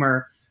this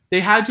tumor.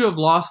 They had to have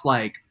lost,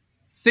 like,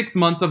 6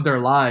 months of their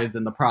lives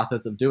in the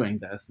process of doing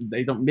this.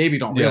 They don't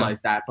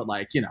realize that, but,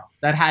 like, you know,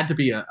 that had to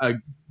be a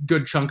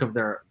good chunk of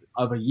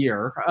a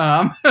year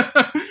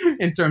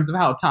in terms of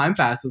how time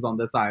passes on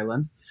this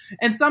island.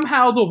 And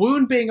somehow the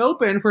wound being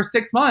open for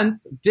 6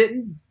 months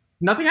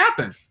nothing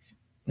happened.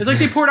 It's like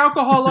they poured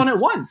alcohol on it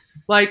once.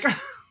 Like,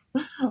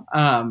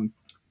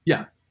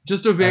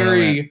 just a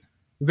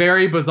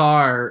very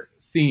bizarre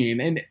scene.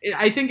 And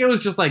I think it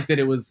was just like that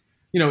it was,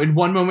 you know, in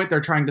one moment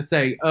they're trying to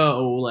say,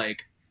 oh,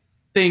 like,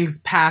 things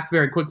pass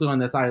very quickly on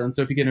this island,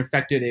 so if you get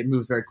infected, it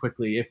moves very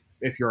quickly.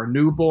 If you're a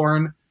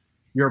newborn,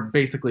 you're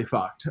basically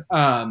fucked.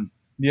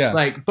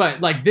 Like,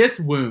 but like this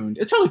wound,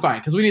 it's totally fine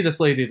because we need this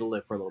lady to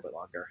live for a little bit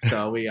longer.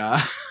 So we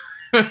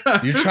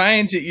You're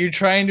trying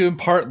to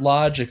impart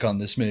logic on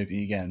this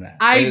movie again, man.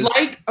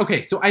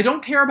 So I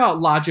don't care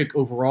about logic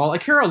overall. I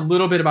care a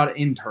little bit about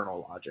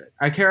internal logic.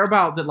 I care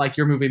about that, like,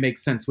 your movie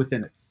makes sense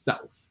within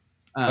itself.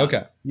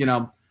 Okay. You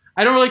know,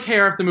 I don't really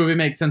care if the movie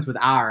makes sense with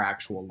our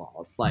actual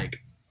laws. Like,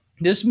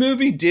 this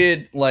movie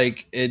did play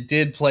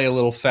a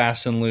little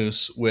fast and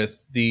loose with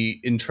the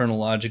internal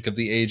logic of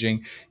the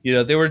aging. You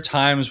know, there were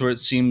times where it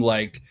seemed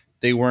like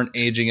they weren't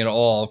aging at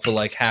all for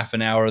like half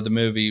an hour of the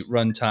movie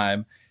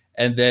runtime.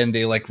 And then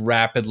they like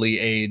rapidly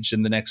age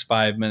in the next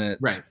 5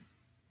 minutes. Right.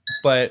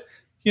 But,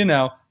 you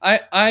know,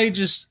 I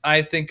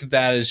think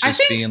that is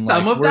just being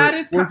some like, of that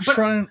is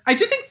trying. I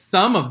do think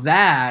some of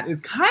that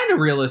is kind of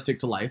realistic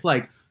to life.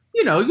 Like,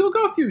 you know, you'll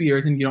go a few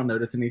years and you don't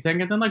notice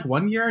anything. And then like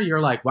 1 year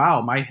you're like,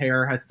 wow, my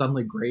hair has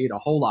suddenly grayed a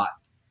whole lot.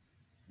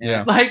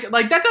 And like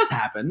that does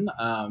happen.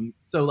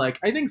 So like,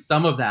 I think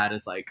some of that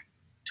is like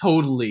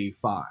totally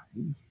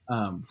fine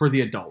for the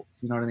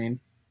adults. You know what I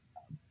mean?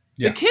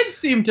 Yeah. The kids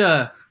seem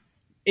to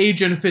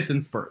age in fits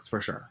and spurts for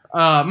sure.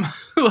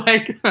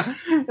 Like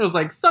it was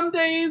like some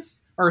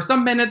days or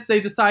some minutes they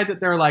decide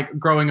that they're like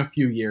growing a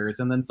few years,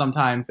 and then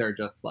sometimes they're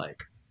just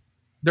like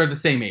they're the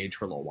same age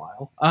for a little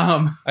while.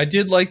 I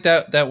did like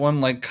that one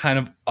like kind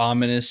of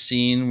ominous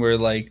scene where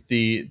like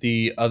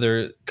the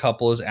other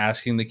couple is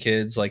asking the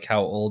kids like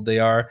how old they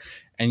are,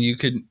 and you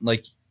could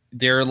like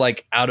they're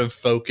like out of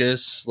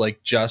focus,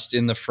 like just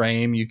in the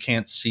frame. You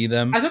can't see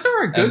them. I thought there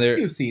were a good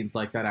few scenes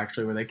like that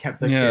actually, where they kept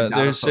the kids out of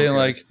focus. They're saying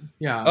like,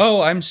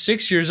 "Oh, I'm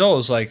 6 years old."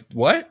 It's like,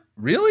 what?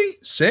 Really?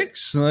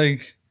 6?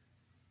 Like,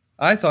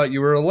 I thought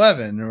you were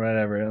 11 or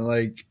whatever. And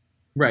like,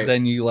 right.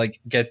 Then you like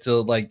get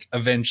to like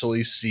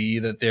eventually see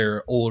that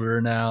they're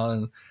older now.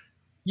 And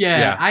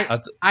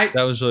that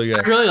was really good.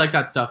 I really like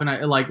that stuff. And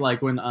I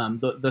like when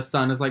the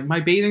son is like, my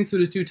bathing suit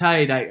is too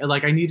tight.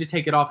 I need to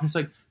take it off. And it's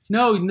like,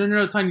 No,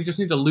 it's fine. You just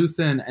need to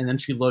loosen. And then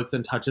she looks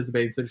and touches the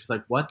bathing suit. She's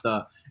like, what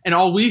the? And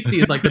all we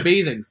see is like the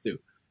bathing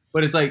suit.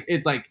 But it's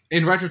like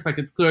in retrospect,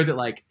 it's clear that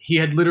like he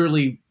had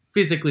literally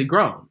physically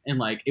grown and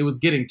like it was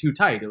getting too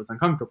tight. It was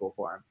uncomfortable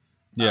for him.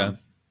 Yeah.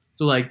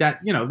 So like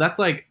that, you know, that's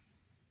like,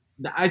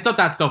 I thought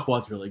that stuff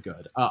was really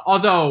good.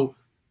 Although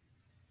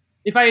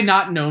if I had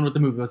not known what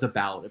the movie was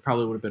about, it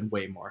probably would have been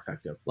way more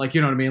effective. Like,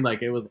 you know what I mean?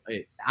 Like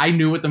I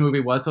knew what the movie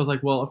was. So I was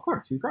like, well, of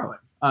course he's growing.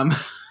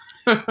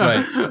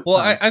 Right. Well,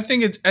 I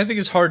think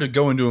it's hard to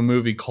go into a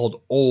movie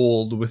called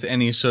Old with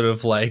any sort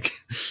of like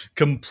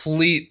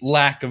complete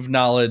lack of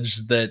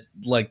knowledge that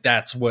like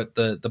that's what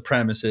the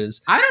premise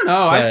is. I don't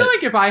know. I feel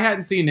like if I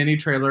hadn't seen any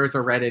trailers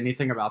or read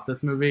anything about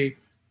this movie,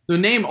 the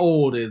name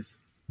Old is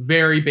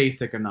very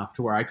basic enough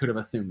to where I could have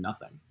assumed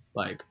nothing.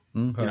 Like,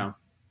 you know.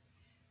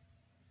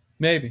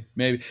 Maybe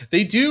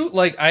they do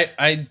like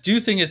I do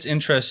think it's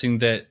interesting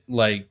that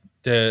like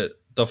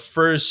the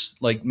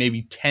first like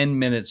maybe 10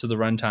 minutes of the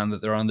runtime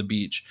that they're on the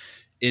beach,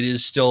 it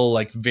is still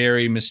like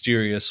very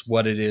mysterious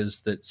what it is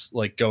that's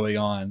like going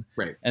on.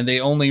 Right. And they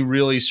only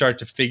really start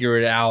to figure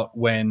it out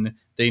when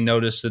they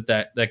notice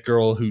that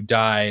girl who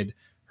died,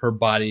 her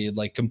body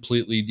like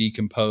completely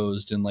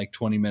decomposed in like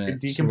 20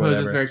 minutes. It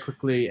decomposes very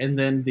quickly. And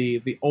then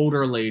the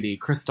older lady,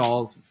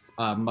 Crystal's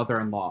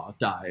mother-in-law,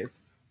 dies.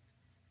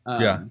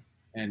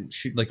 And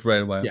she like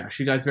right away. Yeah,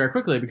 she dies very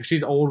quickly because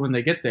she's old when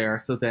they get there.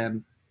 So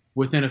then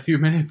within a few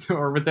minutes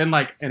or within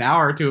like an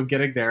hour or two of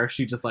getting there,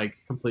 she just like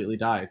completely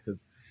dies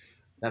because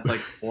that's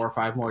like 4 or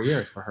 5 more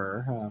years for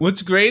her.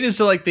 What's great is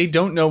that like they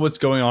don't know what's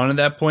going on at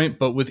that point,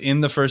 but within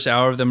the first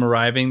hour of them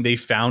arriving, they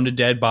found a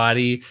dead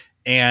body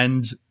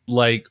and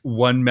like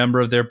one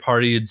member of their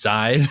party had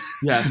died.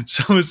 Yes.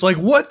 So it's like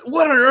what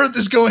on earth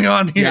is going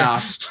on here?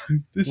 Yeah.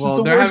 This is well,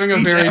 the they're worst having a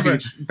beach very ever.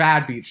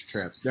 bad beach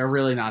trip. They're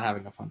really not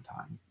having a fun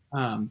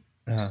time.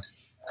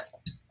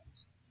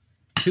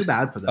 Too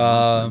bad for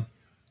them.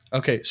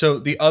 Okay, so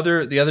the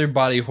other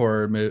body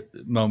horror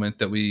moment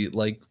that we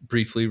like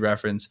briefly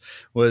referenced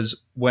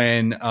was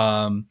when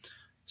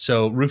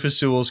so Rufus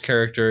Sewell's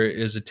character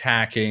is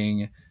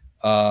attacking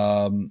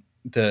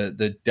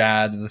the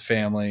dad of the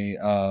family,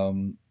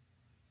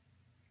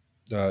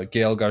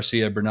 Gael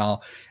Garcia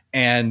Bernal,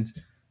 and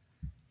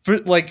for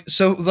like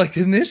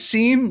in this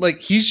scene, like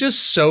he's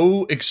just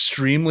so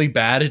extremely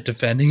bad at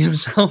defending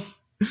himself.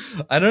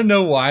 I don't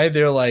know why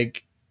they are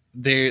like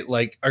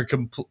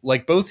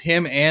both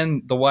him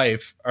and the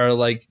wife are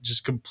like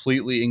just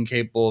completely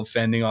incapable of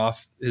fending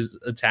off his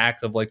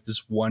attack of like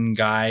this one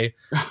guy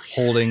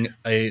holding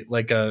a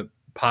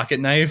pocket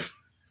knife.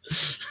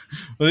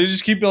 But they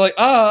just keep being like,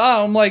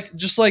 I'm like,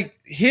 just like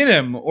hit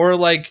him or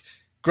like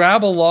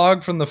grab a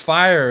log from the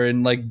fire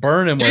and like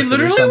burn him. They with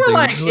literally it or were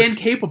like something.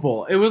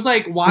 incapable. It was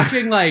like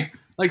watching like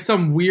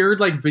some weird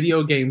like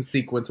video game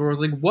sequence where I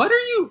was like, what are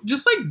you?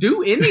 Just like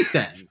do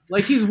anything.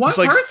 Like he's one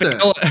person.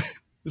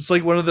 It's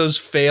like one of those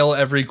fail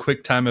every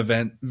QuickTime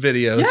event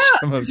videos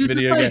from a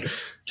video game.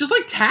 Just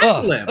like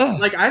tackle him.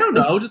 Like, I don't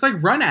know. Just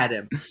like run at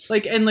him.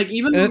 Like, and like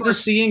even when we're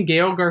seeing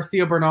Gael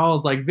Garcia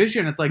Bernal's like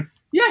vision, it's like,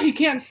 yeah, he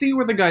can't see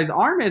where the guy's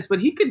arm is,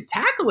 but he could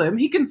tackle him.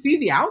 He can see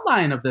the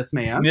outline of this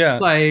man. Yeah.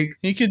 Like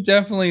he could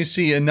definitely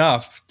see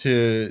enough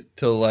to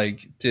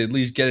at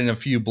least get in a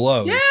few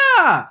blows.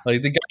 Yeah.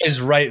 Like the guy is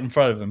right in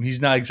front of him.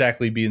 He's not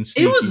exactly being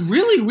sneaky. It was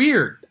really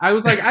weird. I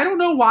was like, I don't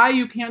know why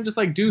you can't just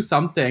like do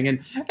something.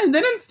 And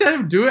then instead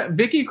of do it,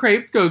 Vicky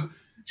Krieps goes,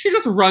 she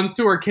just runs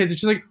to her kids and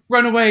she's like,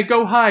 run away,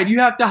 go hide. You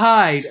have to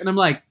hide. And I'm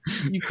like,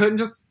 you couldn't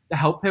just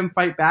help him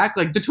fight back?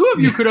 Like the two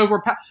of you could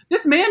overpower.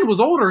 This man was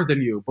older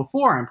than you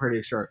before, I'm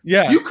pretty sure.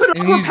 Yeah. You could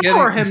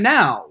overpower him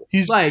now.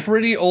 He's like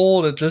pretty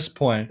old at this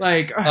point.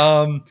 Like,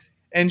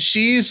 and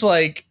she's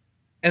like,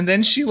 and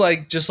then she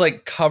like just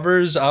like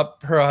covers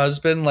up her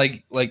husband,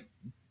 like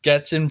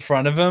gets in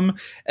front of him,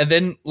 and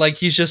then like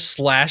he's just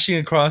slashing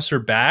across her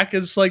back.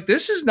 It's like,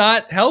 this is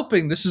not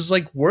helping. This is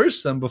like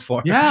worse than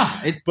before. Yeah,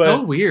 it's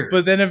so weird.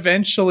 But then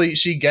eventually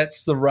she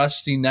gets the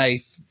rusty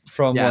knife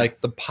from like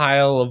the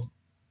pile of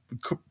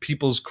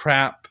people's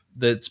crap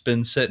that's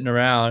been sitting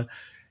around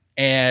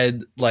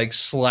and like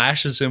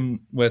slashes him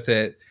with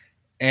it.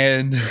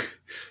 And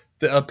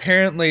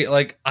apparently,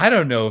 like, I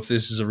don't know if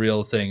this is a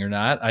real thing or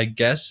not. I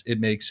guess it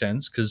makes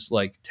sense because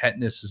like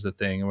tetanus is the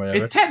thing or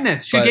whatever. It's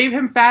tetanus. She gave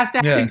him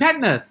fast-acting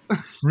tetanus.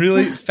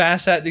 Really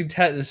fast-acting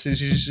tetanus.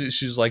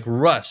 She's like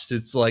rust.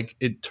 It's like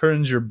it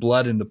turns your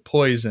blood into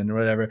poison or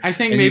whatever. I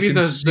think maybe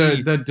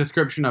the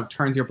description of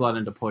turns your blood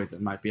into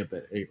poison might be a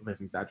bit of an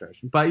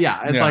exaggeration. But yeah,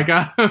 it's like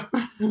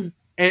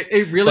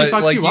it really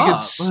fucks you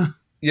up.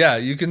 Yeah,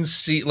 you can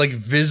see, like,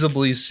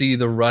 visibly see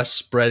the rust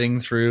spreading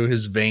through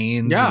his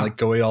veins and, like,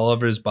 going all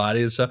over his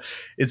body and stuff.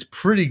 It's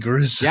pretty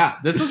gruesome. Yeah,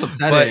 this was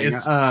upsetting.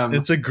 But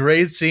it's a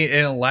great scene,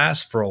 and it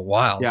lasts for a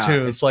while,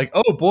 too. It's like,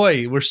 oh,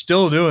 boy, we're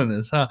still doing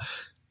this, huh?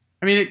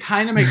 I mean, it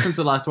kind of makes sense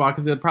to last a while,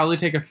 because it'd probably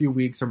take a few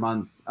weeks or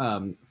months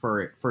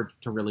for it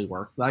to really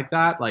work like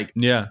that. Like,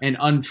 and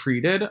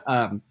untreated.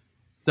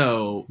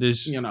 So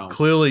there's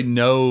clearly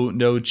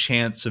no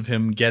chance of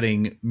him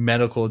getting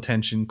medical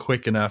attention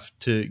quick enough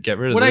to get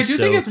rid of this. What I do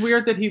think it's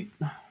weird that he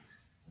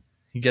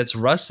gets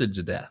rusted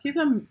to death. He's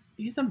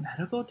a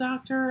medical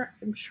doctor.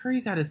 I'm sure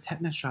he's had his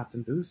tetanus shots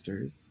and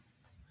boosters.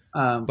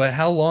 But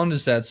how long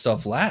does that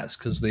stuff last?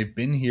 Because they've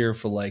been here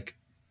for like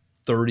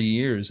 30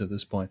 years at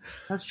this point.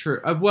 That's true.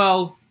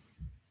 Well,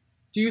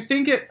 do you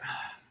think it...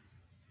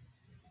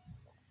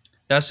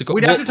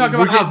 We'd have to talk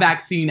about how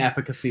vaccine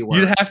efficacy works.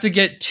 You'd have to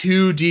get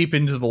too deep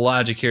into the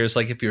logic here. It's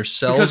like if your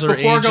cells are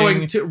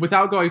aging...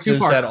 Without going too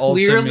far,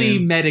 clearly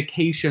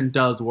medication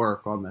does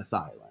work on this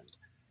island.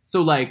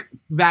 So, like,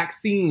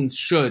 vaccines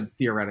should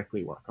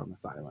theoretically work on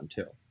this island,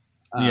 too.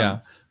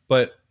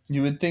 But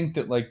you would think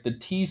that, like, the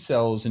T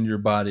cells in your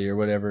body or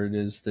whatever it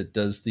is that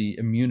does the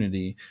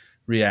immunity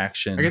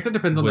reaction... I guess it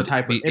depends on the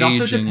type. It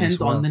also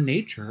depends on the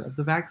nature of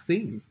the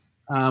vaccine,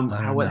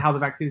 how the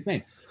vaccine is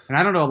made. And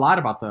I don't know a lot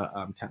about the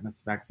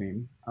tetanus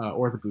vaccine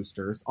or the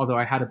boosters, although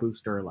I had a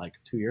booster like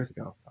 2 years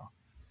ago. So,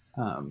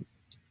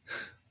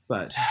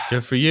 but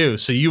good for you.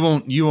 So you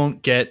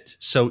won't get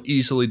so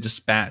easily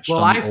dispatched.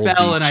 Well, I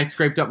fell and I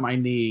scraped up my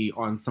knee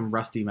on some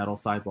rusty metal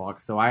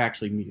sidewalk, so I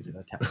actually needed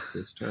a tetanus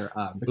booster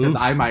because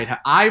I might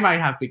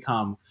have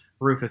become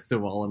Rufus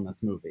Sewell in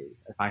this movie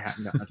if I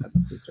hadn't gotten a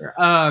tetanus booster.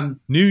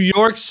 New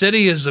York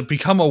City has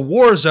become a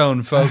war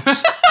zone,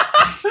 folks.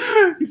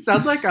 You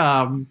sound like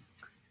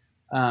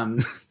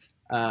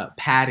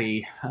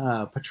Patty,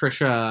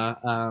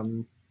 Patricia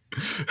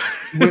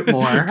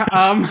Whitmore.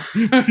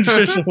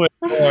 Patricia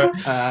Whitmore.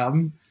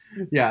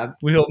 Yeah.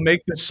 We'll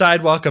make the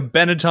sidewalk a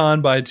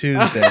Benetton by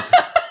Tuesday.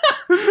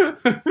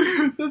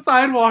 The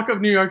sidewalk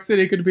of New York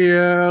City could be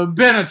a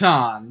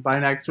Benetton by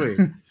next week.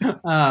 So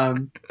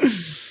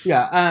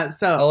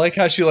I like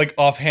how she like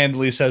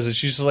offhandedly says it.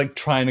 She's like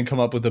trying to come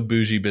up with a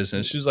bougie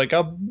business. She's like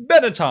a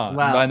Benetton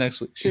by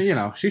next week.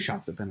 She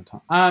shops at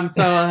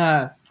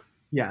Benetton.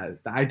 Yeah,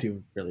 I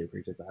do really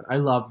appreciate that. I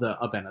love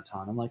a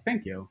Benetton. I'm like,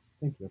 thank you.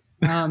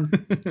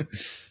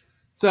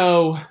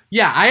 So,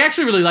 yeah, I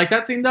actually really like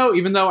that scene, though,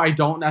 even though I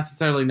don't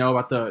necessarily know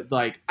about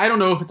I don't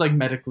know if it's,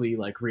 medically,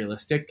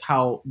 realistic,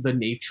 how the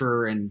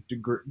nature and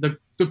the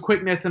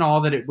quickness and all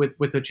that with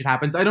which it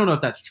happens. I don't know if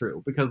that's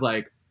true, because,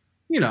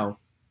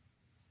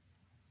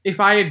 if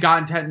I had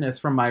gotten tetanus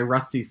from my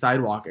rusty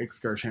sidewalk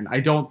excursion, I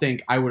don't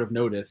think I would have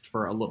noticed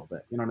for a little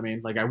bit. You know what I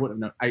mean? I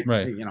wouldn't have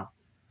known.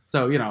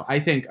 So, I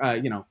think, I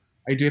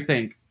do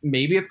think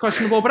maybe it's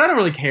questionable, but I don't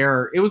really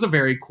care. It was a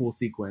very cool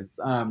sequence.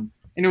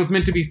 And it was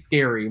meant to be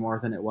scary more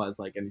than it was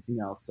anything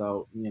else.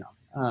 So,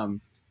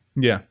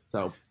 yeah.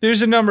 So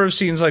there's a number of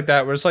scenes like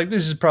that where it's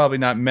this is probably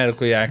not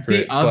medically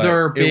accurate. The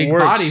other big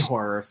body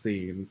horror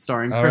scene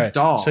starring Chris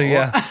Dahl. So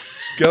yeah,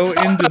 let's go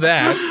into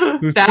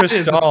that with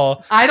Chris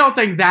Dahl. I don't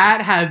think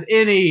that has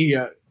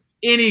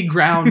any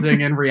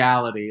grounding in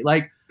reality.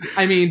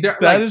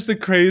 That is the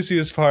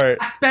craziest part.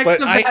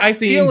 Aspects of that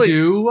scene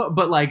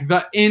but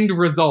the end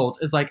result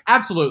is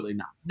absolutely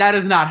not. That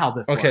is not how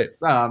this works.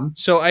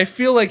 So I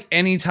feel like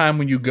anytime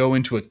when you go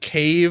into a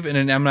cave in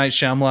an M. Night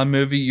Shyamalan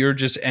movie, you're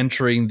just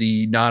entering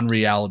the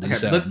non-reality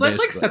zone. Let's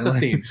set the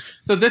scene.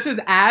 So this is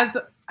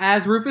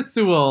as Rufus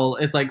Sewell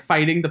is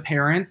fighting the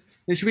parents.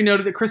 It should be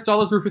noted that Chris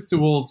Dahl is Rufus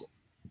Sewell's.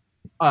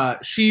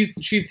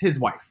 She's his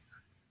wife.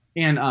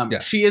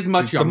 And she is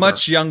much younger. The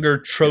much younger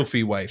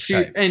trophy wife. She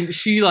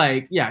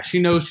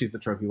knows she's the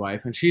trophy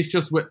wife, and she's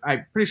just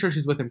I'm pretty sure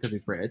she's with him because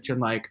he's rich,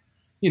 and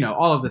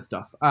all of this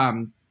stuff.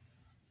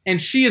 And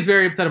she is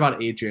very upset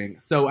about aging.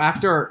 So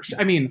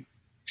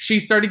she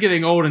started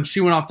getting old, and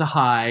she went off to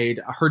hide.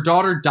 Her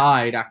daughter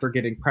died after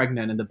getting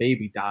pregnant, and the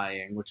baby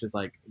dying, which is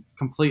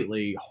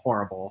completely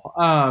horrible.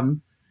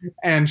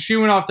 And she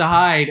went off to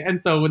hide, and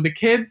so when the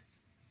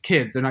kids,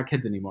 they're not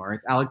kids anymore.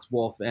 It's Alex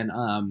Wolff and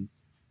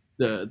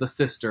the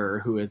sister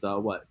who is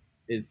Thomasin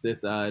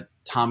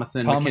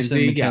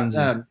McKenzie.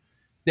 Yeah,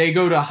 they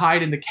go to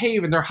hide in the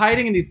cave, and they're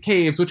hiding in these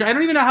caves, which I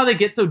don't even know how they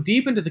get so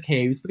deep into the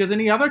caves, because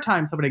any other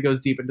time somebody goes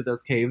deep into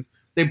those caves,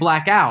 they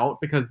black out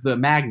because the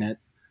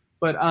magnets.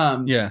 But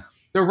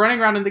they're running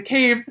around in the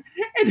caves,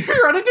 and they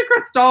run into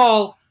Chris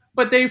Dahl,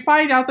 but they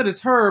find out that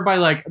it's her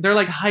by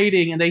they're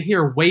hiding, and they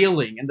hear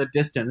wailing in the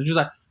distance. It's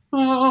just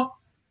oh.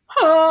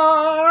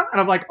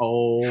 And I'm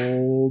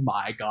oh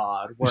my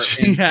god,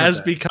 she has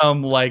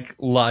become La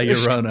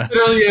Llorona. She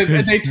literally is.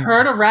 And they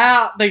turn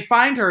around, they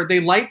find her,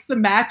 they light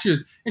some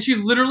matches, and she's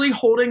literally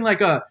holding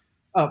a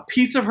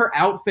piece of her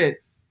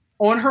outfit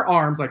on her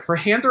arms, her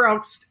hands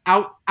are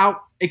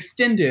out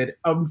extended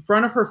in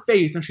front of her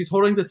face, and she's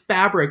holding this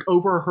fabric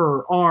over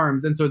her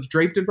arms, and so it's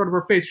draped in front of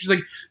her face.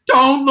 She's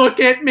 "Don't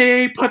look at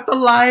me, put the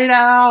light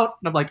out."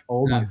 And I'm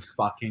oh my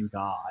fucking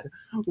god.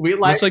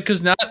 It's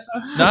because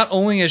not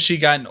only has she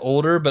gotten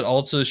older, but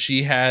also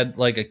she had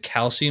a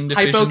calcium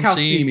deficiency.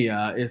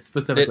 Hypocalcemia is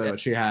specifically what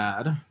she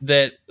had.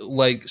 That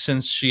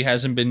since she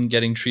hasn't been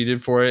getting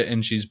treated for it,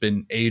 and she's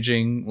been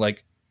aging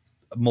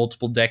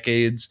multiple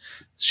decades,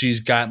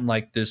 she's gotten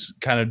this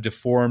kind of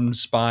deformed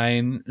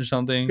spine or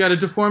something. She's got a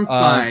deformed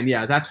spine.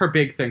 Yeah, that's her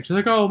big thing. She's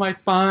oh, my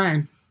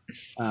spine.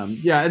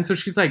 And so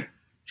she's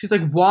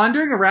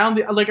wandering around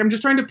the I'm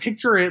just trying to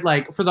picture it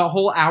for the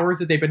whole hours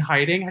that they've been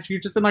hiding. Has she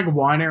just been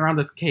wandering around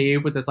this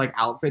cave with this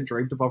outfit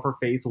draped above her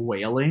face,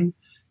 wailing?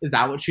 Is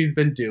that what she's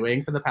been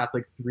doing for the past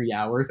 3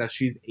 hours as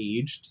she's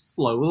aged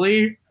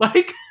slowly?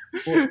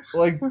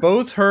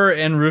 Both her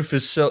and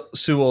Rufus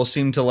Sewell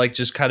seem to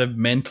just kind of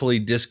mentally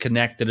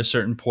disconnect at a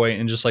certain point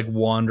and just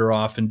wander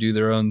off and do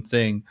their own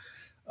thing.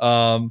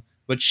 But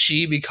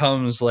she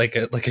becomes like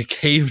a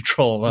cave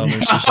troll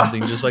almost or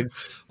something, just like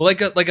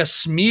a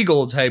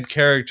Smeagol type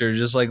character,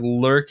 just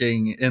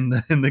lurking in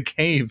the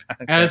cave.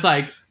 And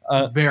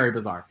it's very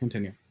bizarre.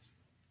 Continue.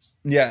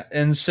 Yeah,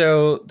 and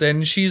so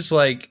then she's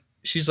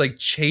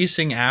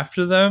chasing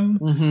after them.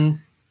 Mm-hmm.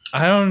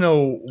 I don't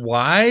know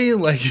why.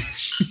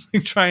 She's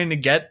trying to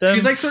get them.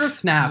 She's sort of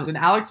snapped, and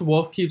Alex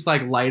Wolff keeps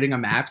lighting a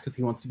match because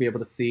he wants to be able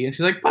to see. And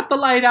she's put the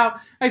light out.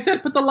 I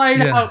said, put the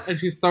light out. And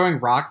she's throwing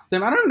rocks at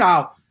them. I don't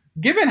know.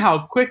 Given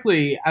how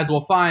quickly, as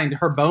we'll find,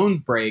 her bones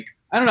break,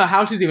 I don't know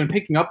how she's even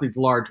picking up these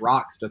large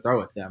rocks to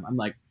throw at them. I'm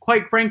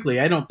quite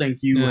frankly, I don't think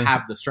you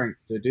have the strength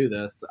to do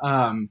this.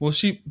 Well,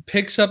 she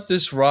picks up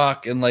this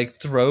rock and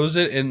throws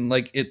it, and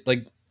it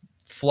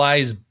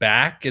flies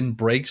back and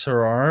breaks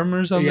her arm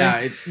or something.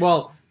 Yeah.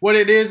 What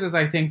it is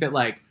I think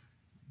that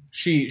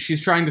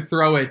she's trying to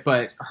throw it,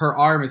 but her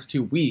arm is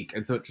too weak,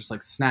 and so it just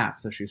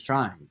snaps as she's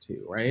trying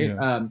to, right?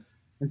 Yeah.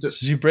 And so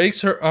she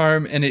breaks her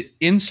arm, and it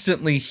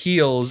instantly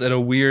heals at a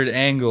weird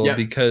angle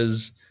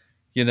because,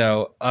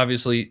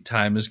 obviously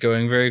time is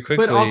going very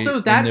quickly. But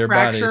also that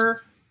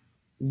fracture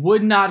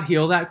would not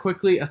heal that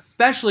quickly,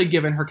 especially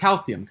given her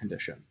calcium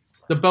condition.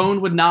 The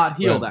bone would not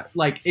heal that.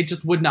 It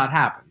just would not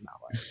happen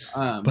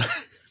that way.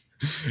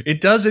 It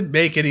doesn't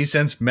make any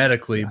sense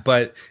medically,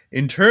 but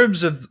in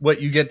terms of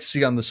what you get to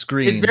see on the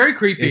screen, it's very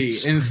creepy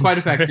and it's quite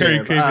effective.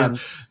 Very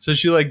creepy. So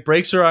she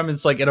breaks her arm, and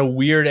it's at a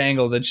weird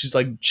angle. Then she's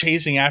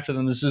chasing after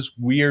them. There's this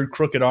weird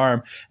crooked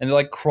arm, and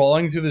they're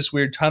crawling through this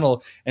weird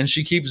tunnel, and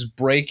she keeps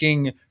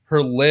breaking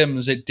her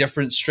limbs at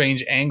different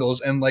strange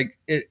angles, and like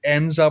it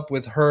ends up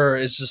with her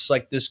as just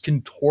like this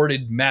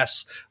contorted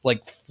mess,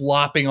 like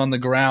flopping on the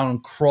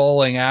ground,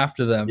 crawling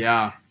after them.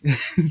 Yeah.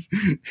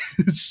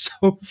 It's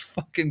so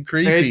fucking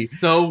creepy. It's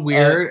so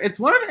weird. It's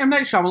one of M.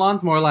 Night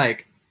Shyamalan's more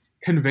like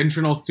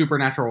conventional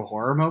supernatural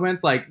horror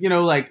moments. Like,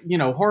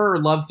 horror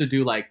loves to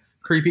do like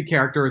creepy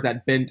characters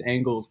at bent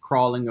angles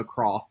crawling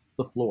across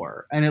the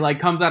floor, and it like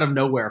comes out of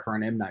nowhere for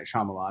an M. Night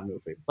Shyamalan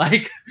movie.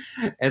 Like,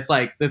 it's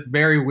like this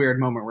very weird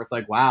moment where it's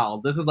like,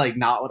 wow, this is like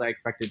not what I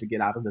expected to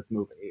get out of this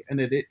movie,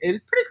 and it is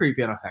pretty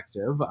creepy and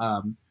effective,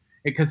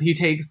 because he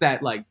takes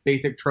that like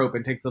basic trope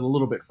and takes it a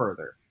little bit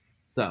further.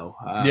 So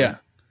it's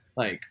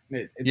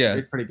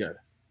pretty good.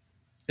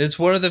 It's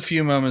one of the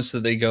few moments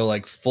that they go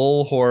like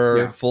full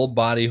horror, full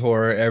body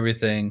horror,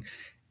 everything.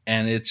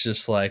 And it's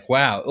just like,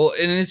 wow. Well,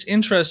 and it's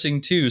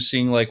interesting too,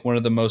 seeing like one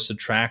of the most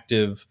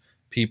attractive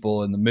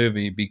people in the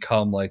movie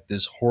become like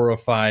this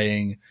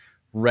horrifying,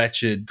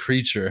 wretched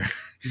creature,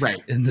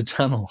 right, in the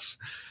tunnels.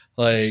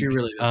 Like, she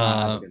really does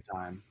not have a good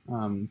time.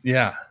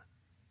 Yeah,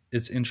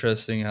 it's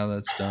interesting how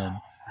that's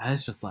done.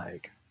 It's just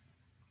like,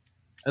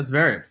 it's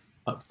very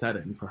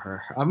upsetting for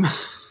her.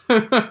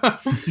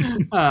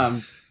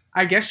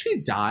 I guess she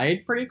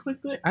died pretty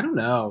quickly. I don't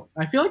know.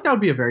 I feel like that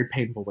would be a very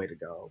painful way to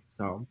go.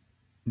 So.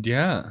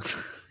 Yeah.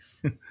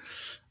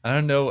 I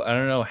don't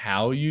know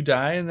how you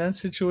die in that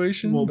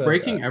situation. Well,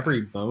 breaking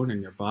every bone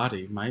in your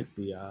body might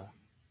be I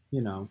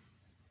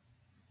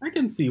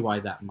can see why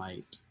you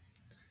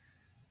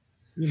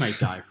might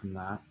die from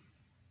that.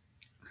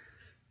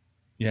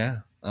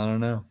 Yeah, I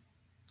don't know.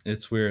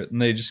 It's weird. And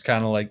they just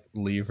kind of like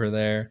leave her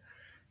there.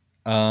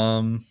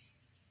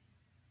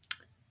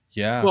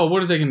 Yeah. Well,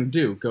 what are they going to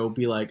do? Go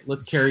be like,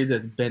 let's carry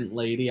this bent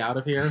lady out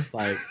of here?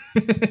 Like,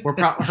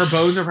 her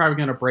bones are probably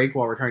going to break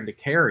while we're trying to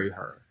carry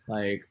her.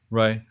 Like,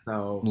 right.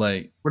 So,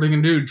 like, what are they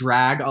going to do?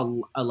 Drag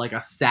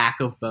a sack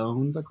of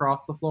bones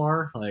across the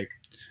floor? Like,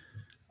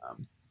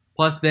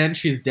 plus then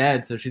she's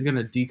dead, so she's going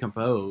to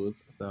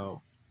decompose.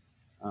 So,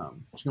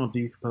 she's going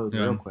to decompose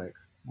real quick.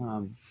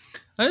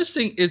 I just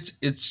think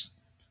it's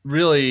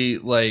really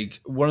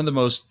like one of the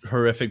most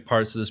horrific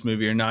parts of this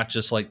movie are not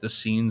just like the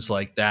scenes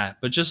like that,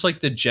 but just like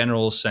the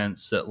general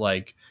sense that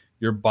like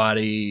your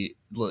body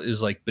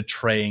is like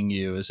betraying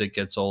you as it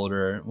gets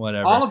older,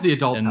 whatever. All of the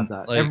adults have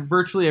that. Like,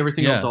 virtually every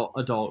single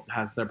adult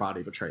has their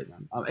body betray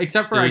them,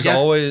 except for there's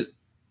always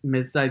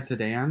Midnight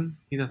Sedan.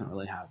 He doesn't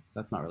really have.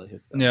 That's not really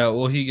his thing. Yeah,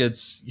 well, he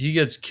gets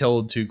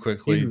killed too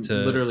quickly. He's to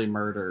literally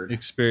murdered.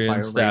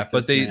 Experience that,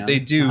 but they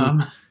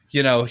do.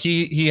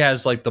 He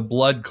has like the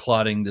blood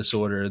clotting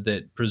disorder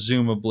that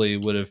presumably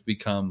would have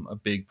become a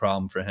big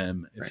problem for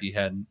him if he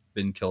hadn't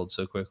been killed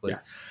so quickly.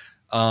 Yes.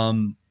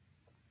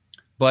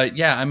 But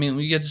yeah, I mean,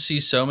 we get to see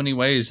so many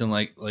ways in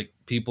like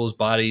people's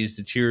bodies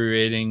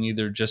deteriorating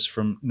either just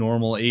from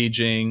normal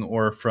aging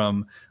or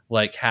from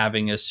like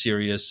having a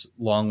serious,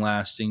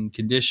 long-lasting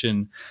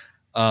condition.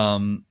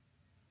 And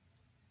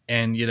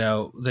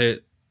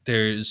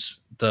there's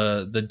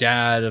the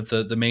dad of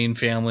the main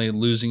family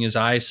losing his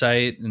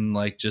eyesight and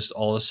like just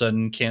all of a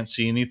sudden can't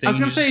see anything. I was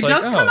gonna say it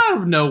does come out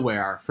of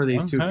nowhere for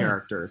these two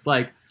characters.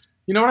 Like,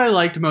 you know what I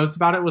liked most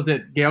about it was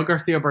that Gael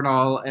Garcia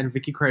Bernal and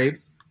Vicky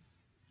Krieps,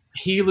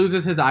 he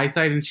loses his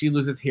eyesight and she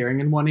loses hearing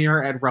in one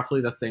ear at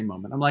roughly the same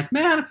moment. I'm like,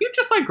 man, if you'd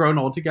just like grown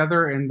old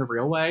together in the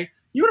real way,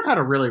 you would have had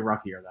a really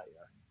rough year that year.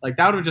 Like,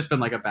 that would have just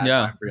been like a bad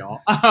time for y'all.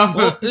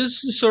 Well, this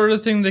is the sort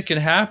of thing that can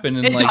happen.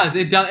 And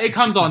it does. It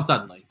comes on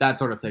suddenly. That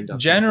sort of thing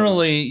does.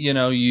 Generally,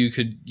 you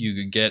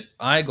could get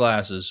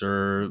eyeglasses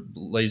or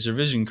laser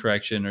vision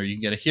correction, or you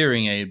can get a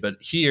hearing aid. But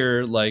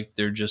here, like,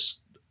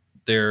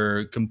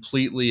 they're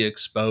completely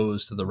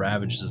exposed to the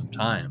ravages of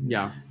time.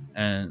 Yeah.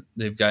 And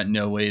they've got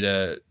no way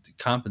to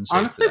compensate.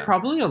 Honestly,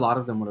 probably a lot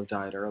of them would have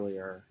died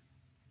earlier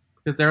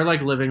because they're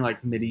like living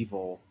like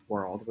medieval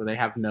world where they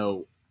have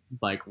no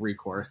like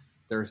recourse.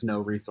 There's no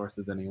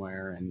resources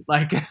anywhere, and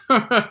like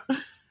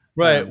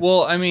right.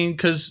 Well, I mean,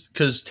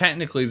 because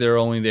technically they're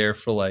only there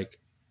for like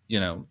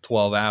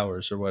 12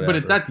 hours or whatever.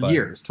 But that's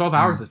years. 12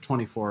 hours is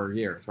 24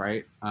 years,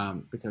 right?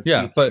 Because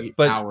each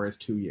hour is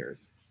 2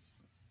 years.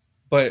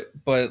 But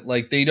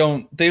like they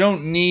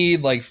don't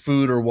need like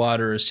food or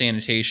water or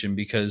sanitation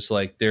because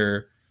like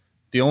the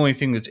only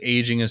thing that's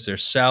aging is their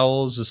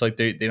cells. It's like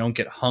they don't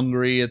get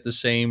hungry at the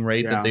same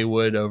rate that they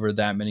would over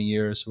that many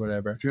years or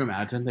whatever. Could you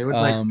imagine? They would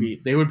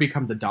they would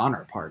become the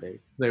Donner Party.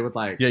 They would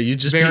you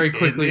just very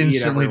quickly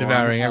instantly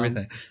devouring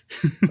everything.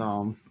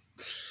 So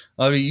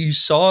I mean, you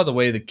saw the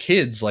way the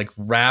kids like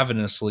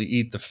ravenously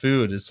eat the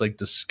food. It's like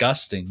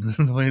disgusting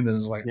the way that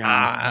it's like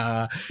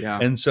Yeah.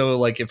 And so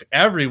like if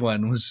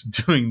everyone was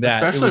doing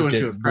that, especially it would when get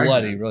she was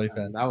bloody pregnant, really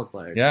fast. That was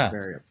like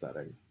very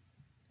upsetting.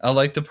 I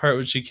like the part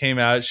when she came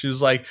out. She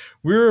was like,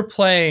 "We were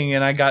playing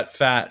and I got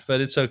fat, but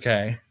it's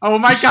okay." Oh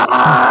my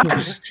god,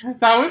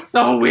 that was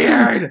so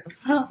weird.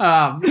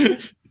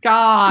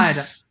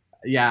 God,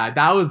 yeah,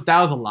 that was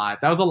a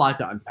lot. That was a lot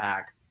to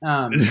unpack.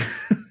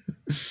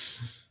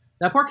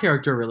 That poor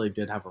character really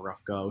did have a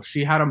rough go.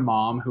 She had a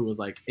mom who was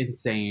like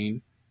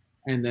insane,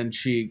 and then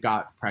she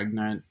got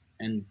pregnant,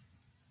 and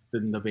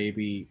then the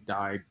baby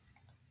died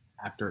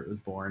after it was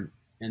born,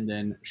 and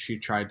then she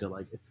tried to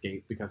like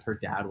escape because her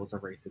dad was a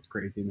racist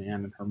crazy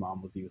man and her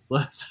mom was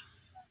useless.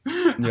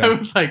 I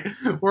was like,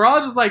 we're all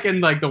just like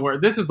in like the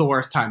worst. This is the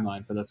worst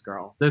timeline for this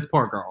girl. This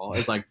poor girl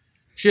is like,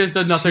 she has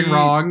done nothing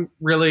wrong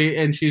really,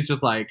 and she's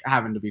just like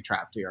having to be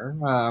trapped here.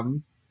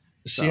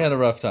 She had a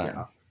rough time.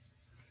 Yeah.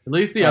 At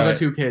least the other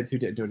two kids who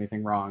didn't do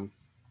anything wrong,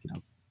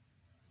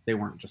 they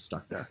weren't just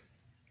stuck there.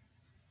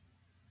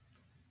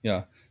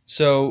 Yeah.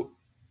 So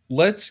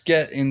let's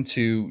get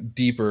into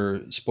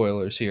deeper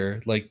spoilers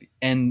here, like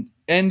end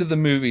of the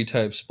movie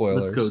type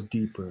spoilers. Let's go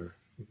deeper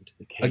into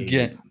the cave.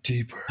 Again,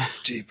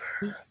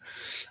 deeper.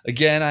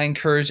 Again, I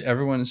encourage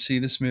everyone to see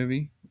this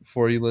movie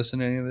before you listen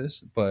to any of this.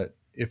 But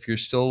if you're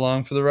still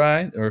along for the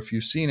ride, or if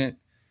you've seen it,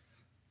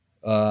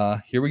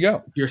 here we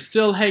go. You're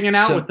still hanging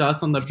out with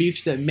us on the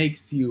beach that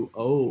makes you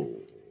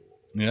old.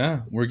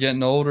 Yeah, we're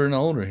getting older and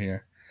older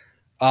here.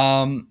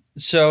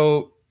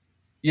 So,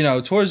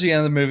 towards the end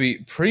of the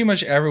movie, pretty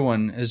much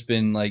everyone has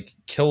been like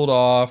killed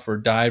off or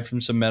died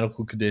from some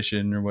medical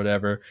condition or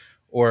whatever,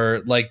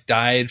 or like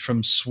died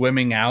from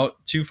swimming out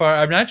too far.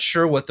 I'm not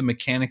sure what the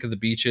mechanic of the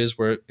beach is,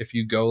 where if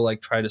you go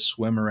like try to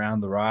swim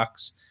around the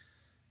rocks,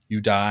 you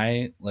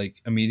die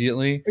like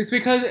immediately. It's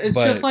because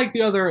just like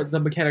the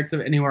mechanics of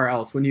anywhere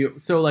else.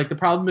 The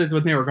problem is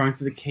when they were going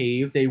through the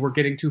cave, they were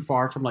getting too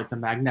far from like the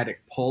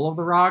magnetic pull of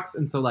the rocks,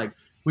 and so like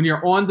when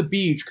you're on the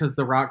beach, because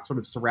the rock sort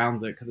of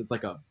surrounds it, because it's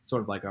like a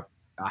sort of like a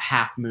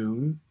half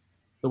moon,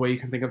 the way you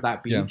can think of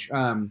that beach.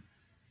 Yeah.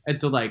 And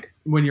so like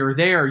when you're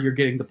there, you're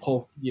getting the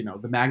pull.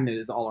 The magnet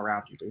is all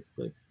around you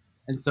basically,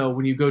 and so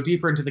when you go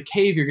deeper into the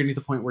cave, you're getting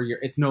to the point where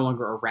it's no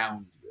longer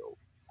around you,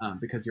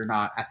 because you're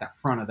not at that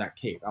front of that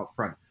cave out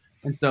front.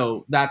 And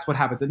so that's what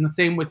happens. And the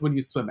same with when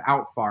you swim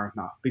out far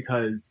enough,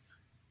 because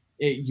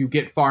you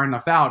get far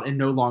enough out and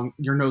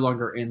you're no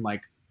longer in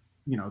like,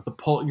 the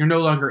pull. You're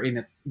no longer in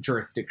its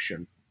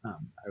jurisdiction. I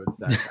would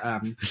say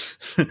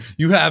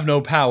you have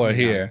no power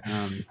here.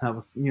 That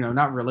was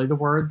not really the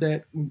word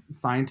that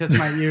scientists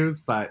might use,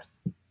 but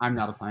I'm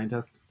not a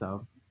scientist,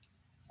 so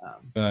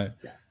right.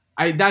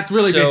 Yeah. That's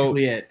really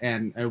basically it,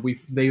 and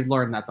they've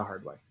learned that the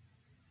hard way.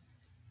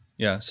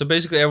 Yeah. So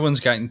basically,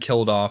 everyone's gotten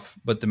killed off,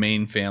 but the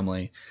main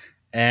family.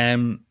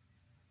 And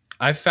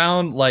I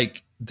found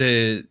like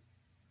the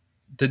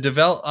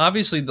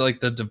development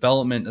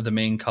of the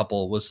main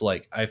couple was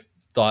like, I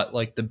thought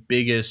like the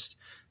biggest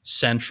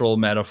central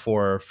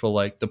metaphor for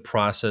like the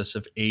process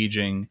of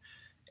aging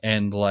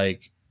and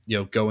like,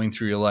 going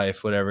through your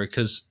life, whatever.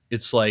 Cause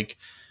it's like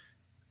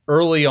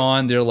early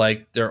on,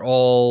 they're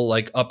all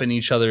like up in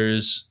each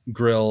other's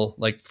grill,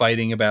 like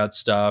fighting about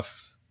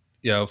stuff,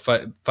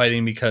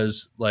 fighting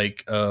because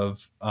like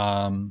of,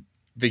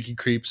 Vicky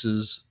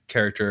Creeps's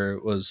character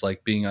was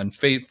like being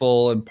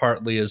unfaithful, and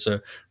partly as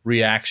a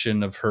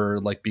reaction of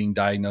her like being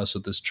diagnosed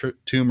with this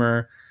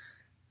tumor,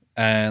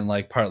 and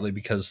like partly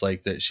because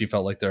like that she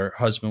felt like their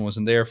husband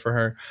wasn't there for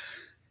her.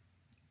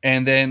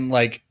 And then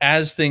like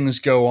as things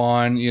go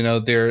on,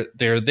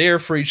 they're there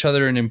for each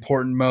other in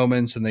important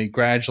moments, and they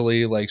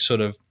gradually like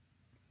sort of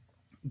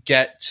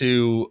get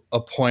to a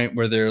point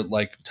where they're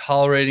like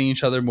tolerating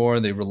each other more,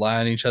 they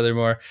rely on each other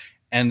more.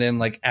 And then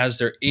like as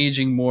they're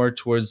aging more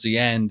towards the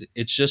end,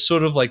 it's just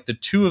sort of like the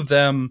two of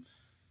them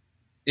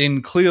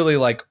in clearly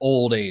like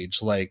old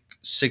age, like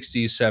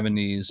 60s,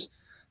 70s,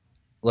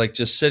 like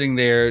just sitting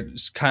there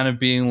just kind of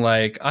being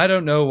like, I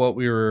don't know what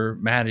we were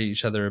mad at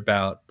each other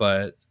about,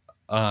 but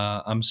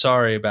I'm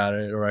sorry about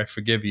it, or I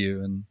forgive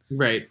you. And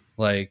right.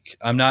 Like,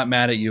 I'm not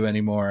mad at you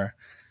anymore.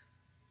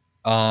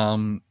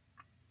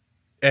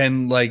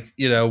 And like,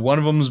 one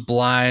of them's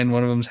blind,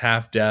 one of them's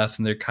half deaf,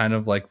 and they're kind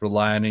of like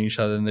relying on each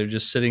other, and they're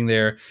just sitting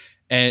there.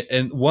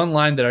 And one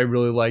line that I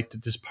really liked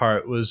at this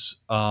part was,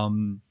 I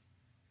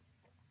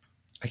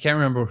can't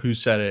remember who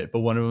said it, but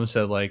one of them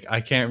said like, I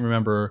can't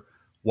remember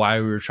why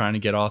we were trying to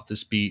get off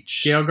this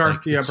beach. Gail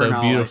Garcia like,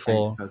 Bernal, so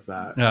beautiful. I think, says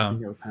that. Yeah. I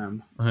think it was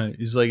him.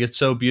 He's like, it's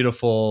so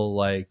beautiful.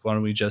 Like, why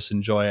don't we just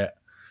enjoy it?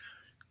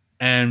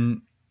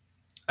 And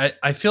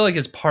I feel like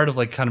it's part of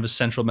like kind of a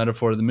central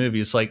metaphor of the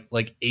movie. It's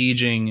like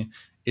aging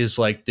is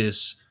like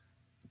this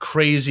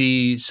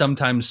crazy,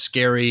 sometimes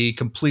scary,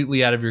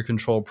 completely out of your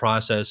control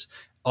process.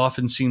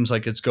 Often seems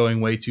like it's going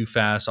way too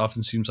fast.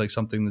 Often seems like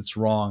something that's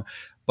wrong.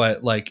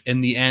 But like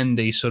in the end,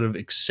 they sort of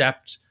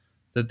accept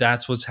that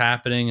that's what's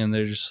happening. And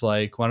they're just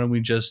like, why don't we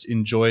just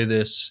enjoy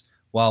this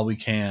while we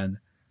can?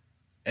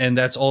 And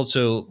that's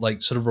also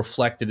like sort of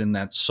reflected in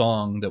that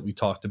song that we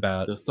talked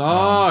about. The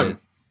song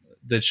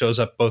that shows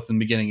up both in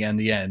the beginning and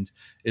the end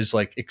is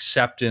like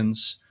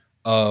acceptance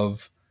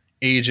of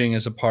aging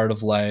as a part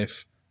of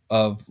life,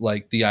 of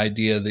like the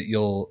idea that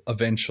you'll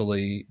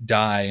eventually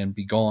die and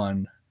be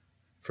gone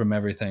from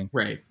everything.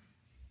 Right.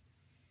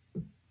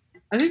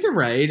 I think you're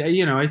right.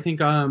 I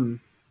think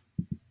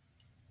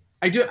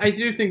I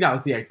do think that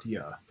was the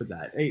idea for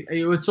that.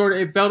 It was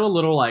it felt a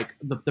little like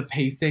the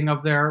pacing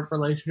of their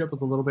relationship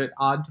was a little bit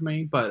odd to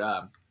me,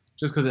 but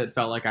just because it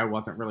felt like I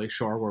wasn't really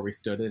sure where we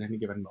stood at any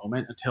given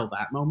moment until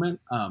that moment.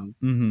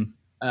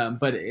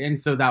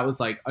 So that was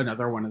like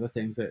another one of the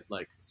things that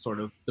like sort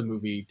of the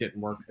movie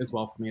didn't work as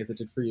well for me as it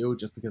did for you,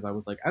 just because I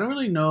was like, I don't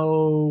really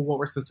know what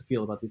we're supposed to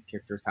feel about these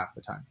characters half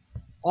the time.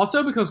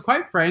 Also because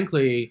quite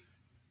frankly,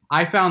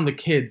 I found the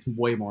kids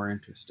way more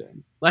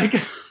interesting. Like,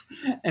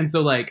 and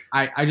so like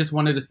I just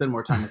wanted to spend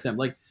more time with them.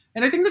 Like,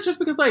 and I think that's just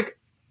because like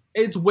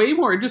it's way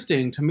more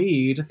interesting to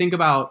me to think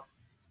about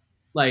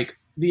like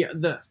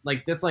the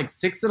like this like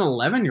 6 and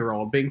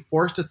 11-year-old being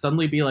forced to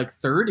suddenly be like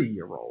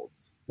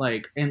 30-year-olds.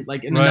 Like in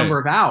a number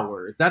of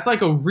hours. That's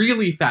like a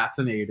really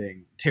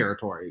fascinating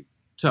territory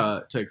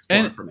to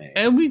explore for me.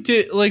 And we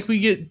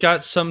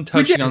got some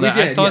touching on that.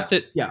 I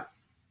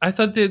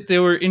thought that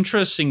there were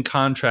interesting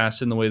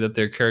contrasts in the way that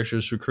their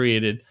characters were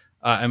created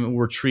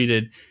were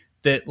treated.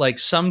 That like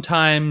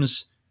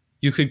sometimes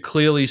you could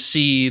clearly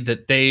see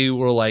that they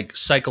were like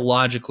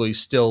psychologically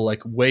still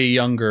like way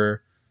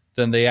younger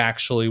than they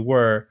actually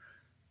were,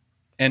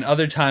 and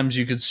other times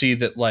you could see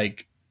that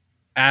like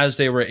as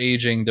they were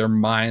aging, their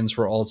minds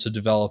were also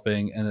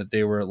developing, and that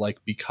they were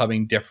like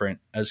becoming different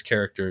as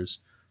characters.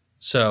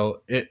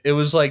 So it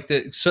was like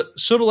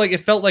sort of like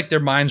it felt like their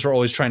minds were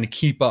always trying to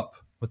keep up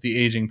with the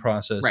aging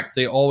process. Right.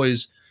 They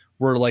always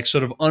were like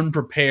sort of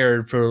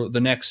unprepared for the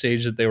next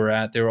stage that they were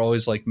at. They were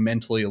always like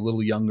mentally a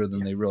little younger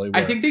than they really were.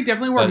 I think they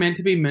definitely were meant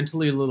to be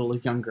mentally a little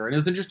younger. And it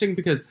was interesting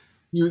because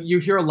you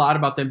hear a lot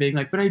about them being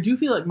like, but I do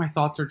feel like my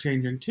thoughts are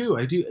changing too.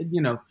 I do,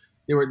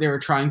 they were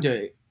trying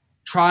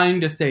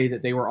to say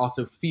that they were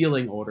also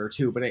feeling older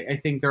too, but I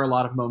think there are a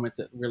lot of moments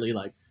that really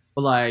like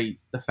belie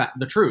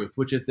the truth,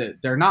 which is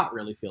that they're not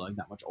really feeling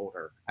that much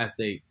older as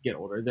they get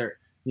older.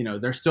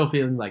 They're still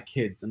feeling like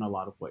kids in a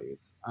lot of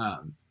ways.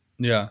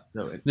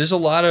 So there's a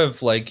lot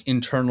of like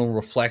internal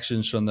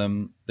reflections from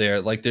them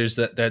there. Like there's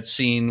that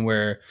scene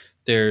where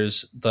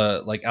there's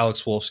the like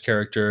Alex Wolff's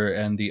character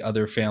and the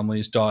other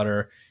family's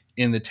daughter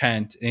in the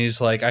tent, and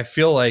he's like, I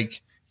feel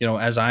like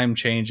as I'm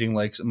changing,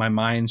 like my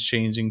mind's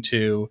changing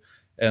too.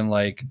 And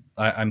like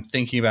I'm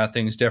thinking about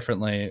things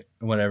differently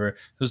and whatever. It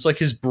was like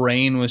his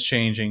brain was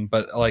changing,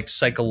 but like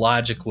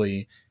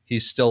psychologically,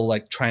 he's still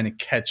like trying to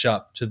catch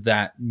up to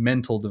that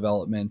mental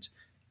development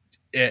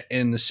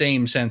in the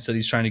same sense that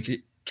he's trying to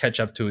catch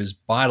up to his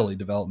bodily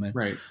development.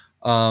 Right.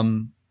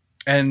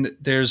 And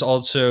there's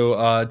also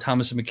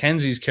Thomasin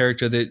McKenzie's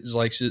character that's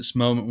like this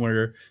moment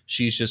where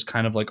she's just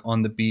kind of like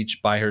on the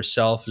beach by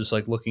herself, just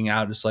like looking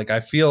out. It's like,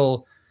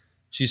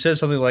 she says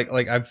something like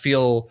I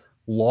feel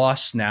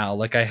lost now,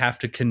 like I have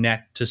to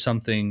connect to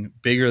something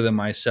bigger than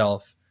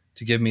myself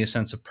to give me a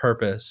sense of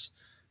purpose.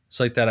 It's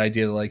like that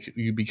idea that like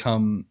you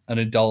become an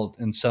adult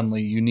and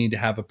suddenly you need to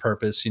have a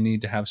purpose, you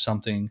need to have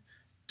something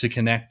to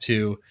connect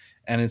to,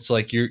 and it's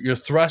like you're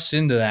thrust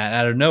into that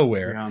out of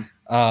nowhere.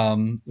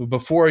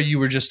 Before you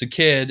were just a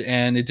kid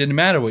and it didn't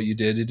matter what you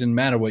did, it didn't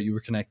matter what you were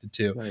connected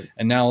to, right.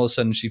 And now all of a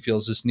sudden she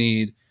feels this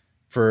need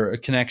for a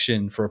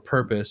connection, for a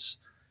purpose,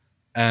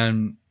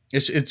 and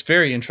it's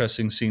very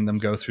interesting seeing them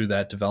go through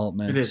that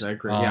development. It is, I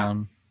agree.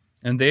 And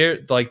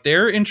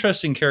they're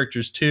interesting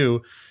characters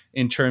too,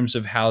 in terms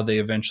of how they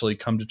eventually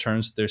come to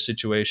terms with their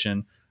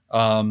situation.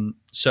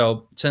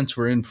 So since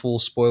we're in full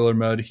spoiler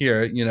mode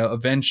here,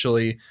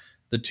 eventually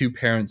the two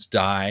parents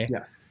die.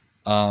 Yes.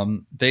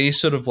 They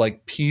sort of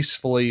like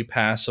peacefully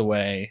pass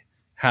away,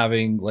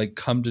 having like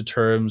come to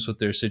terms with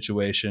their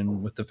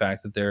situation, with the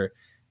fact that they're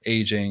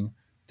aging.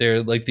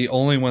 They're like the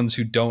only ones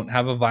who don't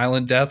have a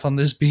violent death on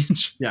this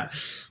beach.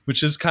 Yes.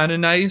 Which is kind of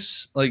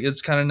nice. Like,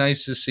 it's kind of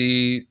nice to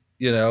see,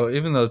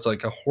 even though it's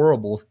like a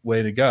horrible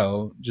way to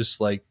go, just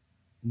like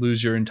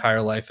lose your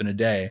entire life in a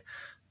day,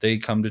 they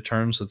come to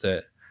terms with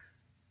it.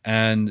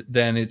 And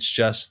then it's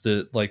just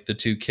the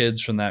two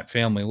kids from that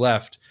family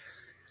left,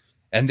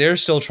 and they're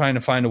still trying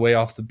to find a way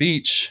off the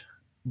beach.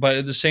 But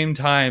at the same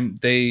time,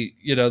 they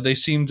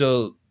seem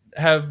to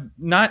have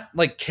not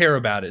like care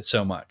about it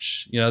so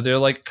much. They're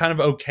like kind of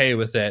okay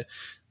with it.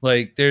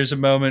 Like there's a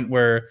moment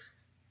where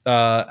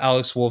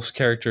Alex Wolff's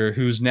character,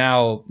 who's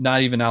now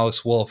not even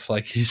Alex Wolff,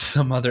 like he's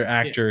some other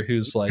actor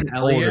who's like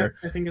older,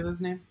 I think is his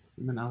name.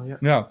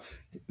 Elliot. No,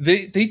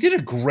 they did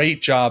a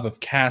great job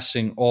of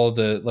casting all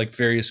the like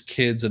various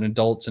kids and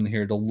adults in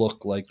here to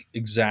look like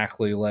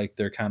exactly like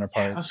their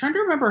counterparts. I was trying to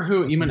remember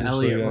who Eamon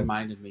Elliott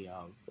reminded me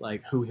of,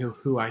 like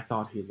who I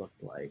thought he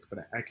looked like, but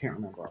I can't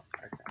remember.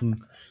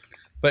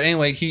 But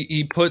anyway,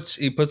 he puts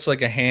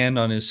like a hand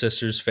on his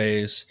sister's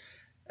face,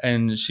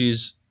 and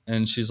she's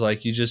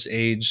like, you just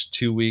aged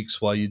 2 weeks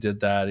while you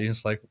did that. And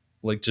he's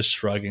like just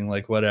shrugging,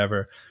 like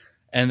whatever.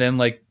 And then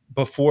like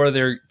before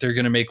they're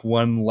gonna make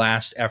one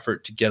last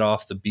effort to get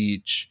off the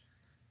beach,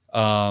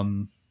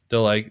 they're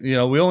like, we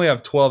only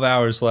have 12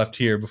 hours left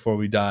here before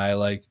we die.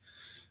 Like,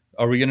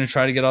 are we gonna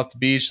try to get off the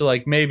beach? They're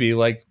like, maybe,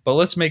 like, but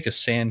let's make a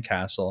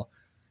sandcastle.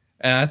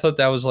 And I thought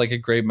that was like a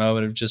great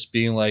moment of just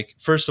being like,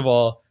 first of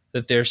all,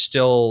 that they're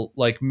still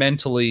like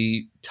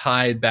mentally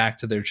tied back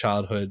to their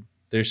childhood.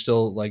 They're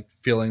still like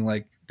feeling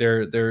like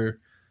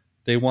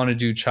they want to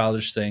do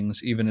childish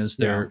things, even as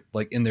they're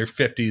like in their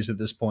 50s at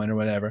this point or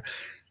whatever.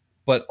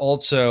 But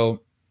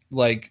also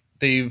like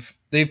they've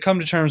come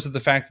to terms with the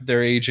fact that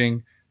they're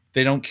aging,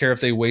 they don't care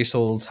if they waste a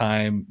little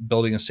time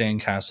building a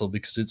sandcastle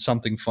because it's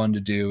something fun to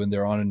do and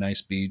they're on a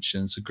nice beach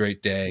and it's a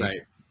great day,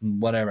 Right.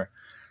 whatever.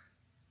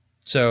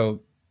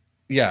 So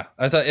yeah,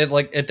 I thought it,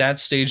 like, at that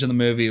stage of the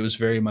movie, it was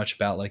very much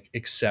about like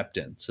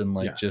acceptance and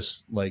like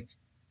just like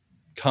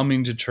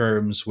coming to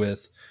terms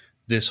with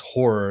this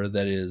horror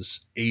that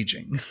is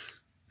aging.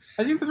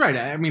 I think that's right.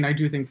 I mean, I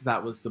do think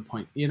that was the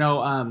point. You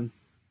know,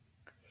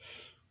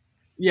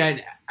 yeah,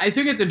 I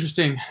think it's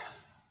interesting.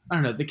 I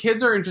don't know. The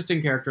kids are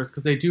interesting characters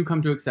because they do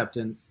come to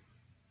acceptance.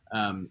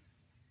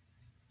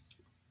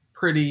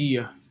 Pretty.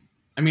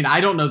 I mean, I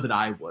don't know that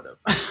I would have.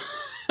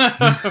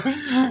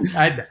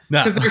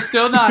 Because they're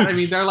still not. I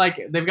mean, they're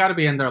like, they've got to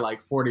be in their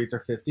like 40s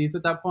or 50s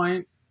at that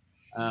point.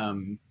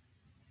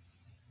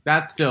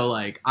 That's still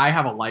like, I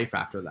have a life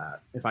after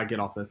that if I get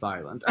off this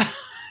island.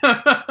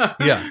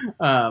 Yeah.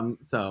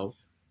 So,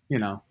 you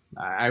know,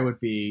 I would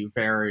be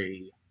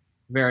very,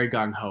 very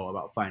gung-ho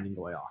about finding a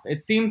way off.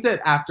 It seems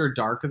that after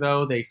dark,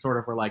 though, they sort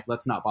of were like,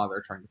 let's not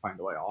bother trying to find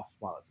a way off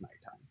while it's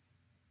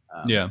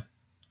nighttime. Yeah.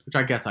 Which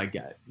I guess I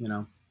get, you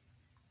know.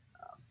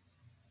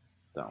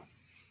 So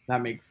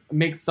that makes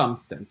some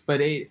sense.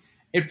 But it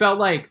felt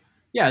like,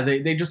 yeah,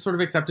 they just sort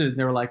of accepted it. And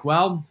they were like,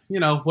 well, you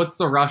know, what's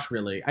the rush,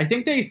 really? I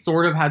think they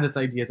sort of had this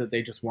idea that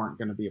they just weren't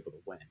going to be able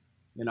to win.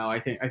 You know, I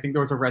think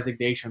there was a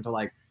resignation to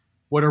like,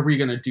 what are we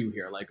going to do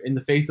here? Like, in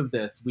the face of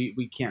this,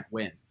 we can't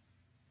win.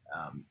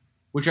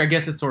 Which I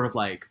guess is sort of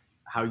like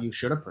how you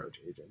should approach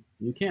aging.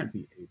 You can't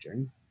beat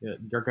aging.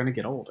 You're going to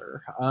get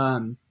older,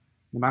 no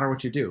matter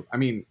what you do. I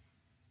mean,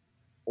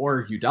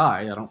 or you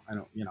die. I don't,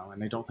 you know,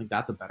 and I don't think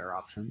that's a better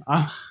option.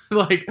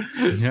 Like,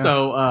 yeah.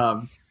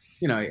 So,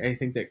 you know, I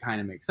think that kind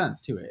of makes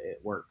sense too. It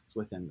works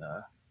within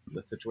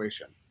the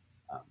situation.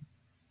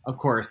 Of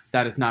course,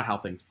 that is not how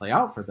things play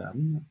out for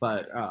them,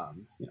 but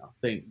you know,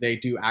 they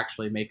do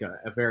actually make a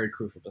very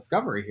crucial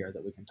discovery here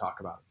that we can talk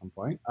about at some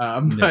point.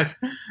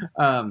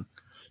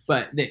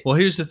 Well,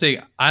 here's the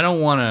thing. I don't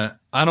want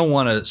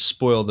to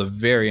spoil the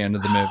very end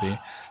of the movie.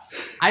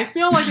 I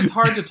feel like it's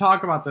hard to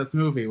talk about this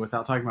movie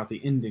without talking about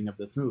the ending of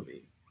this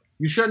movie.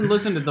 You shouldn't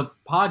listen to the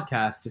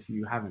podcast if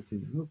you haven't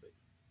seen the movie.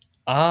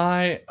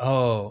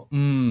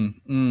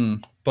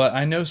 But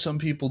I know some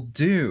people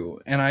do,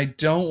 and I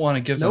don't want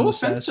to give them the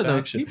satisfaction. No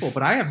offense to those people,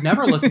 but I have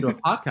never listened to a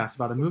podcast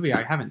about a movie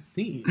I haven't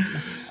seen.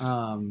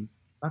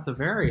 That's a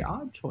very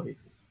odd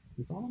choice.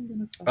 Is all I'm going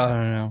to say. I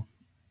don't know.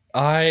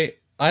 I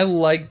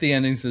like the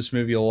ending to this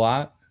movie a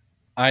lot.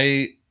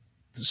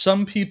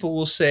 Some people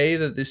will say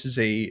that this is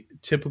a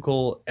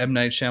typical M.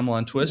 Night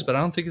Shyamalan twist, but I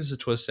don't think it's a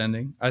twist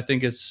ending. I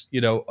think it's,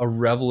 you know, a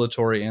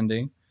revelatory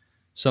ending,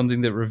 something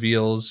that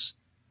reveals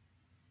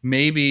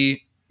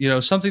maybe, you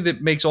know, something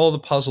that makes all the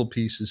puzzle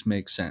pieces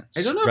make sense.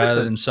 I don't know rather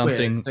if than it's a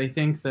something. Twist. I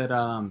think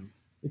that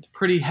it's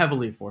pretty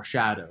heavily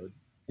foreshadowed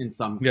in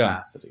some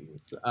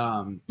capacities.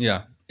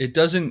 Yeah, it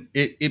doesn't.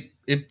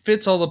 It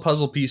fits all the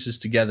puzzle pieces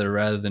together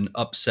rather than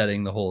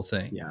upsetting the whole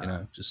thing. Yeah, you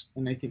know, just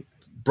and I think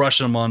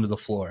brushing them onto the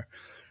floor.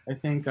 I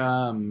think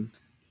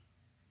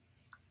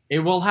it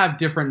will have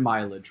different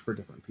mileage for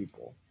different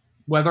people.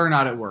 Whether or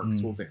not it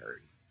works will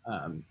vary.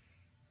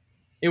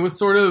 It was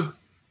sort of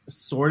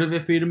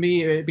iffy to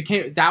me. It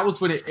became, that was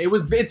when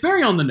it's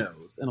very on the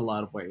nose in a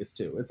lot of ways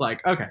too. It's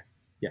like, okay,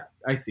 yeah,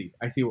 I see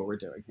what we're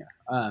doing here.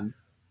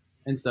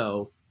 And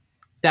so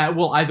that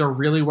will either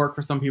really work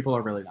for some people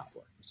or really not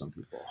work for some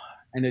people.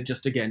 And it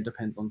just, again,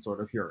 depends on sort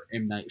of your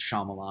M. Night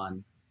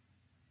Shyamalan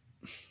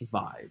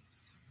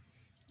vibes.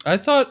 I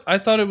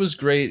thought it was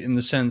great in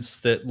the sense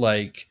that,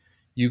 like,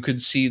 you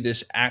could see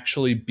this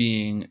actually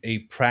being a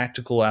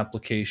practical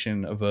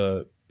application of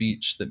a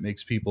beach that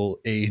makes people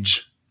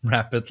age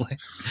rapidly.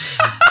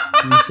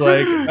 It's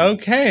like,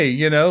 okay,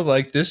 you know,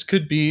 like this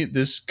could be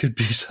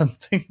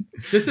something.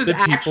 This is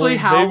actually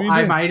how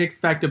I might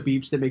expect a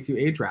beach that makes you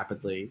age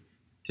rapidly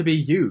to be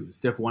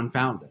used if one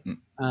found it.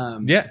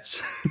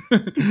 Yes.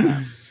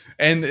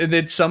 And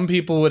that some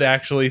people would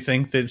actually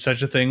think that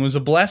such a thing was a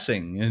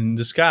blessing in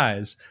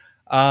disguise.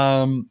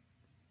 I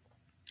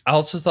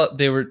also thought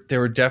there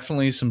were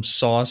definitely some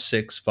Saw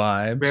 6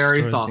 vibes.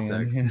 Very Saw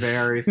 6.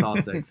 Very Saw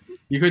 6.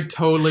 You could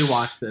totally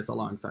watch this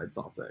alongside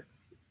Saw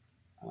 6.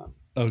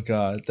 Oh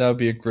God, that would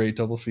be a great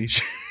double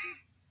feature.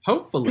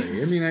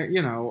 Hopefully. I mean,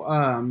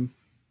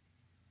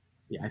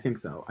 yeah, I think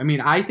so. I mean,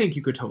 I think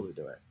you could totally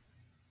do it.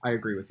 I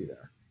agree with you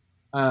there.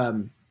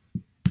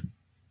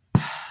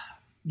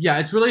 Yeah,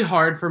 it's really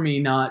hard for me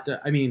not to,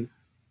 I mean,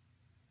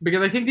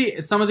 because I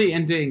think some of the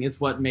ending is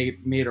what made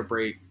or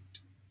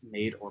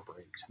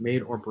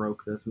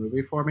broke this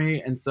movie for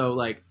me. And so,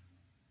 like,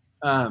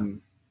 I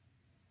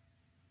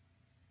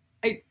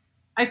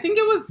think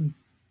it was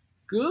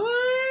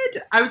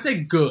good. I would say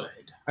good.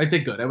 I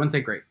wouldn't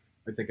say great.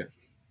 I'd say good.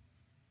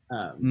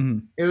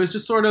 It was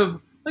just sort of,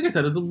 like I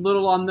said, it was a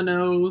little on the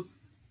nose.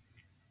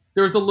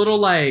 There was a little,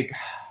 like,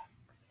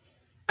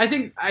 I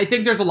think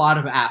there's a lot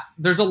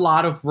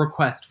of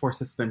request for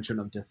suspension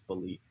of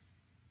disbelief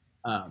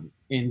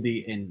in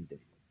the ending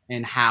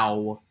and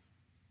how.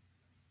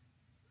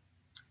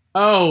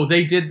 Oh,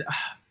 they did.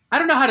 I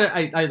don't know how to.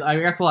 I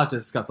guess we'll have to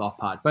discuss off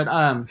pod, but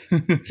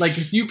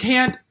like, you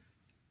can't.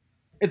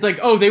 it's like,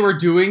 oh, they were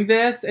doing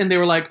this, and they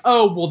were like,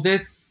 oh, well,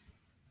 this,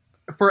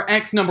 for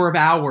X number of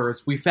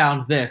hours, we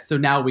found this, so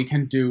now we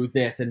can do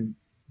this, and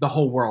the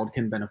whole world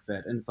can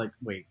benefit. And it's like,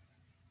 wait,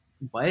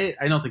 what?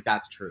 I don't think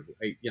that's true.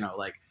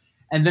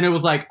 And then it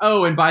was like,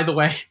 oh, and by the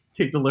way,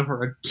 they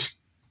deliver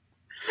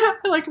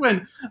I like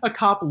when a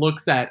cop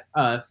looks at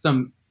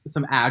some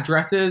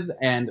addresses,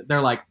 and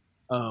they're like,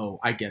 oh,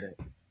 I get it.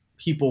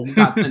 People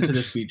got sent to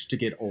this beach to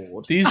get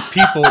old. These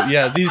people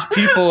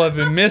have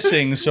been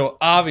missing, so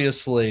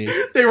obviously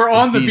they were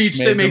on the beach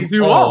that makes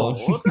you old.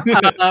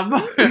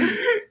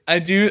 I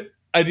do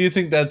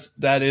think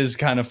that is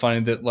kind of funny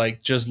that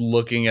like just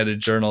looking at a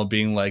journal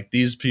being like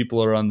these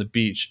people are on the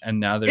beach and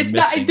now they're missing.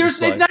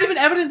 It's not even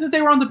evidence that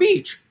they were on the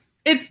beach.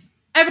 It's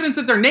evidence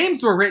that their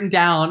names were written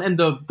down and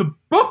the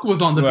book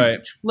was on the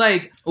beach.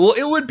 Like, well,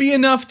 it would be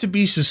enough to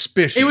be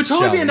suspicious. It would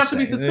totally be enough to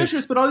be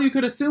suspicious, but all you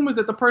could assume was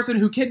that the person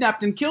who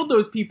kidnapped and killed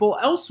those people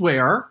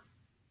elsewhere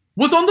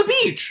was on the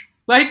beach.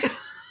 Like,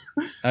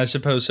 I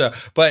suppose so.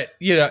 But,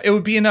 it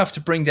would be enough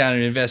to bring down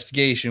an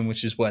investigation,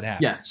 which is what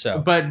happened. Yes, so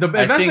but the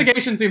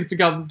investigation seems to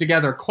go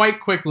together quite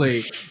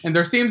quickly, and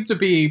there seems to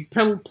be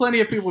plenty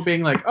of people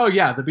being like, oh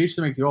yeah, the beach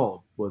that makes you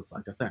old was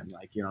like a thing.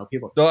 Like,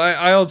 people. Though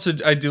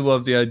I do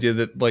love the idea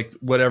that like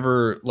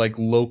whatever like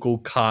local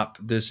cop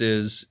this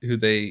is who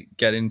they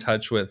get in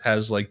touch with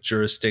has like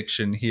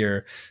jurisdiction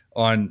here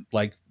on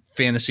like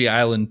Fantasy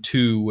Island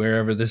 2,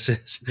 wherever this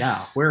is.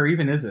 Yeah, where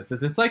even is this? Is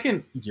this like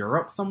in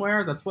Europe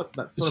somewhere? That's sort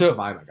of the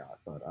vibe I got.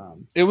 But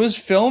it was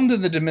filmed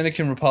in the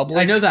Dominican Republic.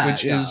 I know that,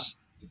 which is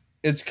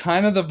it's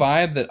kind of the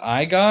vibe that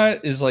I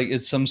got. Is like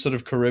it's some sort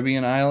of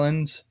Caribbean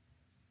island.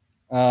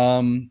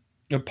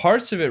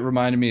 Parts of it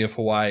reminded me of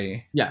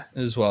Hawaii. Yes,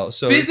 as well.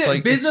 So it's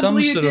like visibly it's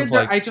some sort of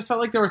like. I just felt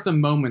like there were some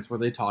moments where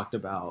they talked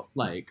about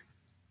like.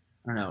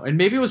 I don't know, and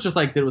maybe it was just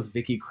like there was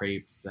Vicky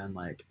Krieps and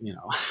like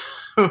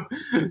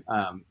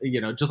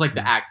just like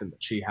the accent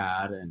that she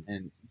had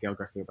and Gail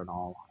Garcia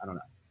Bernal. I don't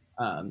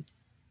know,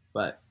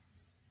 but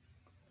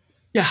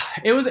yeah,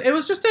 it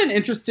was just an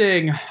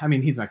interesting. I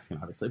mean, he's Mexican,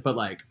 obviously, but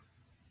like,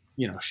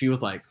 she's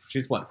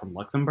what, from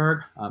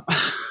Luxembourg?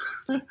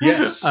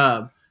 Yes.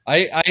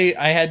 I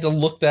had to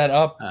look that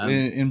up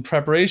in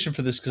preparation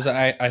for this because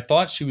I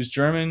thought she was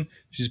German.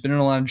 She's been in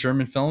a lot of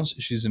German films.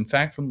 She's in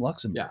fact from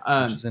Luxembourg,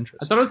 which is interesting.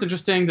 I thought it was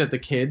interesting that the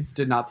kids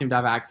did not seem to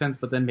have accents,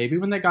 but then maybe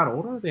when they got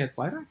older, they had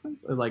slight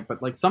accents.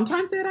 But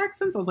sometimes they had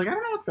accents. I was like, I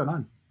don't know what's going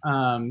on.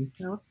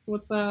 What's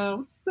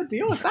the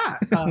deal with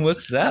that?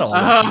 What's that all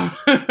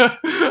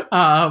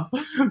about?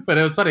 But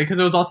it was funny because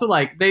it was also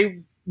like they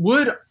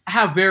would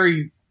have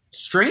very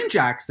strange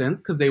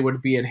accents because they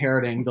would be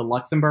inheriting the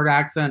Luxembourg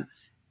accent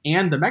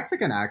and the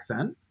Mexican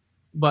accent,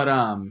 but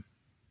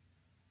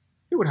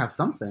we would have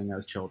something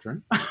as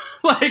children,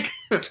 like,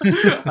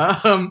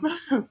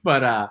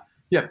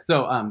 yeah.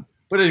 So,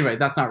 but anyway,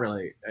 that's not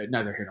really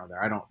neither here nor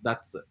there.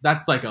 That's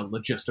like a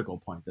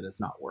logistical point that it's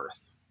not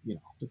worth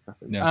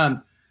discussing. Yeah.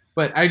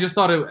 But I just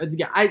thought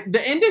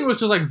the ending was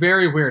just like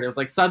very weird. It was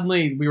like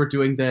suddenly we were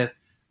doing this.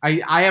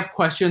 I have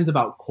questions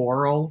about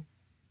Coral.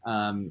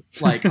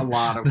 Like a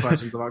lot of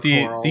questions about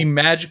Coral. The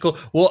magical.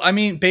 Well, I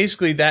mean,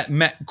 basically that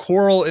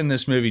Coral in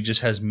this movie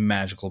just has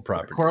magical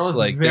properties. Coral is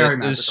like very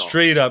magical.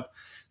 Straight up.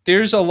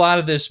 There's a lot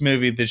of this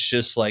movie that's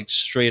just like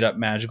straight up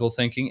magical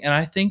thinking, and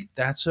I think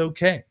that's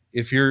okay.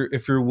 If you're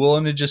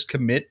willing to just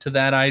commit to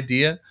that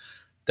idea,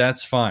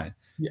 that's fine.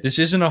 Yeah. This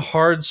isn't a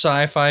hard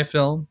sci-fi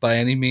film by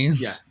any means.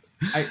 Yes,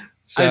 I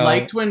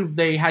liked when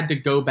they had to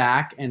go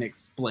back and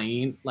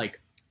explain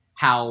like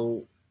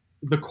how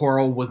the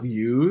coral was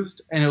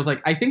used, and it was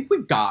like, I think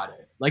we got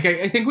it. Like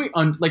I think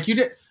you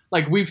did.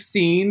 Like we've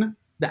seen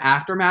the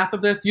aftermath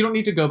of this. You don't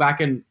need to go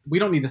back and we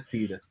don't need to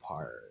see this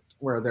part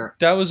where they're.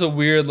 That was a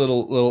weird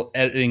little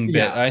editing bit.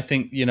 Yeah. I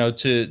think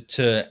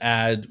to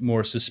add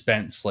more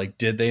suspense. Like,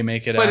 did they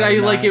make it? But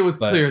it was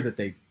clear that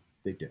they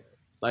did.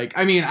 Like,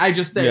 I mean, I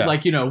just think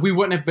we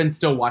wouldn't have been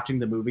still watching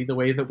the movie the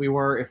way that we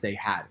were if they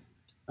hadn't.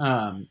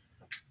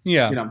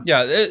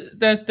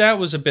 That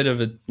was a bit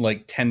of a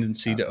like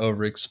tendency to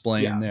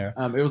over-explain there.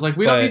 It was like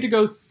we don't need to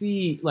go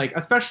see, like,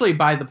 especially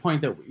by the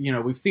point that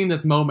we've seen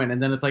this moment,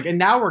 and then it's like, and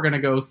now we're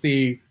gonna go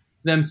see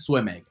them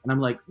swimming, and I'm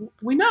like,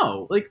 we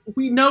know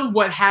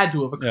what had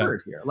to have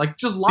occurred here, like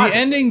just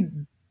logically.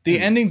 The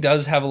ending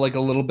does have like a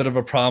little bit of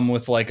a problem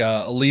with like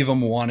leave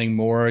them wanting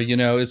more.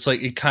 It's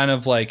like it kind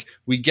of like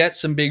we get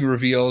some big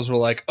reveals. We're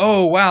like,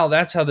 oh wow,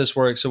 that's how this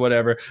works or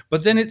whatever,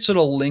 but then it sort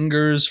of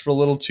lingers for a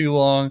little too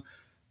long.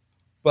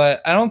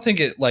 But I don't think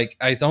it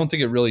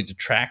really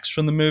detracts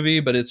from the movie,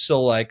 but it's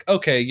still like,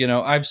 okay,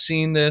 I've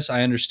seen this.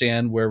 I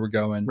understand where we're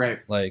going. Right.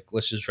 Like,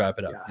 let's just wrap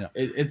it up. Yeah.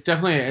 It's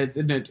definitely,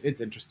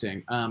 it's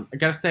interesting. I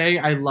gotta say,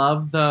 I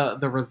love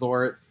the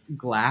resort's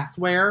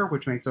glassware,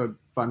 which makes a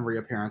fun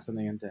reappearance in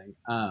the ending.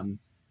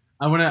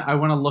 I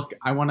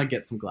want to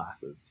get some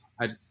glasses.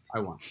 I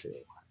want to.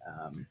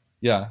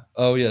 Yeah.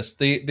 Oh yes.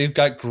 They've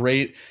got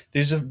great.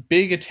 There's a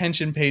big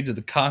attention paid to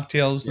the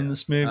cocktails in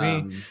this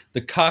movie.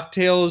 The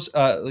cocktails.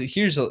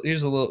 Here's a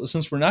little.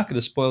 Since we're not going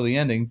to spoil the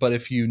ending, but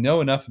if you know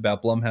enough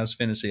about Blumhouse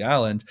Fantasy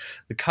Island,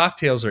 the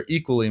cocktails are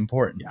equally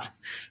important. Yeah.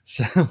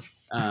 So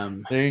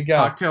there you go.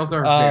 Cocktails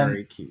are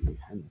very key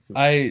in this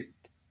movie.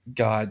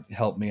 God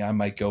help me, I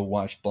might go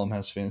watch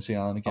Blumhouse Fantasy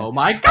Island again. Oh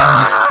my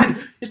God,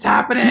 it's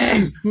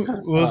happening.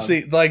 We'll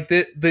see. Like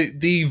the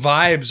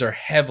vibes are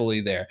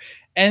heavily there.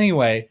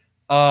 Anyway.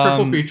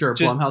 Triple feature: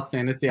 Blumhouse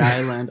Fantasy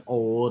Island,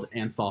 Old,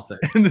 and Saw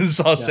 6. And then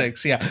Saw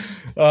 6, yeah.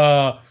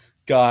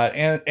 God,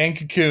 and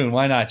Cocoon.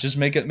 Why not? Just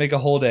make a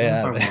whole day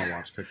out of it. I want to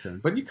watch Cocoon,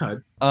 but you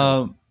could.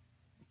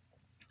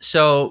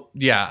 So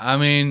yeah, I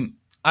mean,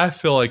 I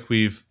feel like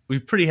we've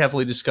pretty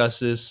heavily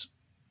discussed this,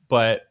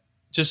 but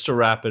just to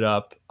wrap it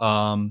up,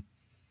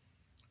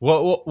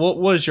 what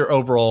was your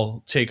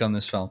overall take on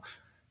this film?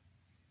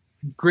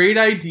 Great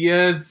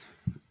ideas,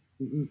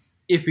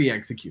 iffy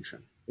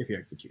execution.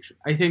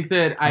 I think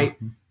that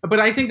but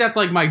I think that's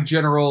like my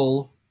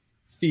general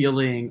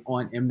feeling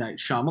on M. Night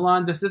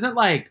Shyamalan. This isn't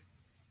like,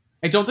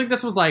 I don't think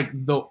this was like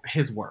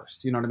his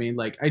worst. You know what I mean?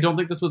 Like, I don't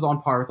think this was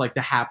on par with like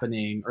The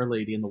Happening or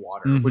Lady in the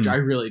Water, which I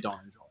really don't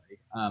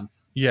enjoy.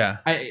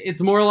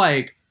 It's more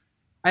like,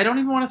 I don't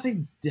even want to say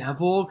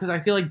Devil, because I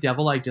feel like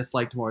Devil I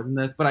disliked more than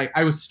this, but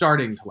I was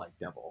starting to like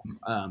Devil.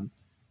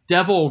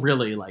 Devil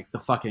really, like the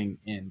fucking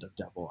end of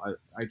Devil,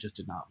 I just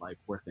did not like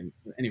where things.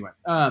 Anyway,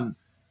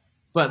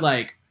 but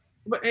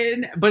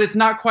it's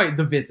not quite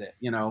The Visit.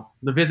 You know,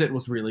 The Visit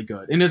was really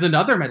good and is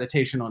another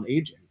meditation on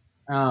aging.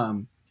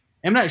 M.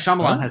 Night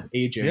Shyamalan has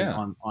aging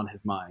on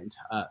his mind.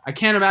 I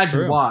can't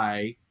imagine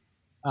why.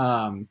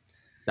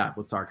 That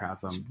was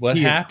sarcasm. What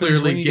happens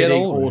when you get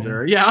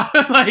older? Yeah,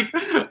 like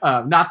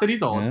not that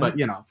he's old, but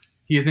you know,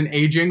 he is an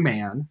aging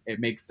man. It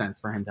makes sense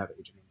for him to have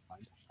aging in his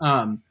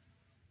mind.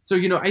 So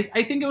you know,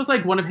 I think it was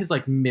like one of his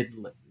like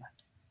midland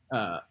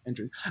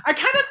entries. I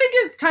kind of think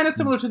it's kind of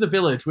similar to The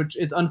Village, which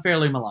is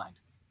unfairly maligned.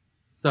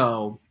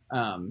 So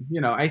you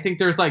know, I think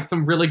there's like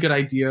some really good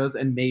ideas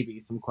and maybe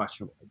some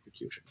questionable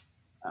execution.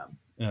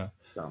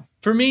 So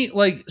for me,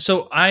 like,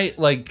 so I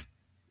like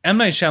M.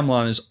 Night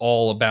Shyamalan is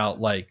all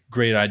about like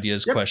great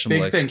ideas,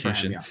 questionable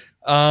execution.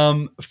 For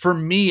him, for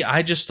me,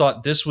 I just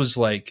thought this was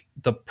like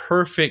the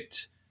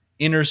perfect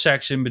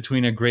intersection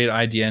between a great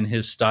idea and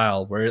his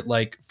style, where it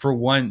like for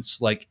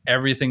once, like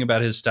everything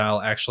about his style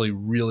actually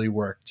really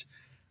worked.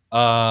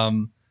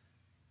 And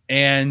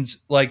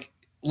like,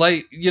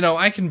 you know,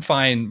 I can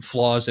find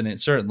flaws in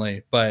it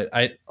certainly, but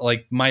I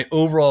like my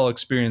overall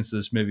experience of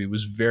this movie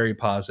was very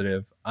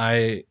positive.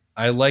 I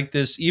like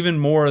this even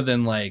more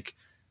than like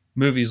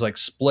movies like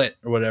Split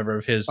or whatever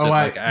of his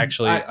that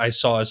I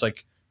saw as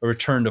like a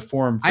return to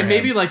form for I him.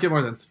 maybe liked it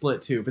more than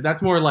Split too, but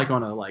that's more like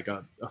on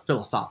a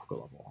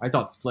philosophical level. I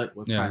thought Split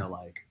was kind of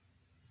like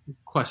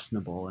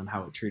questionable in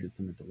how it treated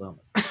some mental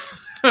illness.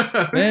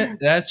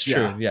 That's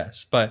true,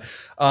 yes. But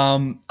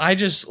I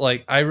just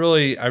like I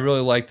really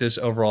like this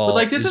overall. But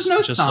like this is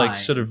no just signs. Like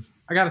sort of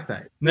I gotta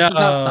say. No.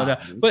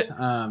 But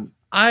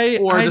I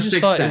just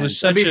thought it was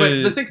such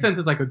but The Sixth Sense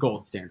is like a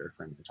gold standard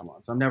for me,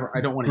 so I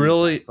don't want to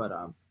really use that, but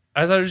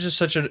I thought it was just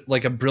such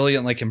a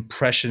brilliant, like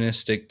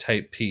impressionistic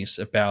type piece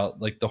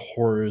about like the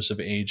horrors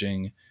of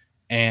aging.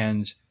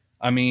 And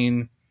I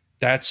mean,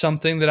 that's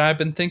something that I've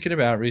been thinking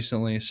about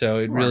recently. So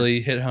it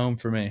really hit home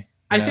for me.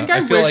 I think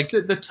I wish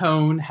that the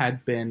tone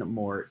had been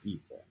more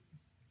even.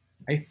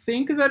 I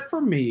think that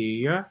for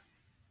me,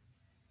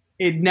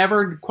 it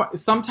never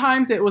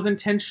sometimes it was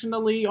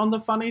intentionally on the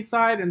funny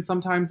side and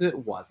sometimes it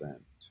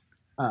wasn't.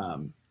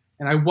 And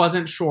I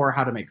wasn't sure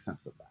how to make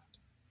sense of that.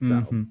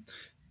 So.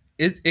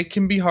 It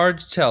can be hard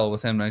to tell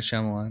with M. Night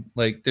Shyamalan.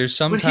 Like there's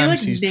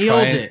sometimes he's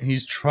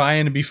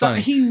trying to be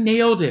funny. He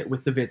nailed it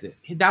with The Visit.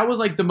 That was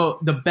like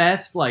the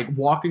best like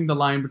walking the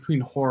line between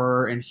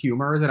horror and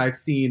humor that I've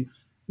seen.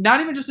 Not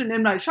even just in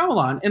M. Night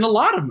Shyamalan, in a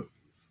lot of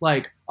movies.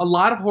 Like a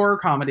lot of horror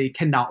comedy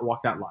cannot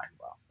walk that line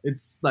well.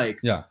 It's like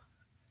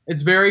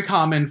it's very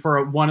common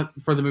for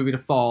the movie to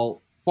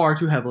fall far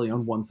too heavily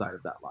on one side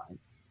of that line.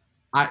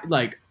 I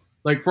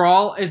like for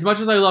all as much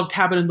as I love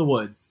Cabin in the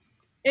Woods.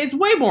 It's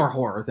way more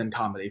horror than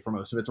comedy for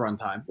most of its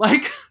runtime.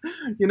 Like,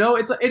 you know,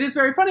 it is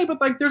very funny,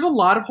 but like, there's a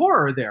lot of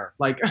horror there.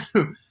 Like,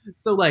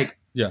 so like,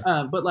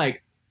 but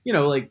like, you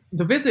know, like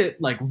The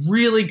Visit, like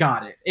really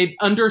got it. It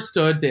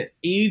understood that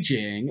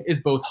aging is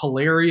both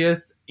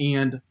hilarious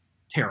and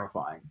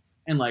terrifying.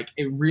 And like,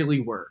 it really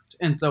worked.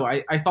 And so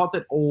I thought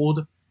that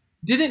Old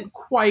didn't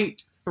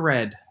quite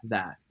thread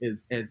that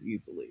as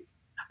easily.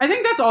 I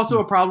think that's also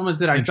a problem is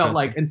that I felt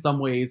like in some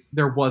ways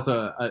there was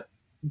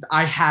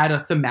I had a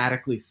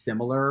thematically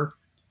similar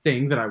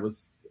thing that I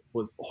was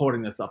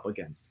holding this up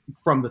against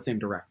from the same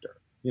director,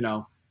 you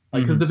know,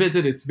 like because The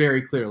Visit is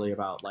very clearly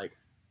about like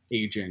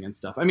aging and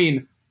stuff. I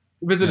mean,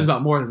 The Visit is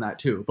about more than that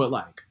too, but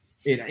like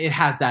it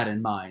has that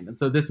in mind, and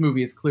so this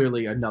movie is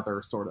clearly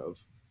another sort of.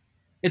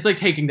 It's like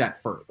taking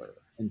that further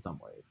in some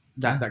ways.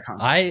 That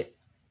concept.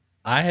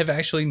 I have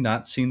actually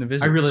not seen The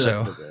Visit. I really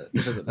so like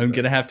The Visit. I'm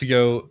gonna have to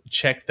go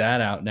check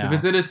that out now. The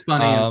Visit is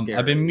funny and scary.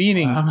 I've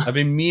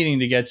been meaning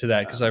to get to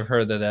that because I've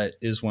heard that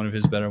is one of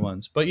his better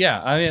ones. But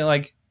yeah, I mean,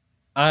 like,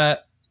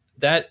 that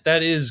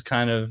is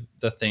kind of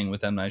the thing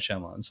with M. Night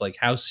Shyamalan. It's like,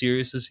 how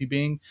serious is he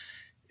being?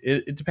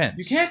 It depends.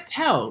 You can't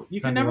tell. You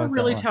can never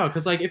really tell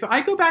because, like, if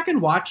I go back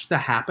and watch The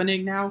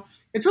Happening now,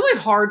 it's really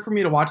hard for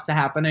me to watch The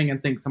Happening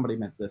and think somebody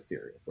meant this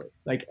seriously.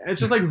 Like, it's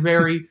just like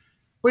very.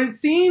 But it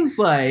seems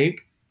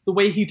like the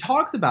way he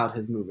talks about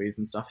his movies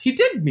and stuff, he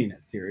did mean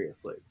it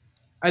seriously.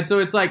 And so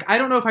it's like, I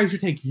don't know if I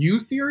should take you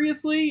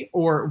seriously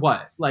or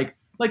what. Like,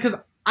 because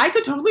I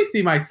could totally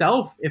see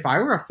myself, if I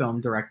were a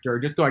film director,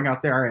 just going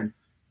out there and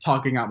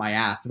talking out my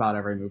ass about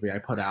every movie I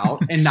put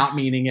out and not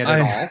meaning it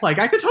at all. Like,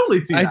 I could totally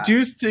see that. I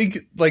do think,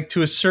 like,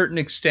 to a certain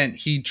extent,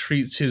 he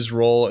treats his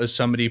role as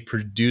somebody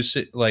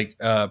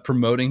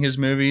promoting his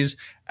movies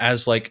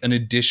as, like, an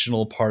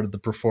additional part of the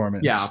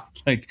performance. Yeah.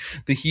 Like,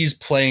 he's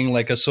playing,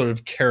 like, a sort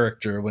of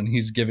character when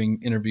he's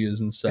giving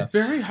interviews and stuff. It's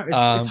very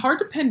hard. It's hard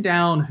to pin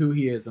down who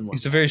he is and what.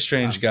 He's a very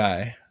strange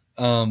guy.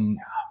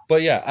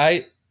 But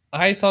yeah,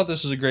 I thought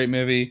this was a great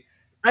movie.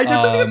 I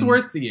definitely think it's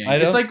worth seeing.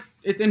 It's like,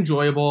 it's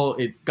enjoyable.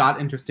 It's got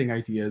interesting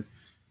ideas.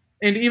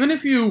 And even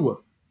if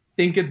you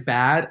think it's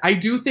bad, I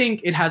do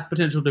think it has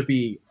potential to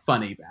be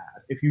funny bad.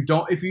 If you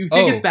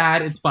think it's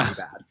bad, it's funny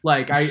bad.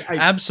 Like, I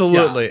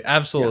absolutely.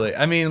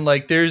 Yeah. I mean,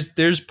 like,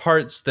 there's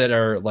parts that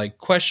are, like,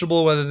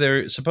 questionable whether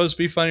they're supposed to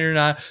be funny or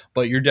not,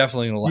 but you're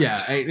definitely gonna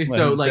laugh. Yeah.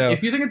 So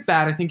if you think it's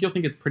bad, I think you'll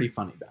think it's pretty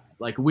funny bad.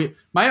 Like,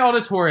 my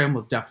auditorium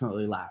was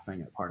definitely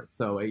laughing at parts.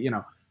 So, you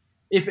know,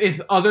 if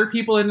other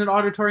people in an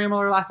auditorium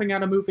are laughing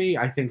at a movie,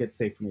 I think it's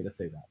safe for me to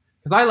say that.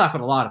 Because I laugh at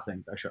a lot of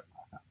things I shouldn't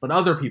laugh at, but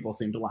other people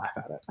seem to laugh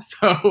at it.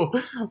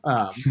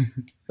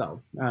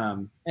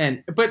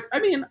 But I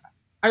mean,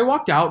 I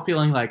walked out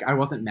feeling like I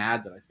wasn't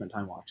mad that I spent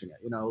time watching it.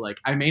 You know, like,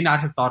 I may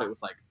not have thought it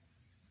was, like,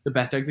 the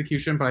best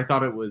execution, but I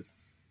thought it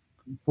was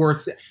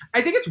worth.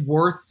 I think it's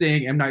worth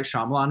seeing M. Night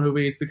Shyamalan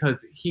movies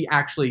because he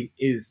actually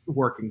is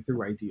working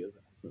through ideas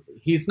in his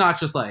movie. He's not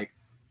just, like,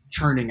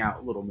 churning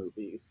out little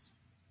movies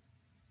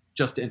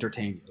just to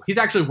entertain you. He's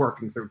actually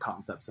working through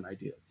concepts and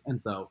ideas,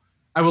 and so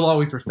I will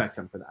always respect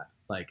him for that.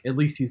 Like, at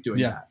least he's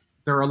doing that.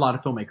 There are a lot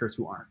of filmmakers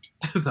who aren't.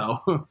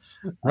 So,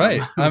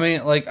 right. I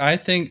mean, like, I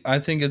think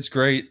it's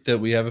great that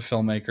we have a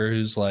filmmaker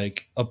who's,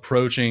 like,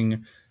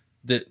 approaching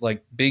the,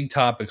 like, big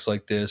topics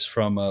like this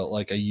from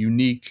a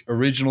unique,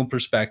 original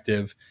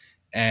perspective.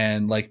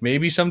 And, like,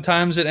 maybe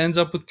sometimes it ends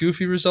up with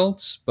goofy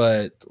results,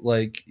 but,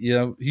 like, you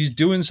know, he's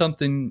doing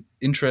something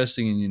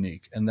interesting and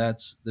unique, and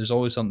there's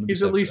always something to be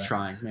said. He's at least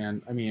trying,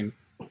 man. I mean,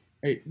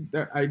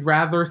 I'd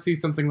rather see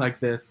something like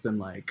this than,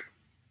 like,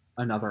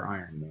 another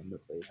Iron Man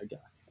movie, I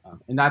guess.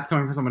 And that's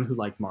coming from someone who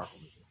likes Marvel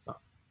movies. So,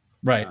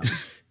 right.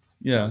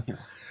 Yeah. You know.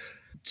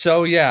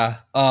 So, yeah,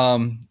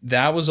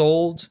 that was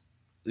old.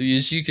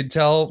 As you could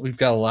tell, we've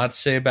got a lot to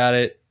say about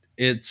it.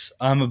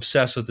 I'm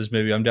obsessed with this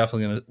movie. I'm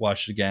definitely going to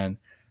watch it again.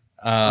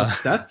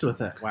 Obsessed with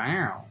it.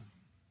 Wow.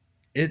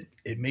 It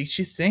makes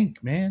you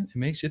think, man. It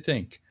makes you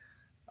think.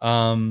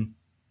 I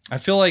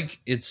feel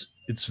like it's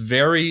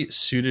very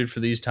suited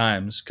for these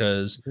times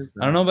because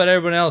I don't know about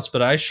everyone else,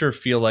 but I sure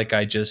feel like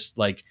I just,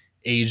 like,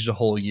 aged a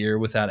whole year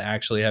without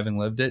actually having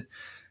lived it.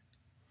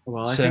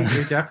 Well, I think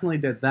we definitely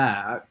did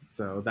that,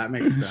 so that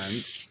makes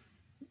sense.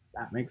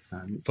 That makes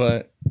sense.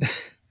 But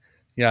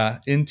yeah,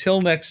 until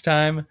next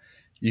time,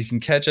 you can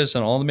catch us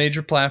on all the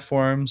major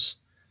platforms.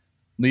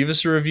 Leave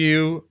us a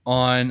review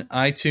on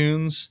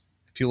iTunes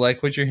if you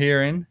like what you're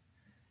hearing.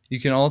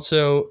 You can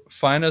also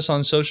find us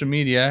on social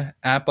media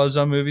at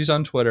BuzzedOnMovies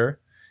on Twitter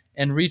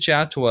and reach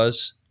out to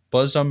us,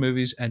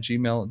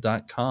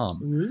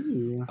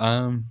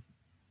 buzzedonmovies@gmail.com.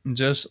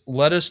 Just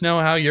let us know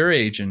how you're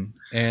aging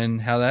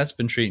and how that's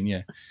been treating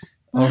you.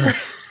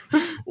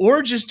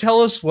 Or just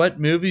tell us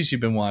what movies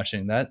you've been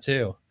watching. That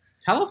too.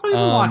 Tell us what you've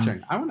been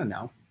watching. I want to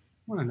know.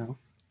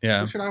 Yeah.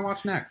 What should I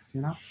watch next?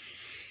 You know?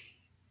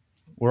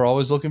 We're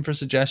always looking for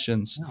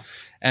suggestions. Yeah.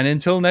 And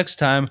until next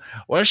time,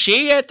 we'll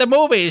see you at the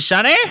movies,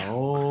 Sonny.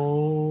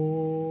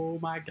 Oh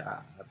my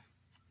God.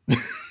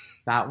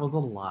 That was a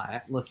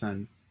lot.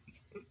 Listen,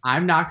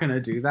 I'm not going to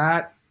do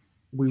that.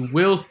 We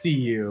will see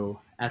you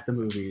at the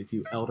movies,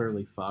 you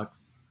elderly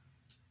fucks.